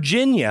wasn't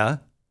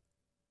Virginia.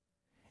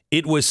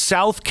 It was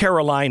South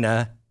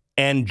Carolina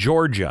and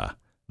Georgia.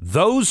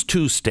 Those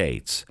 2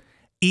 states.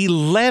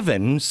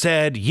 11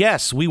 said,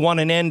 yes, we want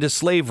an end to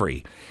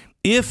slavery.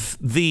 If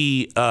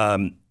the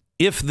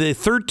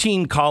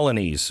 13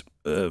 colonies,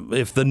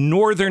 if the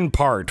northern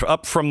part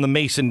up from the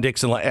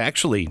Mason-Dixon line,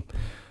 actually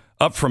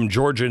up from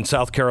Georgia and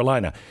South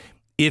Carolina,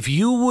 if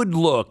you would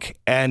look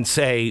and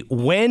say,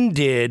 when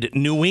did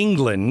New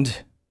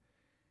England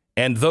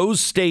and those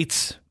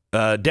states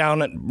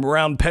down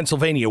around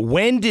Pennsylvania,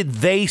 when did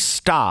they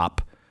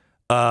stop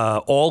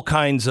all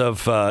kinds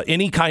of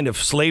any kind of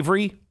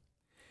slavery?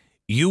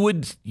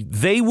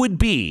 They would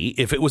be,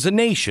 if it was a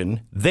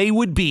nation, they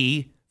would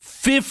be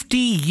 50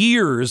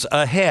 years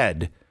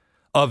ahead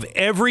of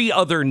every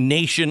other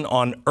nation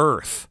on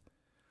earth.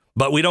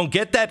 But we don't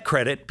get that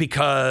credit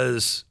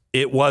because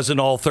it wasn't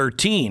all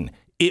 13.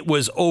 It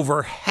was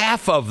over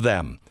half of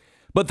them.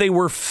 But they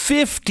were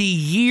 50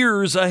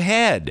 years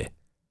ahead.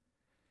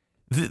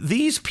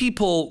 These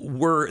people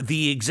were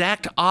the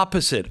exact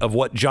opposite of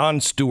what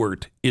Jon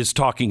Stewart is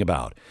talking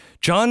about.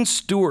 Jon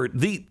Stewart,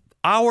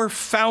 our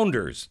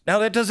founders. Now,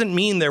 that doesn't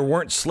mean there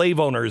weren't slave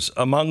owners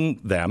among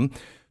them.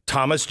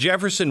 Thomas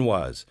Jefferson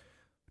was.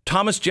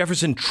 Thomas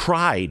Jefferson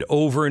tried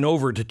over and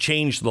over to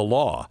change the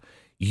law.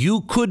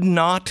 You could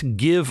not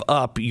give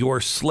up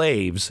your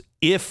slaves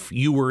if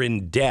you were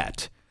in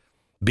debt,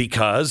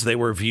 because they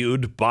were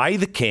viewed by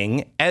the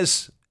king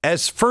as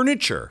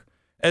furniture,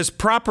 as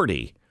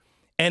property.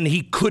 And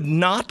he could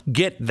not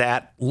get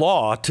that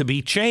law to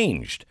be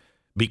changed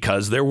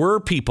because there were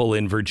people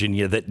in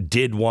Virginia that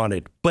did want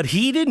it, but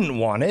he didn't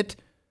want it.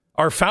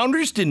 Our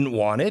founders didn't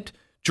want it.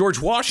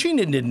 George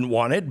Washington didn't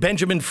want it.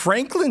 Benjamin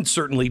Franklin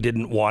certainly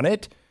didn't want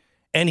it.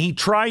 And he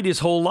tried his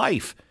whole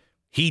life.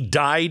 He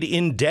died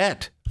in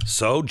debt.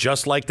 So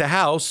just like the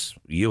house,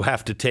 you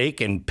have to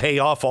take and pay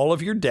off all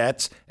of your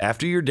debts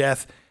after your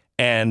death,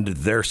 and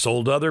they're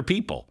sold to other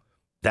people.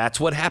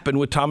 That's what happened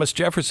with Thomas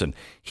Jefferson.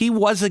 He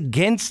was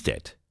against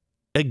it.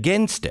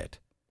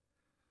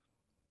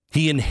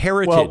 He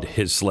inherited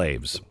his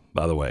slaves,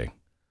 by the way.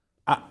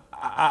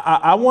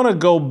 I want to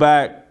go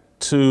back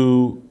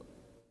to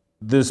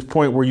this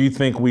point where you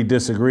think we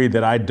disagree,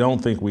 that I don't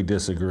think we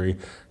disagree,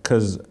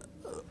 because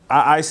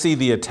I see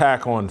the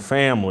attack on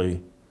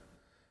family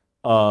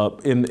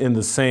in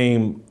the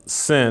same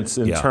sense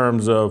in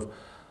terms of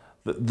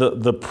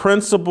the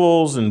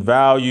principles and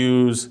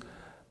values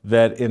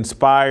that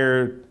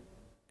inspired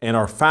and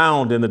are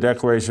found in the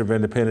Declaration of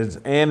Independence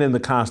and in the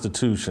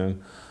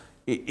Constitution.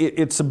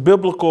 It's a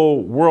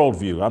biblical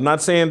worldview. I'm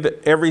not saying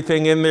that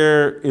everything in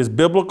there is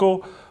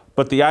biblical,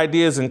 but the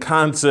ideas and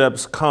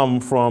concepts come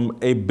from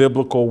a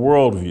biblical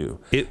worldview.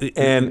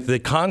 And the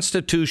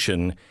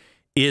Constitution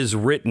is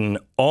written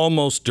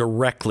almost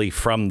directly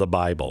from the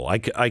Bible.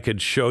 I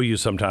could show you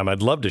sometime.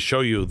 I'd love to show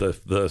you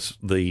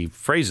the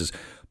phrases,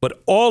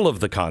 but all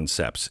of the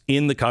concepts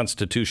in the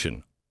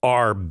Constitution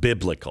are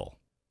biblical.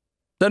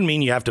 Doesn't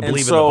mean you have to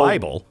believe in the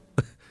Bible.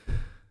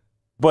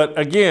 But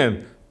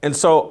again, and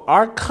so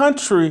our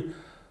country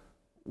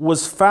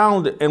was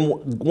founded,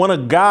 and one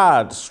of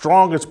God's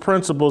strongest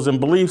principles and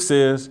beliefs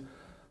is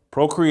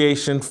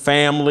procreation,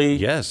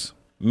 family,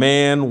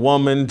 man,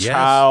 woman,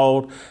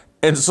 child.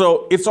 And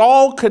so it's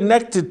all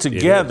connected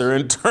together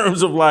in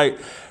terms of, like,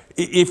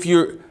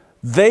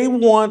 they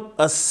want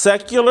a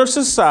secular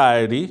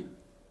society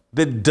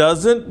that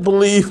doesn't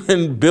believe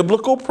in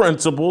biblical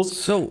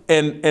principles.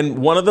 And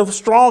one of the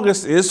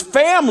strongest is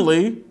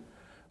family,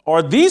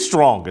 or the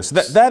strongest.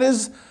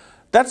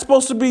 That's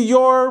supposed to be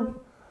your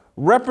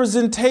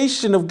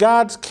representation of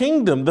God's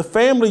kingdom, the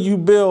family you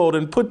build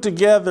and put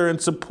together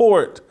and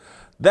support.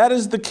 That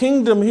is the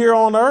kingdom here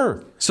on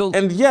earth.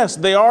 And yes,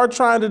 they are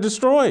trying to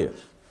destroy it.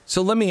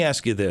 So let me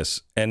ask you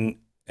this, and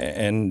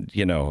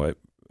you know,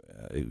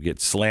 I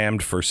get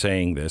slammed for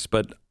saying this,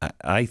 but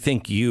I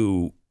think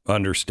you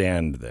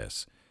understand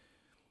this.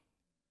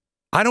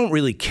 I don't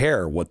really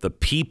care what the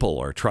people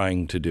are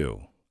trying to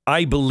do.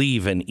 I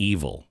believe in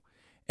evil,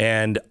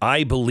 and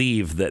I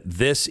believe that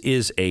this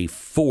is a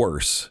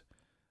force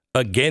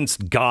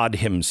against God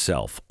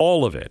himself,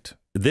 all of it.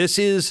 This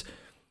is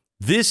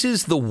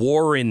the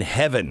war in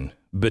heaven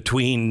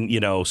between, you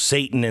know,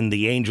 Satan and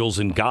the angels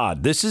and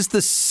God. This is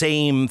the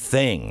same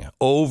thing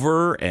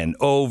over and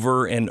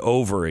over and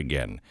over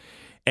again.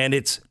 And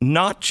it's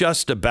not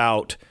just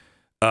about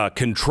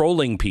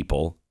controlling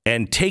people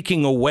and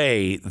taking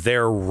away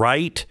their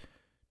right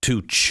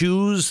to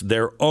choose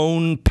their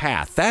own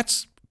path.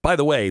 That's, by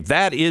the way,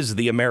 that is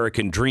the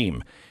American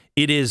dream.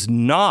 It is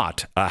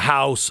not a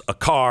house, a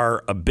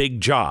car, a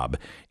big job.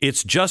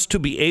 It's just to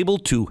be able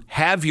to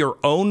have your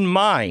own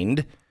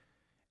mind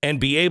and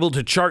be able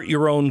to chart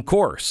your own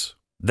course.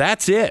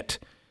 That's it.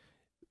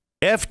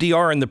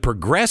 FDR and the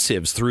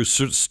progressives through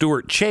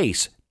Stuart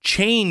Chase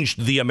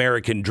changed the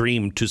American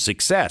dream to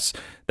success.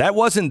 That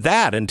wasn't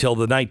that until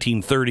the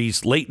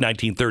 1930s, late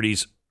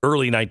 1930s,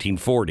 early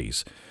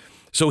 1940s.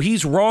 So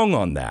he's wrong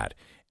on that.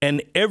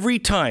 And every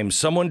time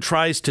someone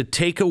tries to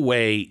take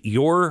away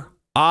your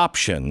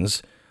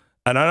options,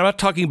 and I'm not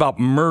talking about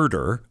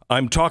murder,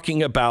 I'm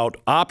talking about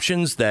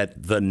options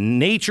that the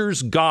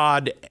nature's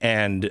God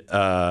and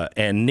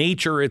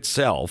nature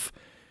itself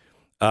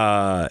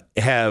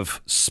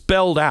have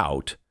spelled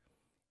out.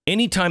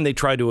 Anytime they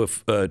try to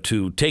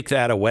take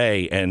that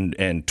away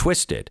and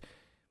twist it,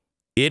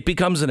 it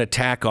becomes an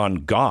attack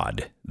on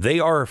God. They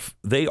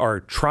are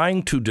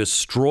trying to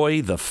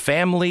destroy the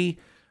family,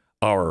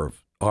 our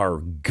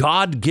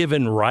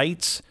God-given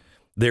rights.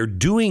 They're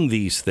doing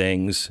these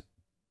things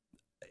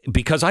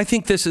because I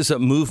think this is a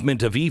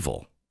movement of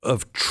evil,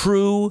 of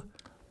true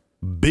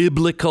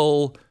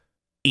biblical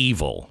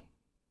evil.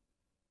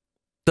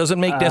 Doesn't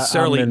make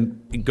necessarily.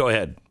 Go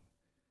ahead.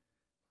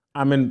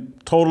 I'm in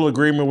total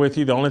agreement with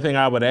you. The only thing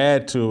I would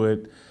add to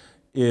it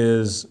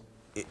is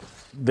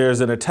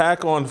there's an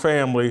attack on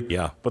family,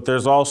 but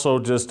there's also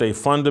just a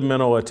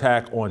fundamental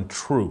attack on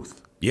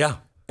truth. Yeah.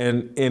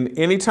 And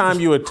anytime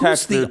you attack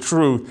the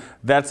truth,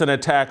 that's an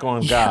attack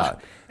on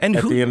God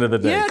at the end of the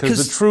day.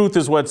 Because the truth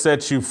is what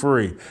sets you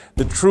free.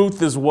 The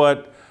truth is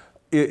what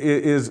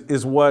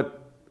is what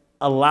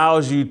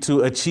allows you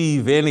to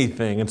achieve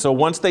anything. And so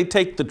once they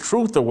take the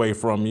truth away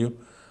from you,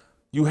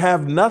 you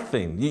have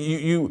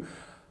nothing.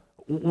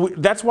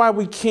 That's why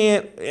we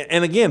can't,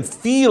 and again,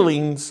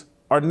 feelings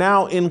are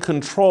now in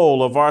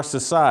control of our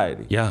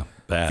society. Yeah,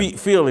 bad.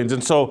 Feelings.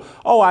 And so,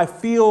 I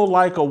feel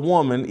like a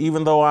woman,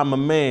 even though I'm a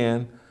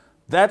man.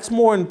 That's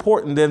more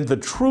important than the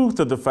truth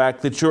of the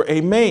fact that you're a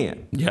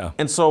man. Yeah.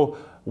 And so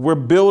we're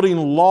building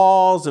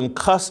laws and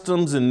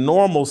customs and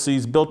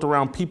normalcies built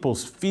around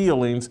people's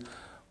feelings,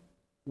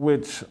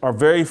 which are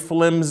very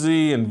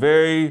flimsy and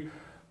very,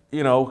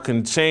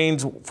 can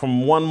change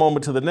from one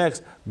moment to the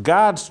next.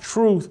 God's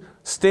truth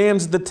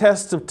stands the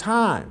test of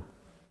time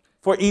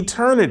for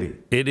eternity.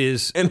 It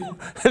is.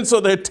 And so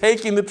they're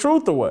taking the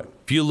truth away.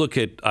 If you look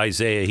at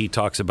Isaiah, he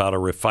talks about a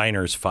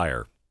refiner's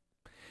fire.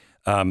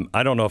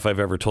 I don't know if I've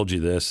ever told you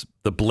this.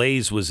 The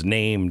blaze was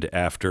named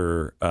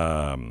after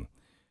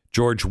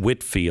George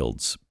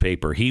Whitfield's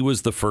paper. He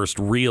was the first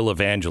real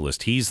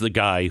evangelist. He's the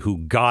guy who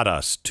got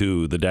us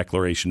to the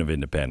Declaration of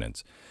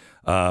Independence.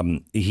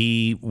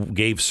 He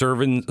gave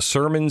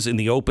sermons in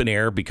the open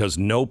air because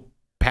no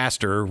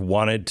pastor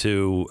wanted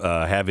to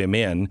have him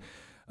in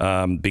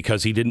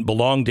because he didn't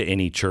belong to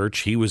any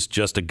church. He was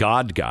just a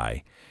God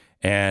guy.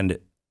 And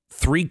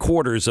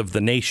 3/4 of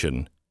the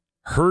nation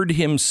heard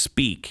him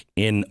speak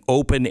in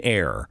open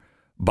air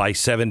by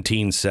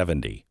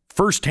 1770.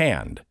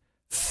 Firsthand.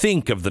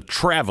 Think of the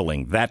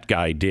traveling that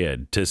guy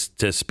did to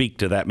speak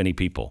to that many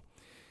people.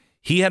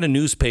 He had a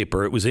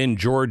newspaper. It was in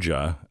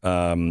Georgia,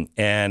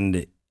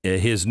 and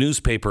his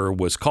newspaper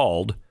was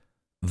called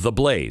The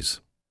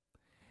Blaze.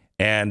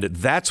 And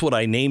that's what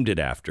I named it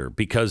after,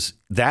 because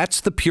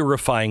that's the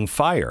purifying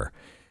fire.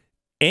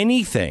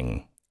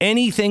 Anything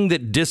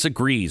that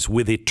disagrees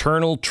with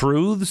eternal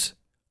truths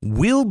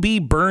will be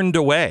burned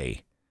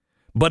away.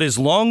 But as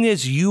long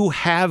as you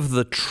have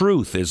the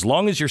truth, as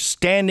long as you're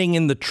standing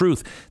in the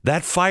truth,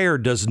 that fire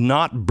does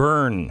not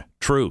burn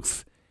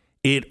truth.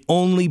 It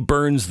only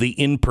burns the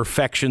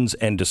imperfections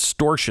and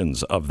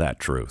distortions of that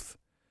truth.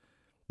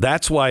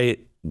 That's why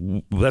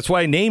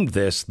I named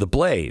this The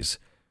Blaze.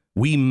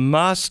 We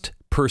must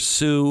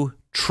pursue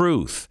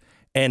truth.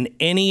 And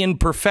any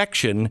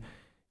imperfection,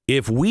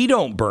 if we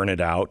don't burn it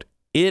out,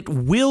 it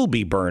will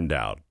be burned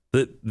out.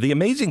 The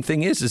amazing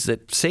thing is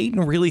that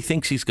Satan really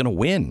thinks he's going to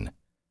win.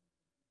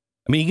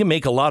 I mean, he can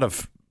make a lot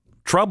of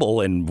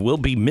trouble and we'll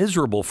be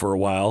miserable for a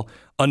while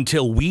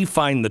until we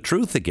find the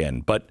truth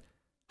again. But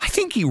I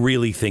think he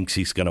really thinks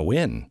he's going to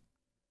win.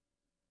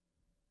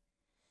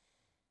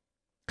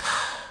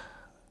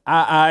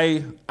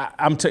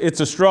 It's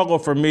a struggle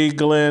for me,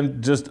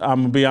 Glenn.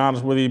 I'm gonna be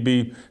honest with you,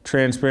 be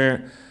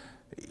transparent.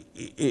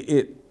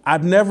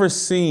 I've never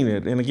seen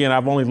it, and again,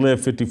 I've only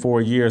lived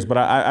 54 years, but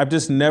I've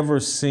just never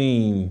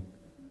seen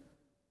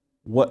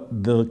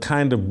what the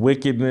kind of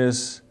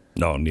wickedness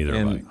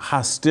and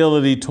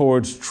hostility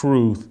towards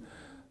truth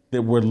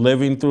that we're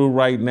living through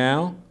right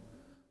now.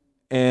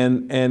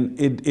 And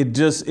it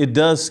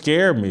does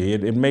scare me.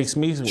 It makes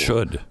me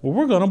well,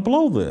 we're gonna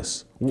blow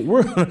this.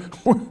 We're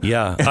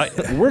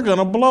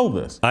gonna blow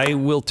this. I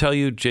will tell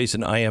you,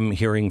 Jason, I am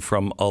hearing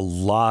from a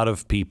lot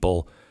of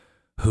people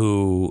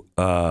who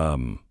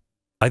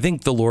I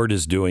think the Lord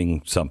is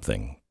doing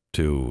something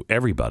to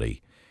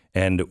everybody.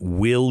 And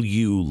will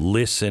you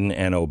listen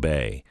and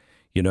obey?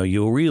 You know,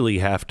 you really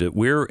have to.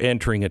 We're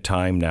entering a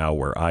time now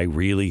where I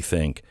really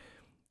think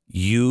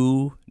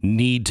you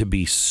need to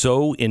be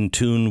so in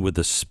tune with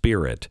the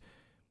Spirit,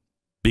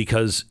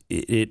 because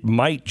it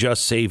might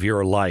just save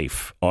your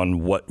life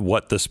on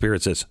what the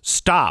Spirit says.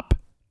 Stop.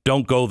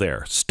 Don't go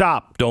there.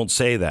 Stop. Don't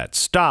say that.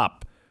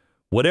 Stop.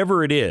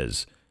 Whatever it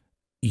is,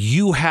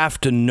 you have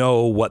to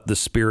know what the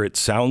Spirit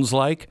sounds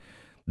like,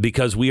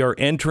 because we are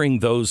entering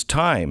those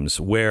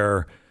times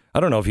where, I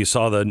don't know if you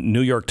saw the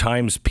New York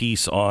Times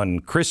piece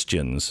on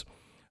Christians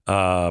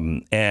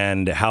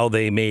and how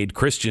they made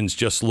Christians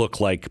just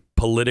look like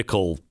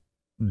political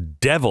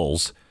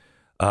devils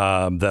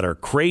that are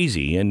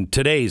crazy in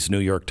today's New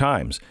York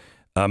Times.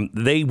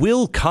 They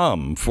will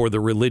come for the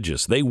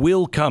religious. They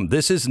will come.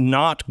 This is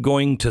not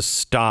going to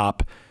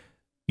stop.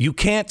 You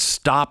can't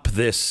stop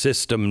this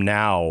system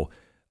now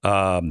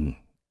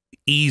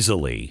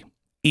easily,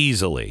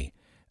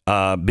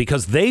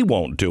 because they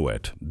won't do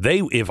it.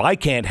 If I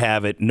can't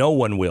have it, no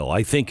one will,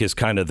 I think, is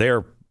kind of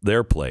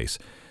their place.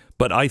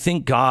 But I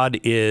think God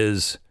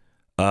is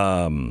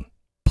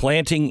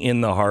planting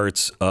in the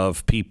hearts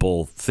of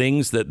people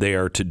things that they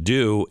are to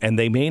do, and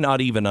they may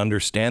not even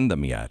understand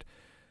them yet,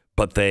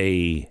 but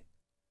they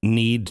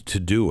need to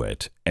do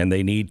it, and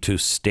they need to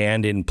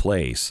stand in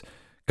place.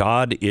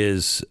 God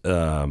is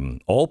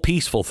all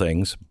peaceful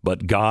things,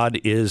 but God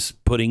is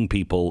putting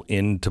people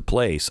into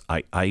place.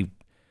 I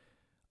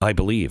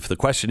believe. The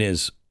question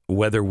is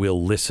whether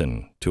we'll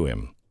listen to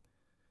him.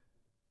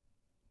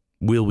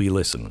 Will we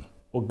listen?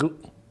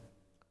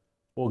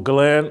 Well,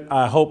 Glenn,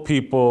 I hope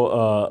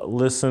people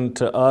listen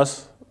to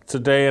us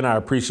today, and I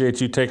appreciate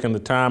you taking the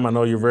time. I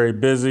know you're very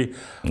busy.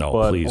 No,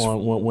 but please.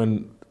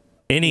 When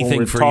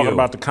anything we're for talking you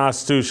about the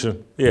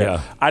Constitution,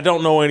 I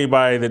don't know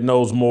anybody that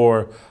knows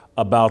more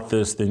about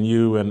this than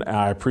you, and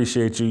I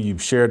appreciate you.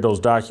 You've shared those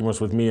documents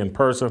with me in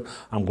person.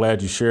 I'm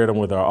glad you shared them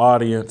with our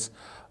audience.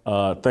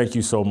 Thank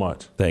you so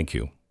much. Thank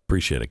you.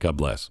 Appreciate it. God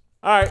bless.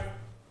 All right.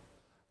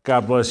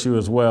 God bless you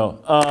as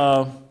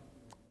well.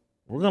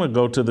 We're going to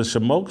go to the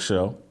Shemeka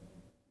Show.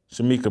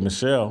 Shemeka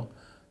Michelle,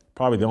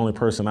 probably the only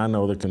person I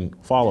know that can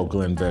follow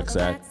Glenn Beck's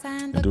act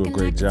and do a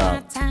great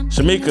job.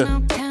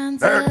 Shemeka,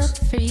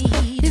 next.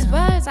 These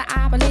words are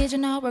our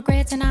religion, no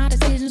regrets in our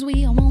decisions.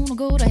 We all want to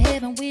go to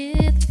heaven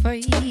with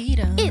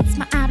freedom. It's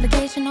my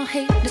obligation, no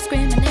hate,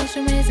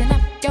 discrimination, raising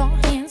up your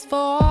hands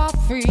for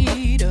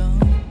freedom.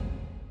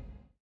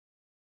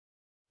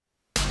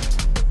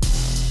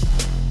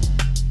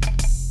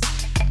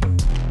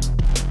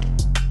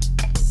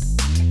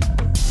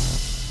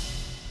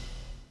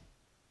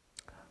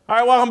 All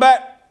right, welcome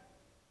back.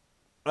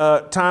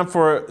 Time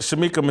for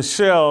Shemeka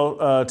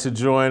Michelle to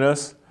join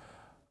us.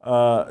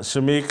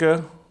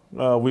 Shemeka,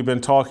 we've been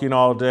talking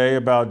all day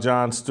about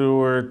Jon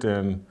Stewart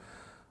and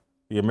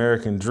the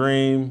American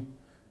dream.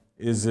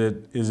 Is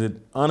it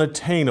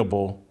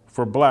unattainable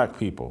for Black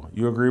people?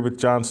 You agree with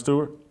Jon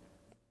Stewart?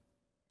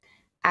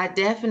 I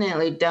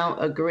definitely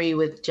don't agree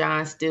with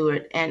Jon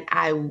Stewart, and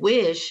I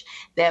wish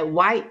that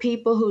white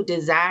people who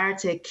desire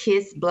to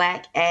kiss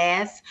Black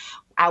ass,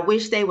 I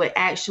wish they would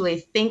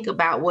actually think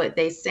about what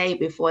they say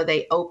before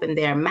they open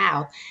their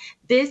mouth.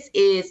 This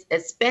is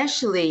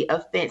especially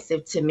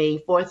offensive to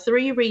me for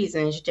 3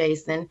 reasons,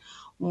 Jason.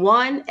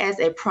 1, as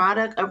a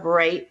product of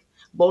rape,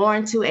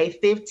 born to a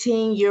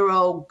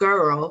 15-year-old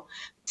girl.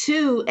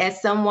 2,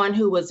 as someone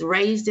who was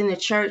raised in the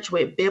church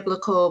with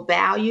biblical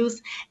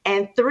values.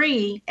 And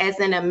 3, as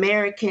an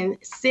American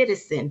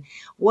citizen.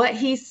 What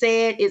he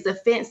said is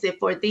offensive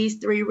for these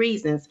 3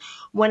 reasons.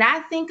 When I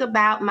think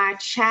about my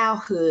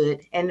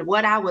childhood and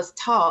what I was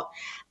taught,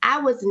 I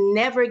was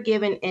never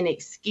given an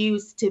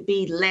excuse to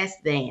be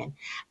less than.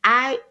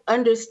 I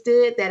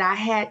understood that I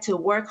had to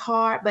work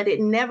hard, but it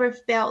never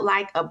felt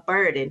like a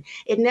burden.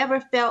 It never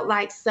felt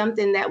like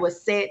something that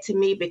was said to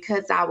me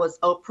because I was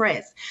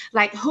oppressed.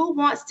 Like, who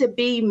wants to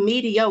be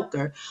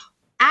mediocre?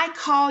 I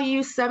call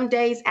you some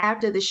days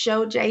after the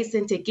show,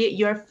 Jason, to get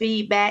your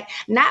feedback,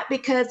 not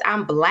because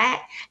I'm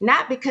Black,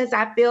 not because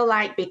I feel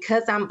like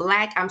because I'm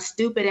Black, I'm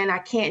stupid and I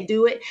can't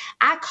do it.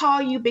 I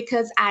call you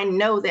because I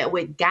know that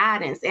with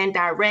guidance and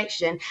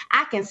direction,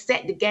 I can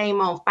set the game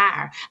on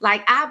fire.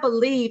 Like, I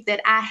believe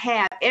that I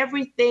have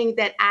everything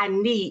that I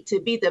need to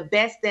be the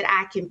best that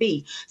I can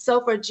be.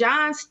 So for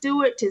Jon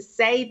Stewart to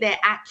say that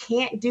I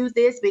can't do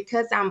this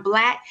because I'm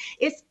Black,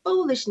 it's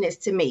foolishness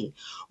to me.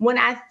 When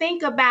I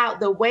think about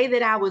the way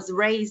that I was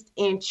raised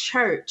in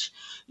church,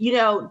 you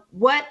know,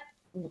 what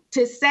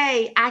to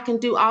say I can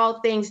do all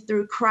things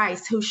through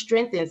Christ who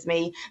strengthens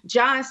me,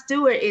 Jon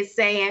Stewart is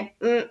saying,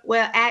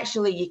 well,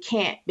 actually you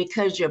can't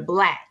because you're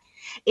Black.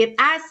 If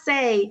I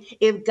say,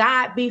 if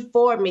God be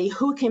for me,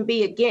 who can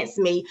be against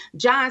me?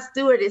 Jon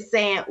Stewart is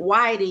saying,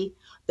 Whitey,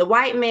 the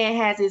white man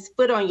has his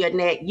foot on your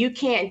neck. You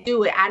can't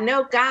do it. I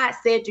know God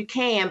said you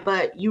can,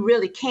 but you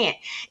really can't.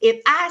 If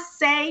I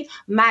say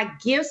my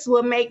gifts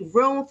will make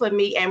room for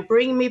me and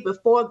bring me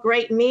before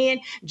great men,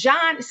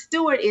 Jon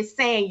Stewart is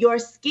saying your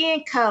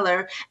skin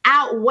color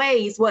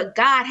outweighs what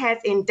God has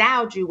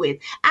endowed you with.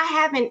 I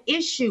have an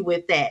issue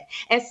with that.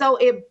 And so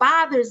it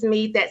bothers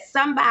me that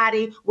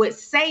somebody would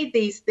say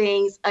these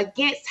things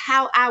against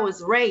how I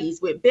was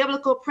raised, with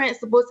biblical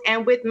principles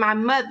and with my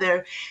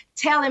mother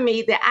telling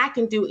me that I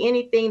can do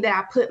anything that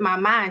I put my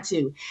mind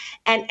to.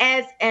 And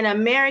as an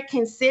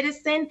American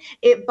citizen,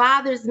 it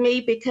bothers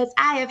me because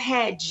I have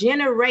had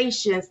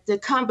generations to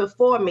come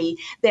before me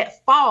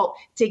that fought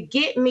to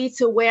get me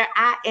to where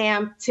I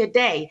am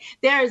today.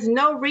 There is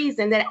no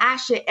reason that I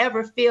should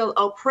ever feel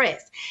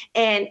oppressed.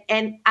 And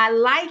I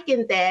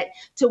liken that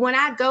to when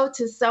I go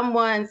to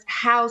someone's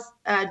house,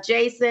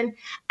 Jason,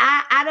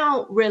 I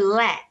don't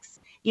relax.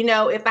 You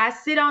know, if I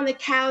sit on the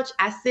couch,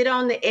 I sit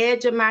on the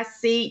edge of my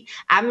seat.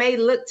 I may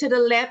look to the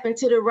left and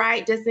to the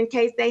right just in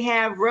case they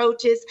have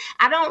roaches.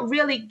 I don't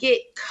really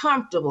get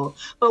comfortable.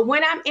 But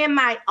when I'm in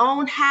my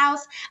own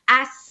house,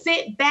 I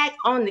sit back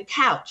on the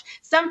couch.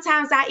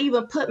 Sometimes I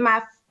even put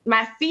my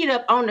feet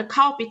up on the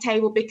coffee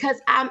table because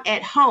I'm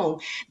at home.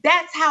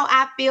 That's how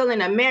I feel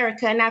in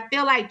America. And I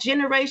feel like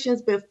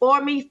generations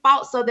before me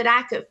fought so that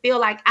I could feel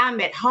like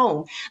I'm at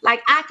home.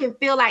 Like I can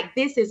feel like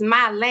this is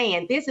my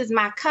land. This is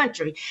my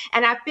country.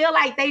 And I feel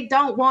like they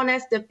don't want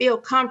us to feel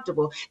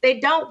comfortable.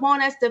 They don't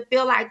want us to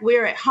feel like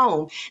we're at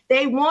home.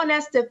 They want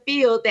us to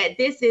feel that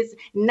this is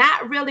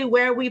not really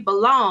where we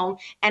belong.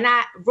 And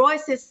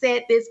Royce has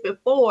said this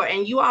before,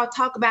 and you all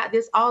talk about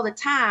this all the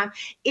time.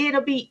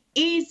 It'll be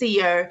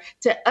easier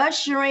to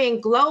usher in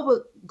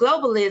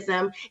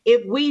globalism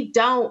if we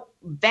don't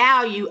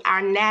value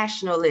our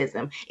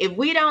nationalism. If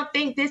we don't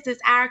think this is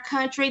our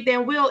country,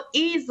 then we'll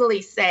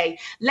easily say,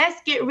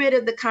 let's get rid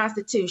of the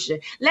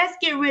Constitution. Let's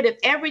get rid of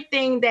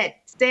everything that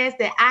says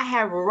that I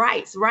have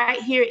rights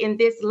right here in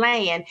this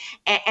land,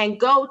 and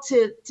go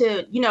to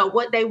you know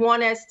what they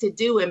want us to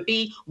do and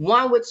be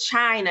one with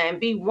China and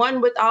be one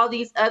with all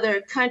these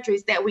other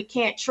countries that we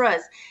can't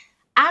trust.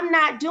 I'm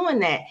not doing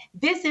that.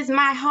 This is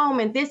my home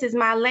and this is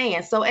my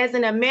land. So as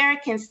an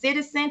American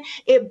citizen,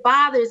 it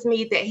bothers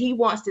me that he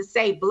wants to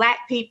say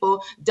Black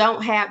people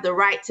don't have the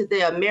right to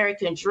the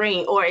American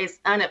dream or it's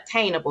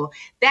unattainable.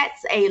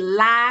 That's a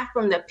lie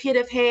from the pit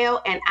of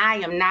hell, and I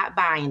am not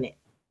buying it.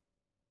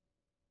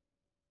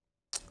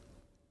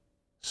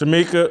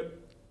 Shemeka,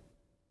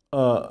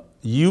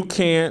 you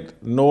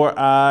can't, nor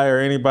I or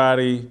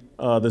anybody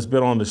that's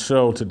been on the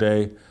show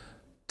today,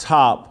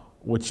 top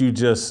what you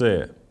just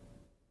said.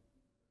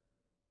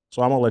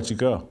 So I'm gonna let you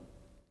go.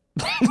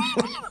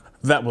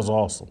 That was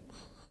awesome.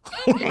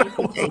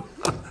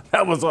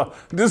 That was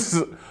this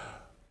is,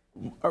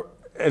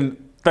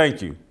 and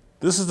thank you.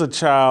 This is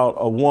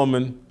a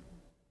woman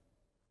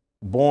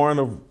born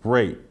of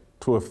rape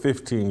to a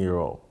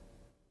 15-year-old.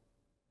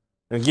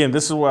 And again,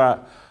 this is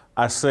what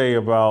I say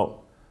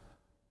about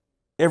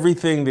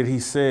everything that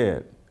he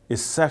said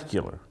is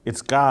secular.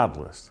 It's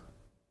godless.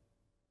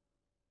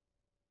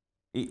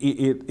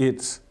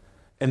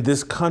 And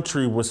this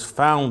country was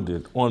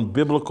founded on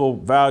biblical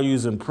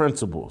values and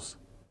principles.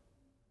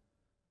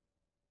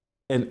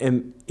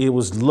 And it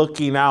was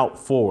looking out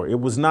for. It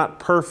was not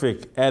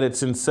perfect at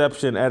its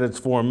inception, at its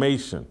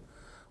formation.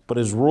 But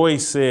as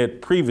Royce said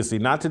previously,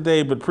 not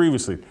today, but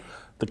previously,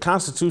 the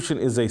Constitution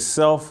is a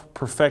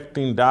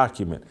self-perfecting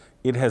document.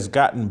 It has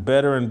gotten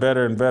better and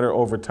better and better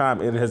over time.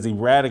 It has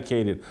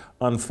eradicated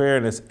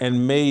unfairness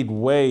and made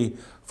way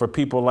for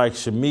people like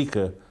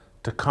Shemeka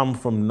to come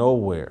from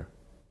nowhere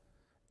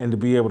and to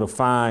be able to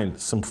find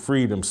some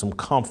freedom, some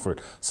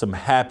comfort, some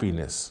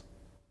happiness,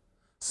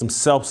 some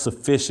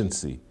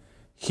self-sufficiency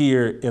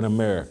here in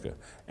America.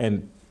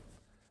 And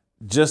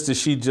just as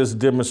she just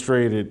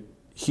demonstrated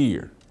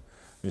here,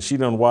 and she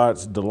done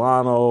watched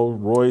Delano,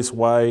 Royce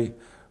White,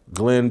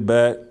 Glenn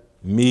Beck,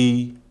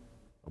 me,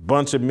 a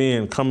bunch of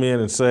men come in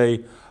and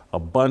say a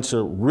bunch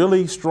of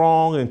really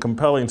strong and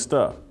compelling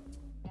stuff.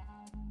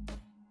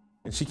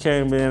 And she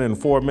came in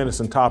 4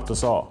 minutes and topped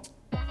us all.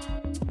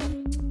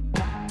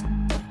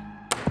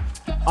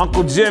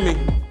 Uncle Jimmy,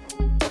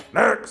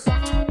 next.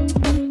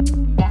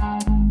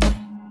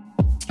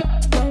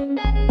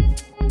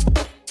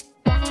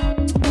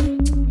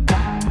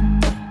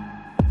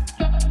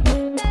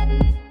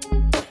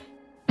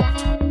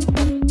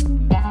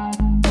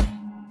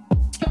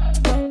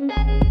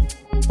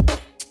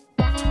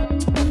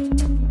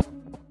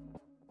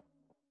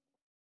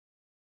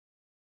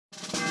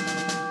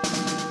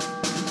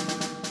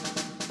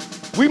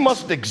 we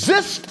must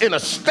exist in a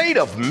state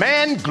of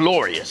man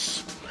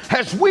glorious,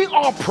 as we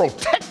are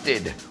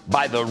protected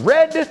by the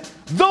red,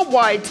 the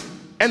white,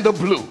 and the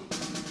blue.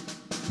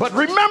 But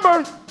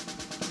remember,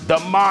 the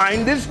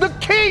mind is the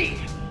key.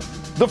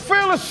 The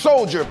fearless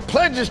soldier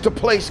pledges to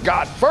place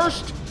God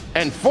first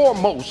and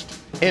foremost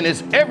in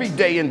his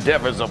everyday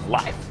endeavors of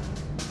life.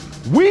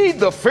 We,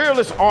 the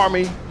fearless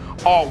army,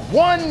 are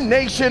one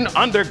nation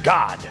under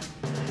God,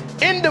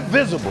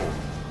 indivisible,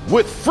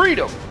 with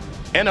freedom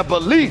and a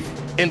belief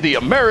in the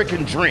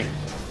American dream.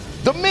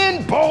 The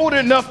men bold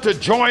enough to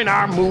join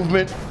our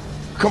movement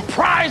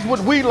comprise what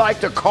we like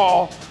to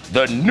call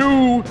the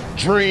New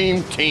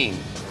Dream Team.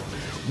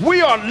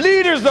 We are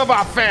leaders of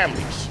our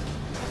families,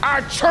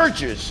 our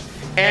churches,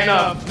 and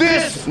of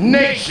this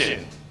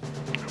nation.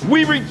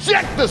 We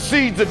reject the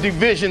seeds of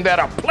division that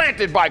are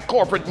planted by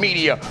corporate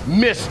media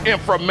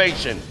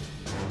misinformation.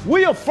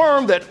 We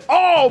affirm that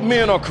all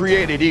men are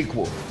created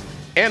equal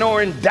and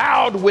are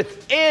endowed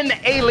with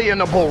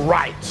inalienable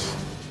rights,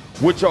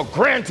 which are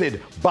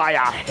granted by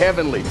our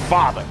Heavenly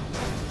Father.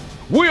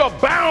 We are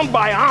bound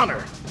by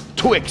honor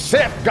to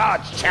accept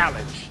God's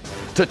challenge,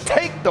 to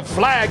take the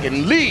flag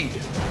and lead,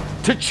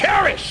 to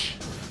cherish,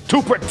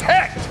 to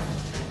protect,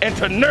 and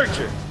to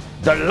nurture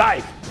the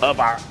life of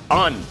our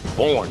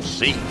unborn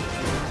seed.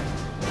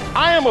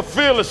 I am a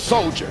fearless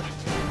soldier,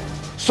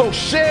 so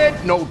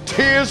shed no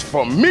tears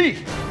for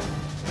me.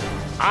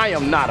 I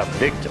am not a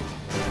victim.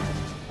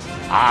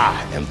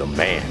 I am the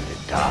man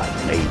that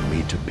God made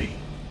me to be.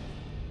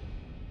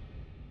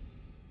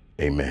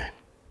 Amen.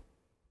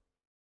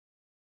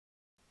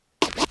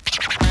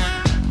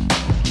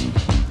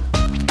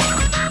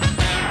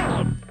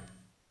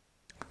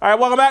 All right,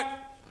 welcome back.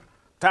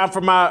 Time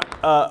for my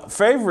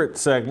favorite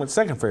segment,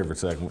 second favorite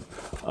segment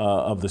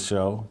of the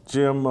show.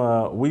 Jim,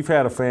 we've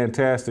had a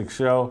fantastic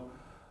show.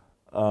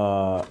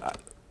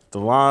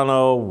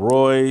 Delano,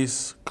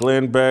 Royce,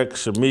 Glenn Beck,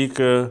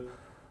 Shemeka,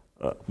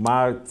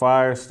 my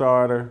fire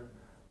starter.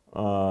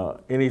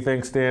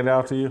 Anything stand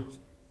out to you?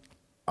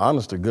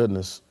 Honest to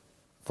goodness,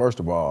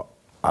 first of all,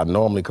 I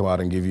normally come out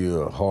and give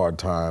you a hard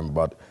time,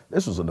 but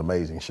this was an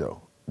amazing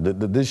show.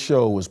 This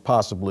show was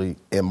possibly,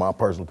 in my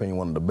personal opinion,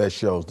 one of the best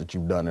shows that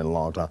you've done in a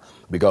long time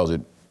because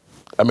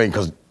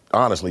because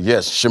honestly,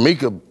 yes,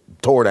 Shemeka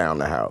tore down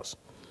the house.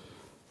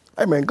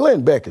 Hey man,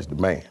 Glenn Beck is the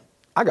man.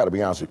 I gotta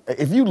be honest with you.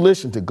 If you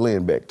listen to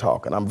Glenn Beck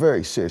talk, and I'm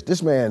very serious,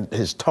 this man,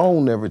 his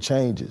tone never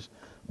changes,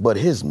 but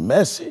his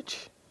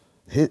message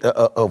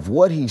of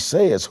what he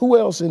says, who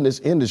else in this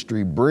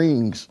industry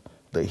brings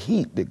the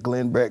heat that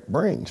Glenn Beck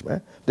brings,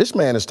 man? This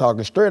man is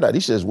talking straight out. He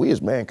says we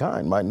as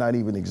mankind might not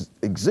even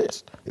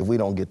exist if we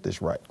don't get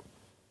this right.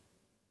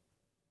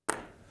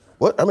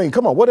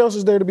 Come on, what else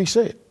is there to be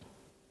said?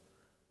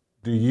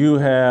 Do you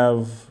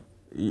have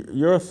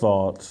your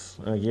thoughts,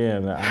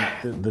 again,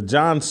 the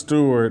Jon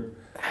Stewart,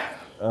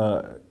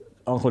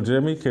 Uncle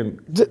Jimmy, can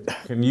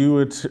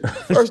you,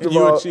 First of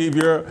all, achieve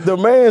your the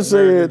man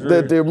said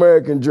that the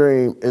American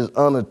dream is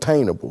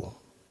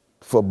unattainable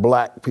for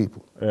black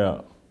people.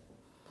 Yeah.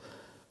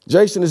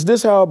 Jason, is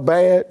this how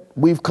bad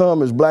we've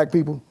come as black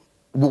people?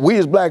 We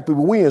as black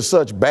people, we in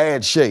such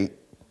bad shape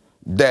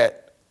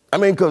that,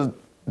 because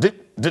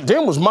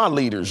them was my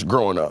leaders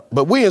growing up,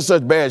 but we in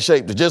such bad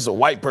shape that just a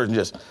white person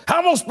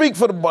I'm gonna speak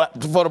for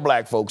the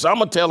black folks. I'm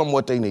gonna tell them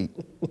what they need.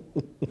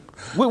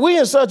 we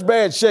in such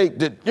bad shape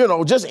that,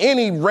 just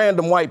any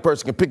random white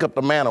person can pick up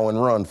the mantle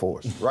and run for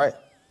us, right?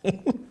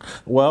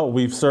 Well,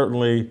 we've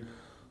certainly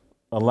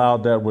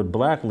allowed that with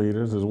black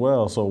leaders as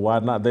well, so why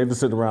not? They just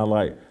sit around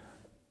like,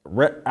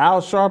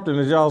 Al Sharpton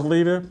is y'all's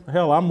leader?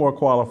 Hell, I'm more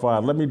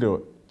qualified. Let me do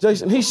it.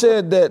 Jason, he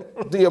said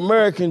that the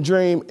American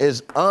dream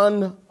is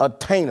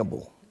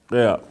unattainable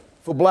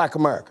for black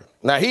America.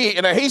 Now,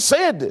 he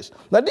said this.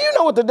 Now, do you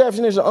know what the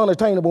definition of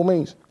unattainable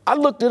means? I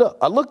looked it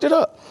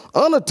up.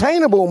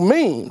 Unattainable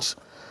means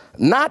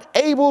not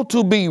able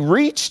to be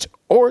reached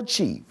or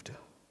achieved.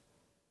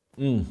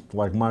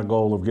 Like my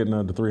goal of getting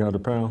under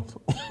 300 pounds?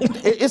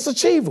 It's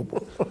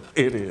achievable.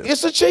 It is.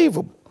 It's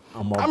achievable.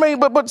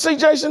 But see,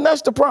 Jason,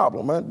 that's the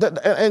problem, man.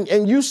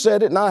 And you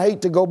said it, and I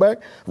hate to go back.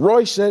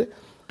 Royce said it.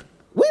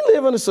 We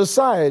live in a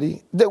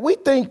society that we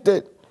think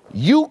that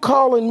you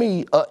calling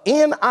me a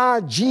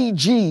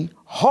N-I-G-G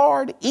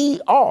hard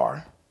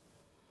E-R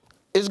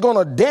is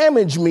gonna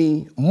damage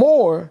me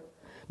more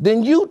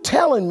than you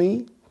telling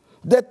me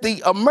that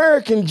the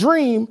American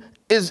dream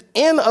is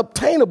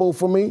inobtainable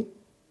for me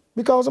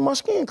because of my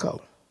skin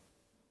color.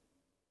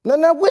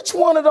 Now, which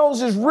one of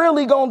those is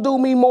really gonna do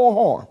me more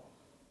harm?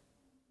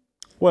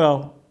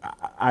 Well,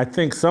 I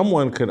think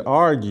someone could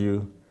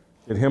argue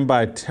that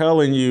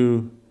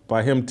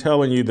by him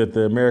telling you that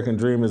the American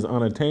dream is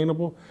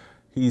unattainable,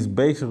 he's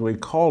basically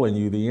calling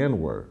you the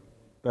N-word.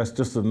 That's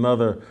just that's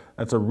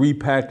a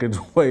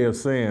repackaged way of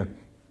saying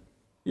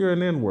you're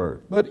an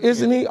N-word. But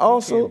isn't he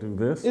also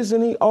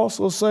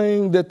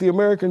saying that the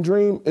American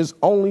dream is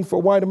only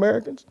for white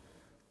Americans?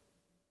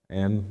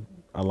 And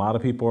a lot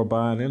of people are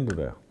buying into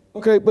that.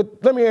 Okay, but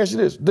let me ask you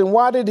this. Then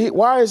why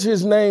is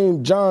his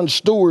name Jon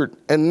Stewart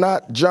and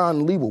not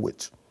John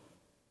Leibowitz?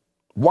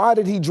 Why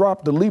did he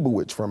drop the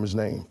Leibowitz from his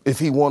name if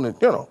he wanted,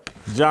 you know?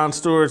 Jon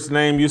Stewart's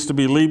name used to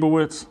be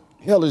Leibowitz?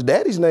 Hell, his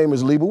daddy's name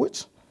is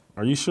Leibowitz.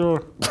 Are you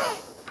sure?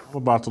 I'm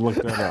about to look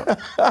that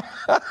up.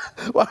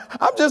 Well,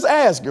 I'm just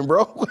asking,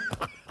 bro.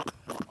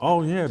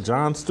 Oh, yeah,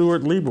 Jon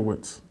Stewart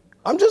Leibowitz.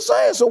 I'm just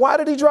saying, so why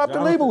did he drop the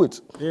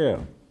Leibowitz? Yeah,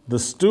 the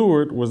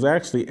Stewart was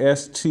actually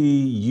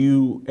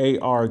Stuart,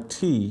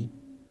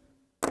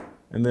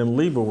 and then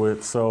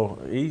Leibowitz, so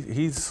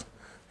he's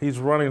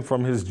running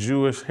from his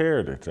Jewish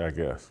heritage, I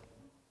guess.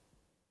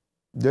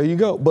 There you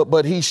go.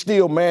 But he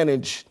still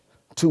managed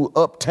to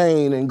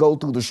obtain and go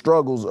through the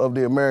struggles of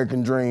the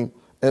American dream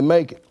and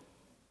make it.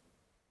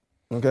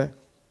 Okay?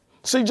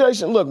 See,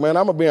 Jason, look, man,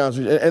 I'm going to be honest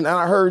with you. And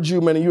I heard you,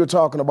 man, and you were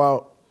talking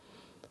about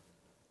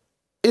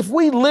if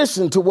we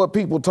listened to what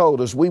people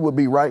told us, we would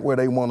be right where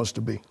they want us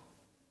to be.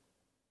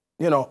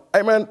 You know,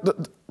 hey, man,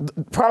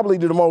 probably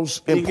the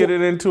most important. He get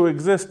it into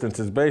existence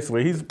is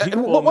basically,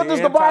 what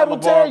does the Bible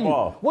tell you?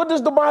 What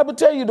does the Bible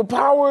tell you? The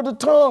power of the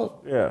tongue.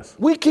 Yes.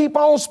 We keep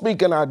on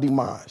speaking our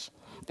demise.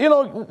 You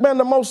know, man,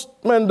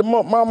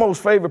 my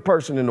most favorite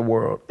person in the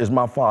world is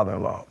my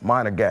father-in-law,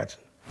 Minor Gatson.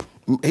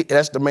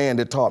 That's the man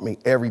that taught me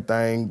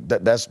everything.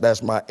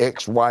 That's my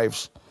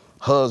ex-wife's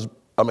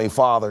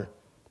father,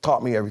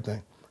 taught me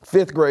everything.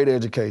 5th grade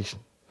education.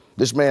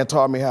 This man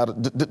taught me how to,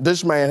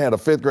 this man had a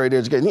 5th grade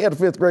education. He had a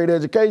 5th grade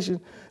education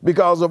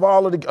because of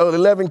all of the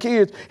 11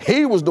 kids.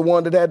 He was the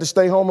one that had to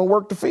stay home and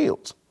work the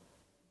fields.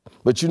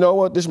 But you know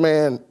what? This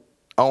man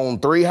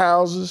owned 3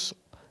 houses,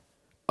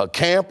 a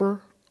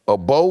camper, a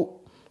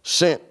boat,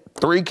 sent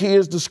 3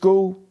 kids to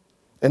school,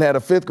 and had a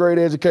 5th grade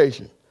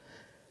education.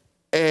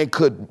 And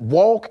could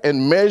walk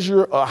and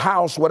measure a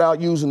house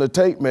without using a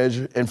tape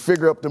measure and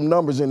figure up them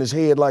numbers in his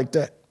head like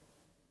that.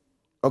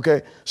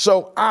 Okay,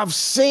 so I've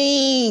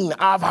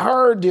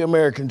heard the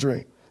American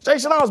dream.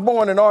 Jason, I was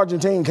born in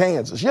Argentine,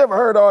 Kansas. You ever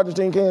heard of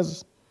Argentine,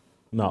 Kansas?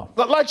 No.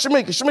 Like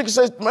Shemeka. Shemeka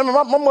says, my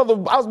mother,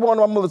 I was born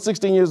to my mother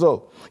 16 years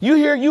old.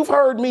 You've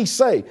heard me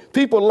say,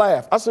 people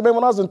laugh. I said, man,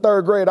 when I was in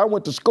 3rd grade, I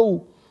went to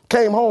school,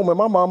 came home, and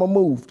my mama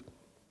moved.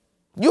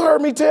 You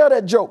heard me tell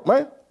that joke,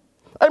 man.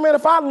 Hey, man,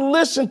 if I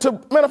listened to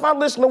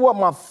what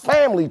my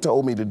family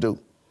told me to do,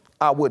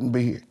 I wouldn't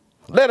be here.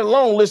 Let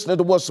alone listening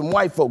to what some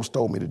white folks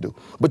told me to do.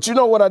 But you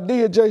know what I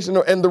did, Jason?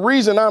 And the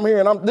reason I'm here,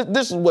 and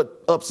this is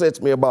what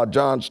upsets me about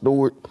Jon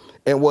Stewart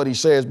and what he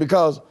says,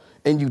 because,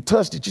 and you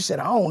touched it, you said,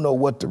 I don't know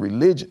what the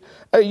religion.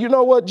 Hey, you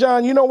know what,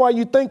 John? You know why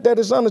you think that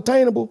it's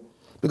unattainable?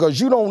 Because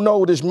you don't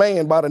know this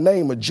man by the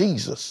name of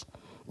Jesus.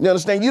 You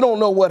understand? You don't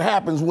know what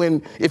happens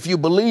if you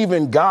believe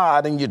in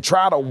God and you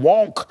try to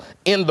walk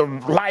in the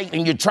light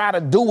and you try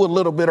to do a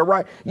little bit of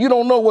right. You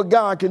don't know what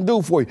God can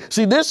do for you.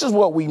 See, this is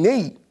what we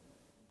need.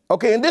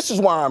 Okay, and this is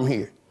why I'm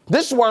here.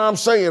 This is why I'm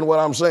saying what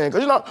I'm saying.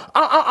 Because, you know,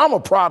 I'm a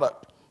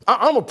product.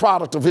 I'm a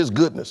product of his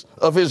goodness,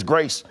 of his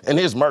grace and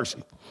his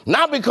mercy.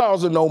 Not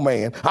because of no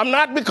man. I'm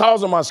not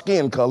because of my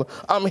skin color.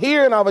 I'm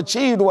here and I've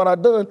achieved what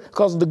I've done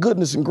because of the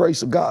goodness and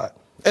grace of God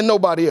and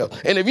nobody else.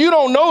 And if you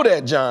don't know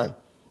that, John,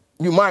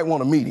 you might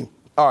want to meet him.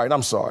 All right,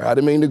 I'm sorry. I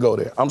didn't mean to go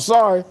there. I'm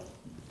sorry.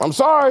 I'm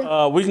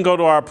sorry. We can go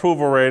to our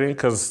approval rating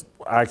because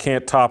I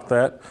can't top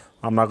that.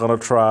 I'm not going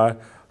to try.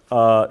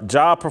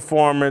 Job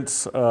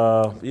performance,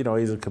 you know,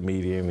 he's a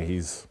comedian.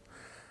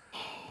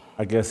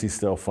 I guess he's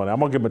still funny. I'm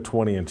going to give him a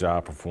 20 in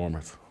job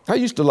performance. I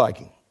used to like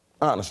him,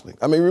 honestly.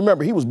 I mean,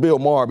 remember, he was Bill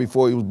Maher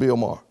before he was Bill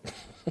Maher.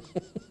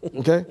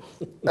 Okay?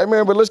 Hey,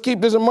 man, but let's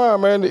keep this in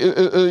mind, man.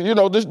 You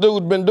know, this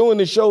dude's been doing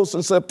this show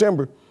since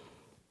September.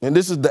 And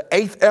this is the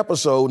 8th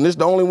episode, and this is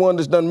the only one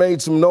that's done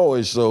made some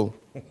noise, so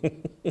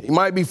he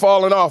might be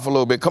falling off a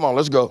little bit. Come on,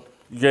 let's go.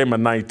 You gave him a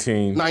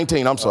 19.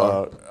 19, I'm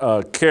sorry.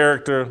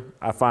 Character,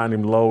 I find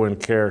him low in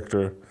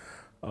character.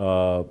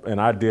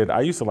 And I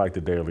used to like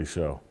The Daily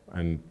Show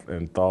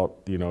and thought,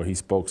 you know, he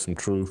spoke some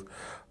truth.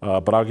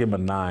 But I'll give him a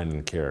 9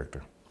 in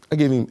character. I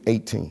give him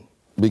 18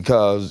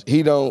 because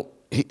I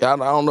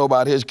don't know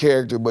about his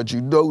character, but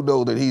you do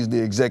know that he's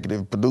the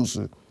executive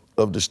producer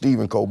of the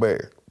Stephen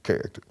Colbert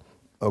character.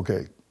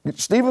 Okay.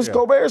 Stephen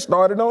Colbert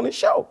started on his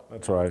show.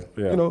 That's right,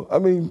 yeah. You know, I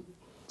mean,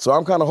 so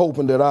I'm kind of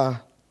hoping that I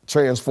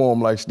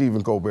transform like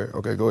Stephen Colbert.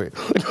 Okay, go ahead.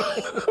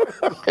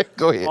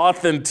 Go ahead.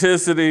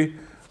 Authenticity,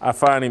 I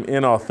find him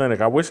inauthentic.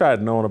 I wish I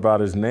had known about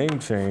his name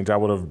change. I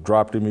would have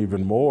dropped him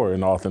even more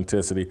in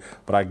authenticity,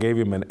 but I gave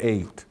him an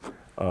 8,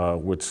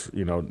 which,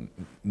 you know,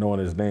 knowing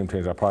his name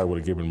change, I probably would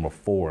have given him a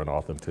 4 in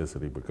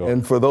authenticity.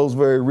 And for those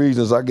very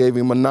reasons, I gave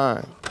him a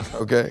 9,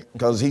 okay?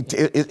 Because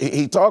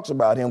he talks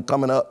about him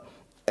coming up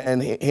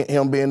and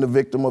him being the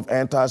victim of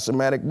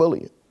anti-Semitic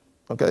bullying,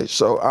 okay?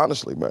 So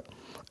honestly, man.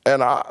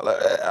 And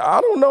I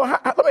don't know,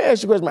 let me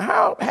ask you a question, man.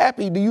 How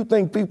happy do you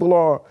think people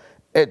are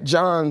at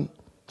Jon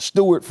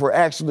Stewart for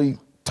actually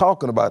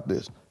talking about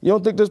this? You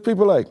don't think there's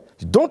people like,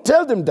 don't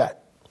tell them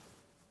that.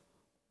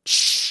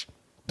 Shh,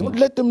 don't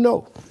let them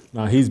know.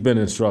 Now, he's been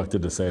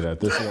instructed to say that.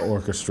 This is an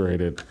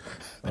orchestrated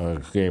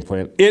game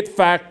plan. It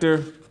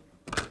factor,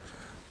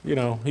 you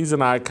know, he's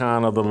an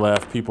icon of the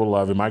left. People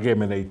love him. I gave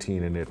him an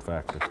 18 in it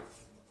factor.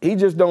 He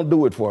just don't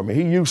do it for me.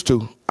 He used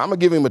to. I'm going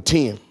to give him a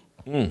 10.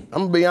 I'm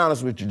gonna be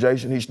honest with you,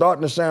 Jason. He's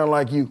starting to sound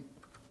like you.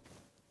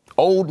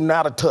 Old and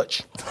out of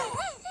touch.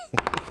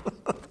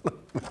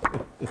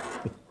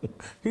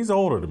 He's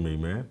older than me,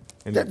 man.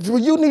 And Well,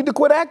 you need to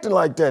quit acting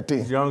like that, then.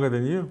 he's younger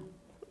than you.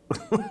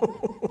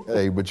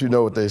 Hey, but you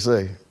know what they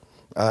say.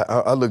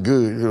 I look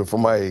good for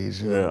my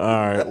age. Yeah,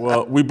 all right.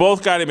 Well, we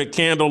both got him at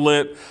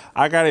candlelit.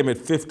 I got him at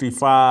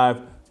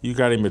 55. You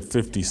got him at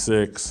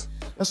 56.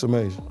 That's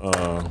amazing.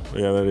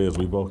 Yeah, that is.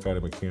 We both got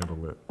him at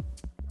candlelit.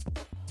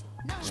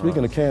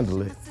 Speaking of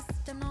candlelit.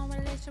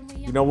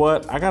 You know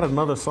what? I got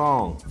another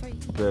song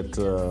that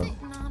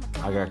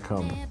I got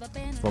coming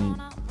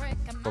from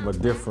a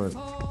different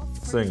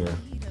singer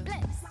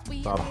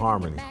about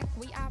harmony.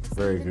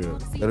 Very good.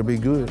 That'll be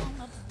good.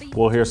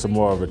 We'll hear some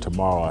more of it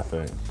tomorrow, I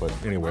think. But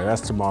anyway,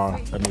 that's tomorrow.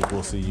 That means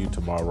we'll see you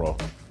tomorrow.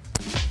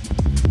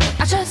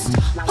 I just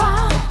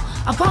want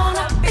upon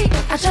a beat.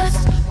 I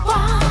just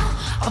want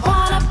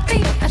upon a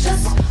beat. I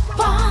just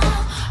want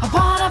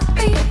upon a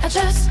beat. I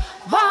just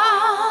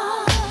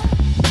want.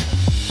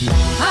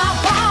 I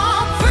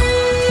want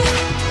free.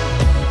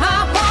 I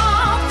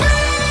want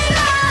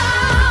freedom.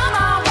 I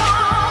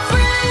want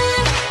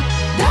freedom.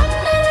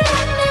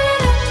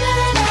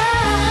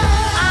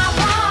 I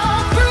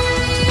want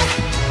free.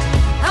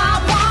 I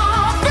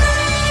want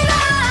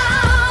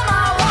freedom. I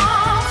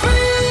want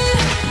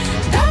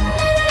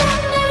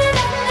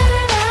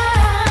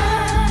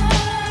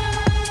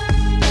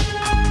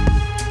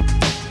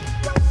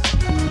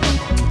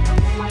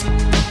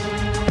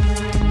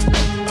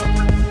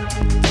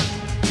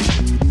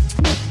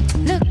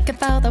Looking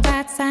for the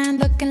right sign,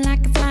 looking like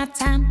it's my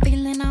time, feeling